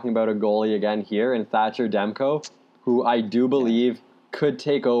on talking about a goalie again here in Thatcher Demko, who I do believe could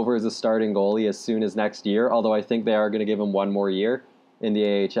take over as a starting goalie as soon as next year, although I think they are going to give him one more year in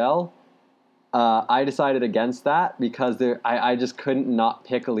the AHL. I decided against that because I just couldn't not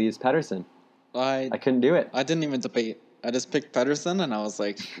pick Elias Pettersson. I couldn't do it. I didn't even debate. I just picked Pettersson, and I was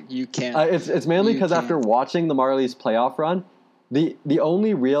like, you can't. It's mainly because after watching the Marlies playoff run, the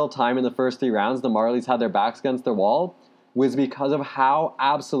only real time in the first 3 rounds the Marlies had their backs against the wall was because of how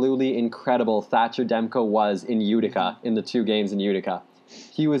absolutely incredible Thatcher Demko was in Utica, in the 2 games in Utica.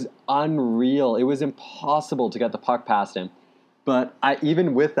 He was unreal. It was impossible to get the puck past him. But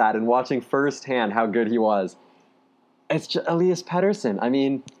even with that and watching firsthand how good he was, it's just Elias Pettersson. I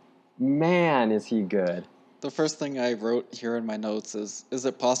mean, man, is he good. The first thing I wrote here in my notes is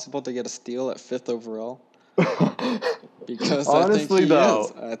it possible to get a steal at 5th overall? Because honestly,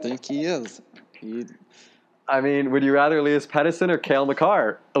 I think he is. I mean, would you rather Elias Pettersson or Cale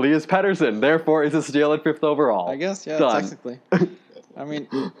Makar? Elias Pettersson, therefore, is a steal at 5th overall. I guess, yeah, Done. Technically. I mean,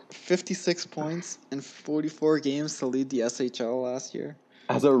 56 points in 44 games to lead the SHL last year.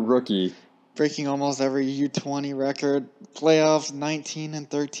 As a rookie. Breaking almost every U20 record. Playoffs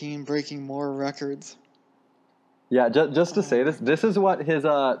 19-13, breaking more records. Yeah, just to say this is what his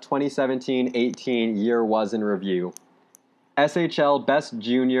 2017-18 year was in review. SHL Best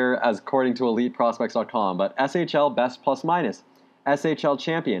Junior, as according to EliteProspects.com, but SHL Best Plus Minus, SHL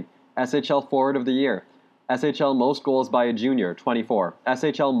Champion, SHL Forward of the Year, SHL Most Goals by a Junior, 24,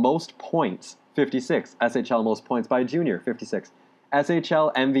 SHL Most Points, 56, SHL Most Points by a Junior, 56,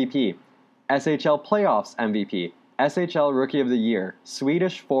 SHL MVP, SHL Playoffs MVP, SHL Rookie of the Year,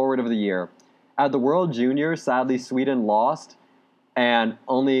 Swedish Forward of the Year. At the World Juniors, sadly, Sweden lost and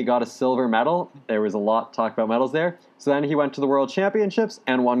only got a silver medal. There was a lot to talk about medals there. So then he went to the World Championships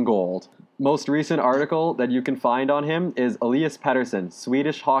and won gold. Most recent article that you can find on him is Elias Pettersson,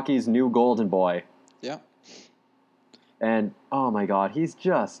 Swedish hockey's new golden boy. Yeah. And, oh my God, he's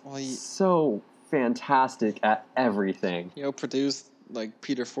just so fantastic at everything. He outproduced, like,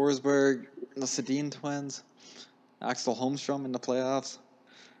 Peter Forsberg, the Sedin twins, Axel Holmstrom in the playoffs.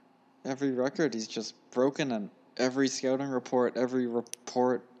 Every record he's just broken, and every scouting report,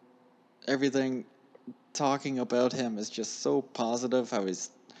 everything talking about him is just so positive. How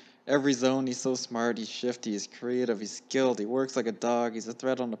every zone he's so smart, he's shifty, he's creative, he's skilled, he works like a dog, he's a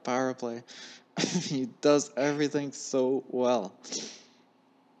threat on the power play. He does everything so well.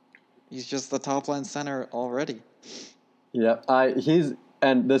 He's just the top line center already. Yeah,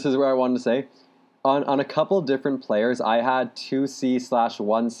 and this is where I wanted to say, on a couple different players, I had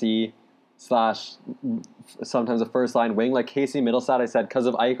 2C/1C/ sometimes a first line wing. Like Casey Middlestat, I said because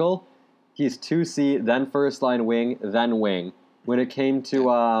of Eichel, he's 2C, then first line wing, then wing. When it came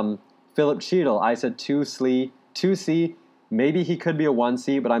to Philip Cheadle, I said 2C, maybe he could be a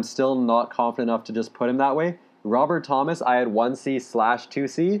 1C, but I'm still not confident enough to just put him that way. Robert Thomas, I had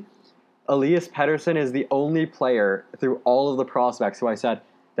 1C/2C. Elias Pettersson is the only player through all of the prospects who I said,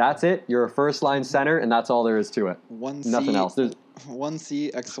 that's it, you're a first line center, and that's all there is to it. 1C, nothing else. There's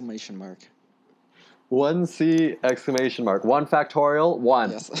 1C exclamation mark. 1C exclamation mark. 1 factorial,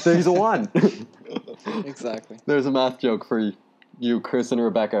 1. Yes. So he's a 1. Exactly. There's a math joke for you, Chris and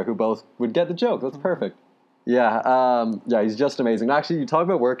Rebecca, who both would get the joke. That's perfect. Yeah, he's just amazing. Actually, you talk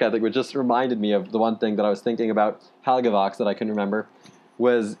about work ethic, which just reminded me of the one thing that I was thinking about Halgevox that I couldn't remember,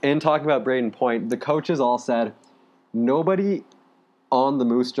 was in talking about Braden Point, the coaches all said, nobody on the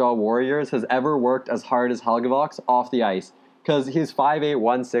Moose Jaw Warriors has ever worked as hard as Halgevox off the ice. Because he's 5'8",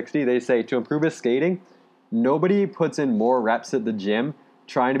 160, they say to improve his skating, nobody puts in more reps at the gym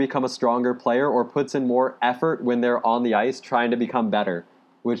trying to become a stronger player or puts in more effort when they're on the ice trying to become better.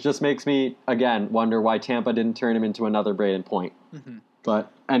 Which just makes me, again, wonder why Tampa didn't turn him into another Braden Point. Mm-hmm.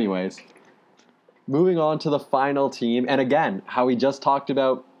 But anyways, moving on to the final team. And again, how we just talked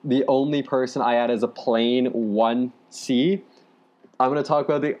about the only person I had as a plain 1C. I'm going to talk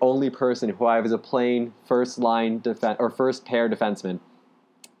about the only person who I have as a plain first pair defenseman.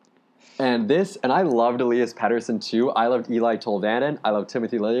 And I loved Elias Pettersson too. I loved Eli Tolvanen. I loved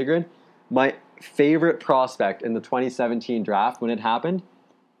Timothy Liljegren. My favorite prospect in the 2017 draft when it happened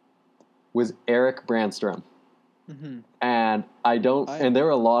was Erik Brannstrom. Mm-hmm. And and there were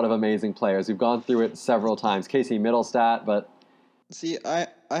a lot of amazing players. We've gone through it several times. Casey Middlestat, but see, I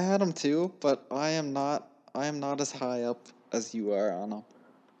had him too, but I am not as high up as you are on him.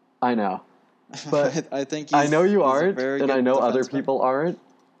 I know, but I think I know you aren't, and I know other people aren't.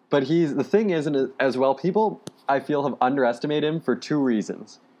 But the thing is, as well, people I feel have underestimated him for 2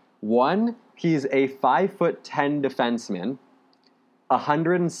 reasons. One, he's a 5'10" defenseman,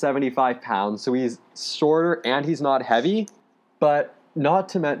 175 pounds, so he's shorter and he's not heavy. But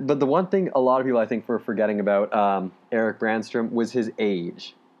the one thing a lot of people I think were forgetting about Erik Brannstrom was his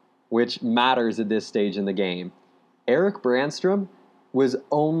age, which matters at this stage in the game. Erik Brannstrom was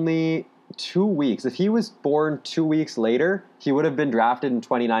only 2 weeks. If he was born 2 weeks later, he would have been drafted in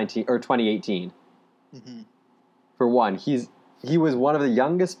 2019 or 2018. Mm-hmm. For one, he was one of the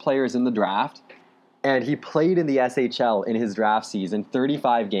youngest players in the draft, and he played in the SHL in his draft season,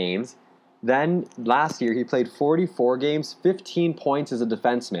 35 games. Then last year, he played 44 games, 15 points as a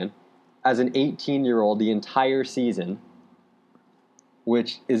defenseman, as an 18-year-old the entire season,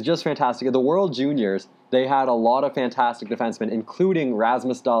 which is just fantastic. At the World Juniors, they had a lot of fantastic defensemen, including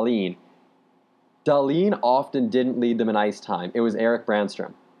Rasmus Dahlin. Dahlin often didn't lead them in ice time. It was Erik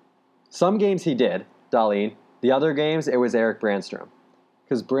Brandstrom. Some games he did, Dahlin. The other games, it was Erik Brandstrom.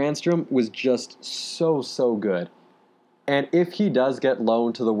 Because Brandstrom was just so good. And if he does get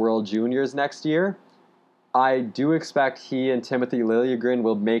loaned to the World Juniors next year, I do expect he and Timothy Liljegren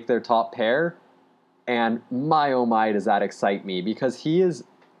will make their top pair. And my oh my, does that excite me. Because he is...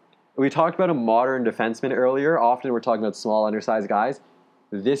 We talked about a modern defenseman earlier. Often we're talking about small, undersized guys.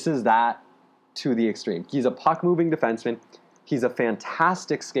 This is that to the extreme. He's a puck-moving defenseman. He's a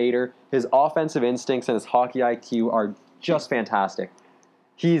fantastic skater. His offensive instincts and his hockey IQ are just fantastic.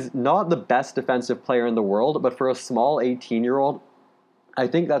 He's not the best defensive player in the world, but for a small 18-year-old, I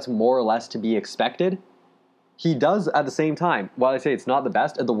think that's more or less to be expected. He does, at the same time, while I say it's not the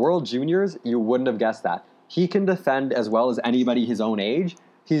best, at the World Juniors, you wouldn't have guessed that. He can defend as well as anybody his own age.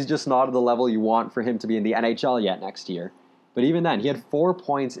 He's just not at the level you want for him to be in the NHL yet next year. But even then, he had 4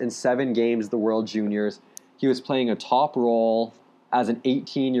 points in 7 games at the World Juniors. He was playing a top role as an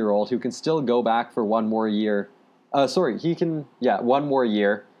 18-year-old who can still go back for one more year. One more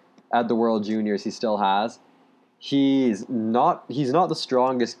year at the World Juniors he still has. He's not the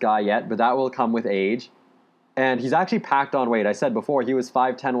strongest guy yet, but that will come with age. And he's actually packed on weight. I said before, he was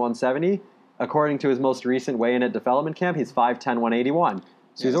 5'10", 170. According to his most recent weigh-in at development camp, he's 5'10", 181.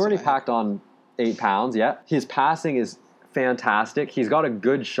 So he's already packed on 8 pounds, yeah. His passing is fantastic. He's got a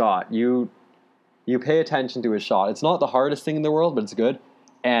good shot. You pay attention to his shot. It's not the hardest thing in the world, but it's good.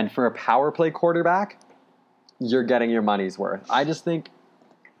 And for a power play quarterback, you're getting your money's worth. I think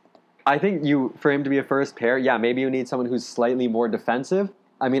for him to be a first pair, yeah, maybe you need someone who's slightly more defensive.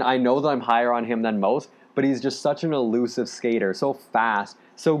 I mean, I know that I'm higher on him than most, but he's just such an elusive skater, so fast,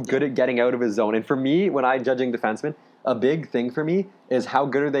 so good at getting out of his zone. And for me, when I'm judging defensemen, a big thing for me is how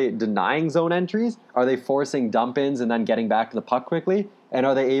good are they denying zone entries? Are they forcing dump-ins and then getting back to the puck quickly? And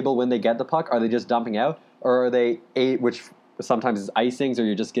are they able, when they get the puck, are they just dumping out? Or are they, which sometimes is icings or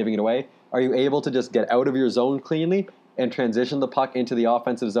you're just giving it away, are you able to just get out of your zone cleanly and transition the puck into the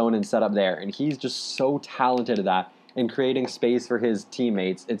offensive zone and set up there? And he's just so talented at that and creating space for his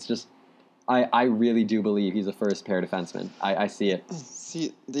teammates. It's just, I really do believe he's a first pair defenseman. I see it.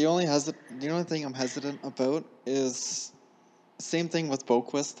 See, the only thing I'm hesitant about is same thing with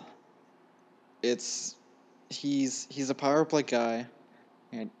Boqvist. He's a power play guy,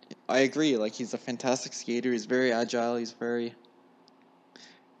 and I agree. Like, he's a fantastic skater. He's very agile. He's very,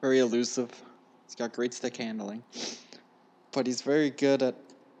 very elusive. He's got great stick handling, but he's very good at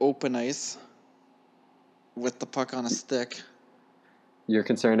open ice with the puck on a stick. You're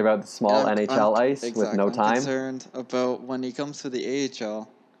concerned about the small NHL ice exactly. with no time? I'm concerned about when he comes to the AHL,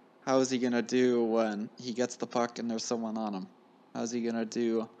 how is he going to do when he gets the puck and there's someone on him? How is he going to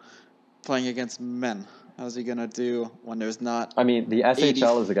do playing against men? How is he going to do when there's not... I mean, the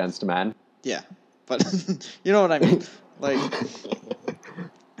SHL is against men. Yeah, but you know what I mean. Like,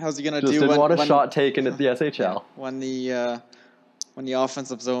 how's he going to do... Just didn't want a shot taken at the SHL. When the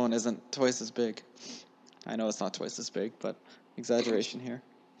offensive zone isn't twice as big. I know it's not twice as big, but... exaggeration here.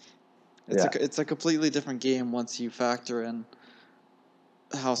 It's a completely different game once you factor in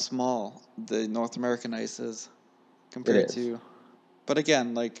how small the North American ice is compared to. But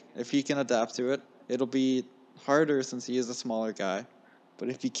again, like, if he can adapt to it, it'll be harder since he is a smaller guy. But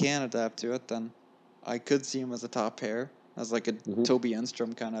if he can adapt to it, then I could see him as a top pair, as like a Toby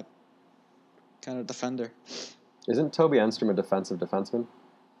Enstrom kind of defender. Isn't Toby Enstrom a defensive defenseman?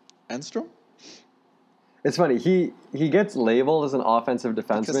 Enstrom? It's funny, he gets labeled as an offensive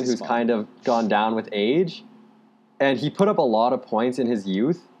defenseman who's kind of gone down with age, and he put up a lot of points in his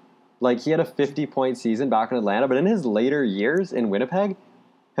youth. Like, he had a 50-point season back in Atlanta, but in his later years in Winnipeg,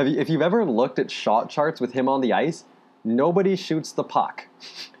 if you've ever looked at shot charts with him on the ice, nobody shoots the puck.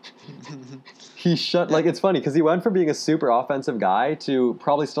 It's funny, because he went from being a super offensive guy to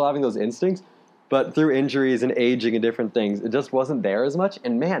probably still having those instincts, but through injuries and aging and different things, it just wasn't there as much,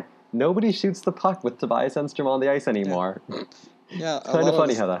 and man... nobody shoots the puck with Tobias Enstrom on the ice anymore. Yeah, it's kind of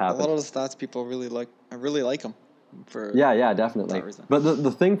funny how that happened. A lot of the stats people really like him. Yeah, definitely. But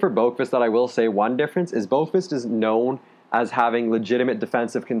the thing for Boqvist that I will say, one difference is Boqvist is known as having legitimate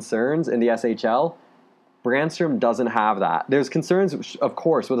defensive concerns in the SHL. Brandstrom doesn't have that. There's concerns, of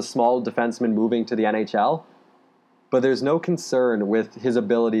course, with a small defenseman moving to the NHL, but there's no concern with his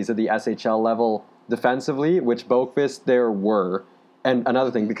abilities at the SHL level defensively, which Boqvist there were. And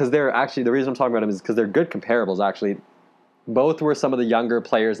another thing, because they're actually, the reason I'm talking about them is because they're good comparables, actually. Both were some of the younger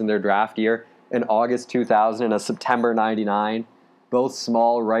players in their draft year, in August 2000 and a September 99. Both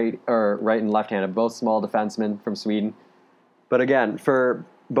small right and left-handed, both small defensemen from Sweden. But again, for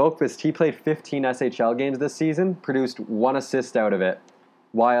Boqvist, he played 15 SHL games this season, produced 1 assist out of it,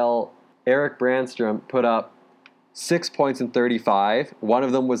 while Erik Brandstrom put up 6 points in 35. One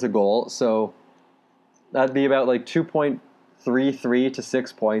of them was a goal, so that'd be about like 2.33 to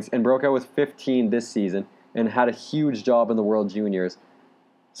 6 points, and broke out with 15 this season and had a huge job in the World Juniors.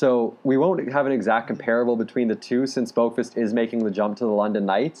 So we won't have an exact comparable between the two since Boqvist is making the jump to the London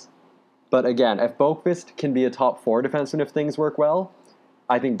Knights. But again, if Boqvist can be a top 4 defenseman if things work well,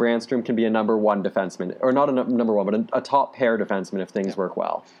 I think Brandstrom can be a number 1 defenseman. Or not a number 1, but a top pair defenseman if things work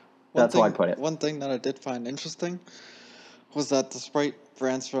well. That's how I put it. One thing that I did find interesting was that despite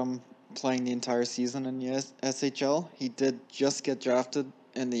Brandstrom playing the entire season in the SHL, he did just get drafted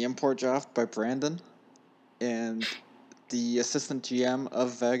in the import draft by Brandon. And the assistant GM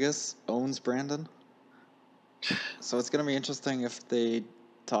of Vegas owns Brandon. So it's going to be interesting if they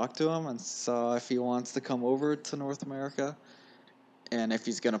talk to him and saw if he wants to come over to North America and if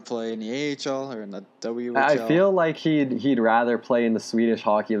he's going to play in the AHL or in the WHL. I feel like he'd rather play in the Swedish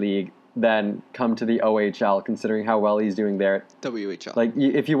Hockey League than come to the OHL, considering how well he's doing there. WHL. Like,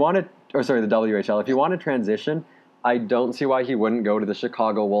 if you want to, or sorry, the WHL, if you want to transition, I don't see why he wouldn't go to the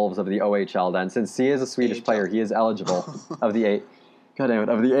Chicago Wolves of the OHL then. Since he is a Swedish AHL. player, he is eligible of the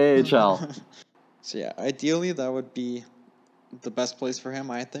AHL. So yeah, ideally that would be the best place for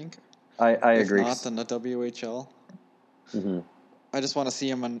him, I think. I if agree. If not, then the WHL. Mm-hmm. I just want to see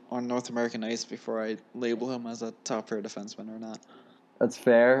him on North American ice before I label him as a top pair defenseman or not. That's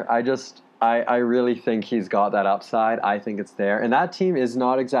fair. I really think he's got that upside. I think it's there. And that team is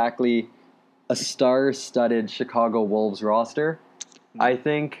not exactly a star-studded Chicago Wolves roster. I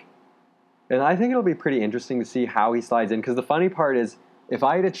think it'll be pretty interesting to see how he slides in. Because the funny part is, if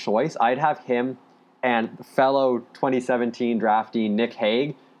I had a choice, I'd have him and fellow 2017 draftee Nick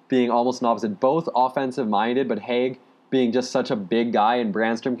Hague being almost an opposite. Both offensive-minded, but Hague being just such a big guy, and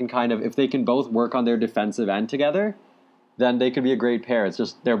Brandstrom can kind of, if they can both work on their defensive end together, then they could be a great pair. It's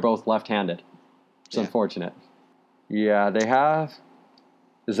just they're both left-handed. It's unfortunate. Yeah, they have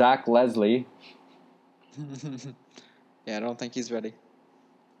Zach Leslie. Yeah, I don't think he's ready.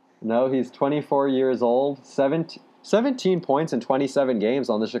 No, he's 24 years old. 17 points in 27 games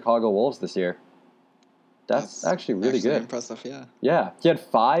on the Chicago Wolves this year. That's actually really good. Impressive, yeah. Yeah, he had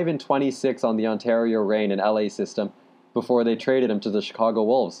 5 in 26 on the Ontario Reign and LA system before they traded him to the Chicago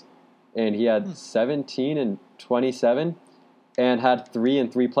Wolves. And he had 17 and 27 and had 3 in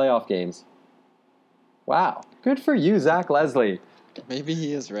 3 playoff games. Wow. Good for you, Zach Leslie. Maybe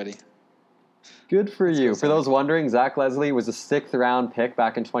he is ready. Good for you. For those wondering, Zach Leslie was a 6th round pick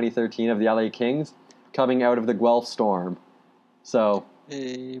back in 2013 of the LA Kings, coming out of the Guelph Storm. So,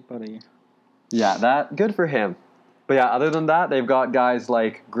 hey, buddy. Yeah, good for him. But yeah, other than that, they've got guys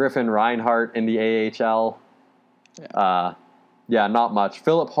like Griffin Reinhart in the AHL. Yeah, not much.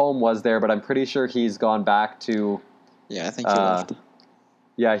 Philip Holm was there, but I'm pretty sure he's gone back to... Yeah, I think he left.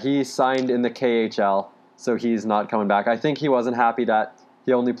 Yeah, he signed in the KHL, so he's not coming back. I think he wasn't happy that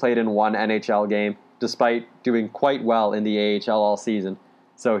he only played in 1 NHL game, despite doing quite well in the AHL all season.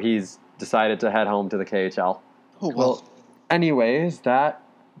 So he's decided to head home to the KHL. Oh, well. Anyways, that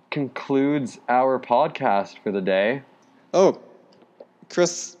concludes our podcast for the day. Oh,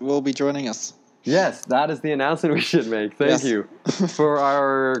 Chris will be joining us. Yes, that is the announcement we should make. Thank you. For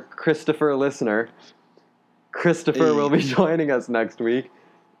our Christopher listener, Christopher will be joining us next week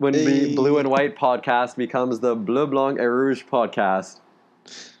when the Blue and White podcast becomes the Bleu Blanc et Rouge podcast.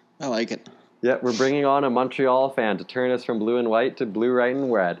 I like it. Yeah, we're bringing on a Montreal fan to turn us from blue and white to blue, white,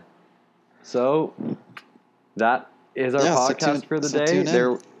 and red. So that is our podcast for the day.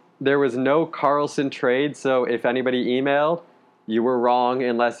 There was no Carlson trade, so if anybody emailed, you were wrong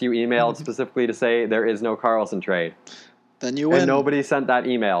unless you emailed specifically to say there is no Carlson trade. Then you win. And nobody sent that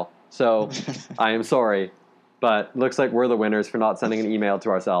email, so I am sorry. But looks like we're the winners for not sending an email to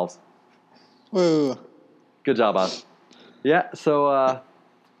ourselves. Woo. Good job, us. Yeah, so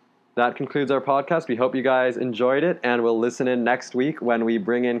that concludes our podcast. We hope you guys enjoyed it, and we'll listen in next week when we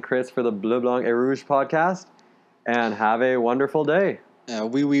bring in Chris for the Bleu Blanc et Rouge podcast. And have a wonderful day.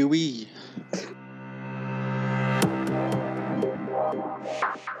 Oui.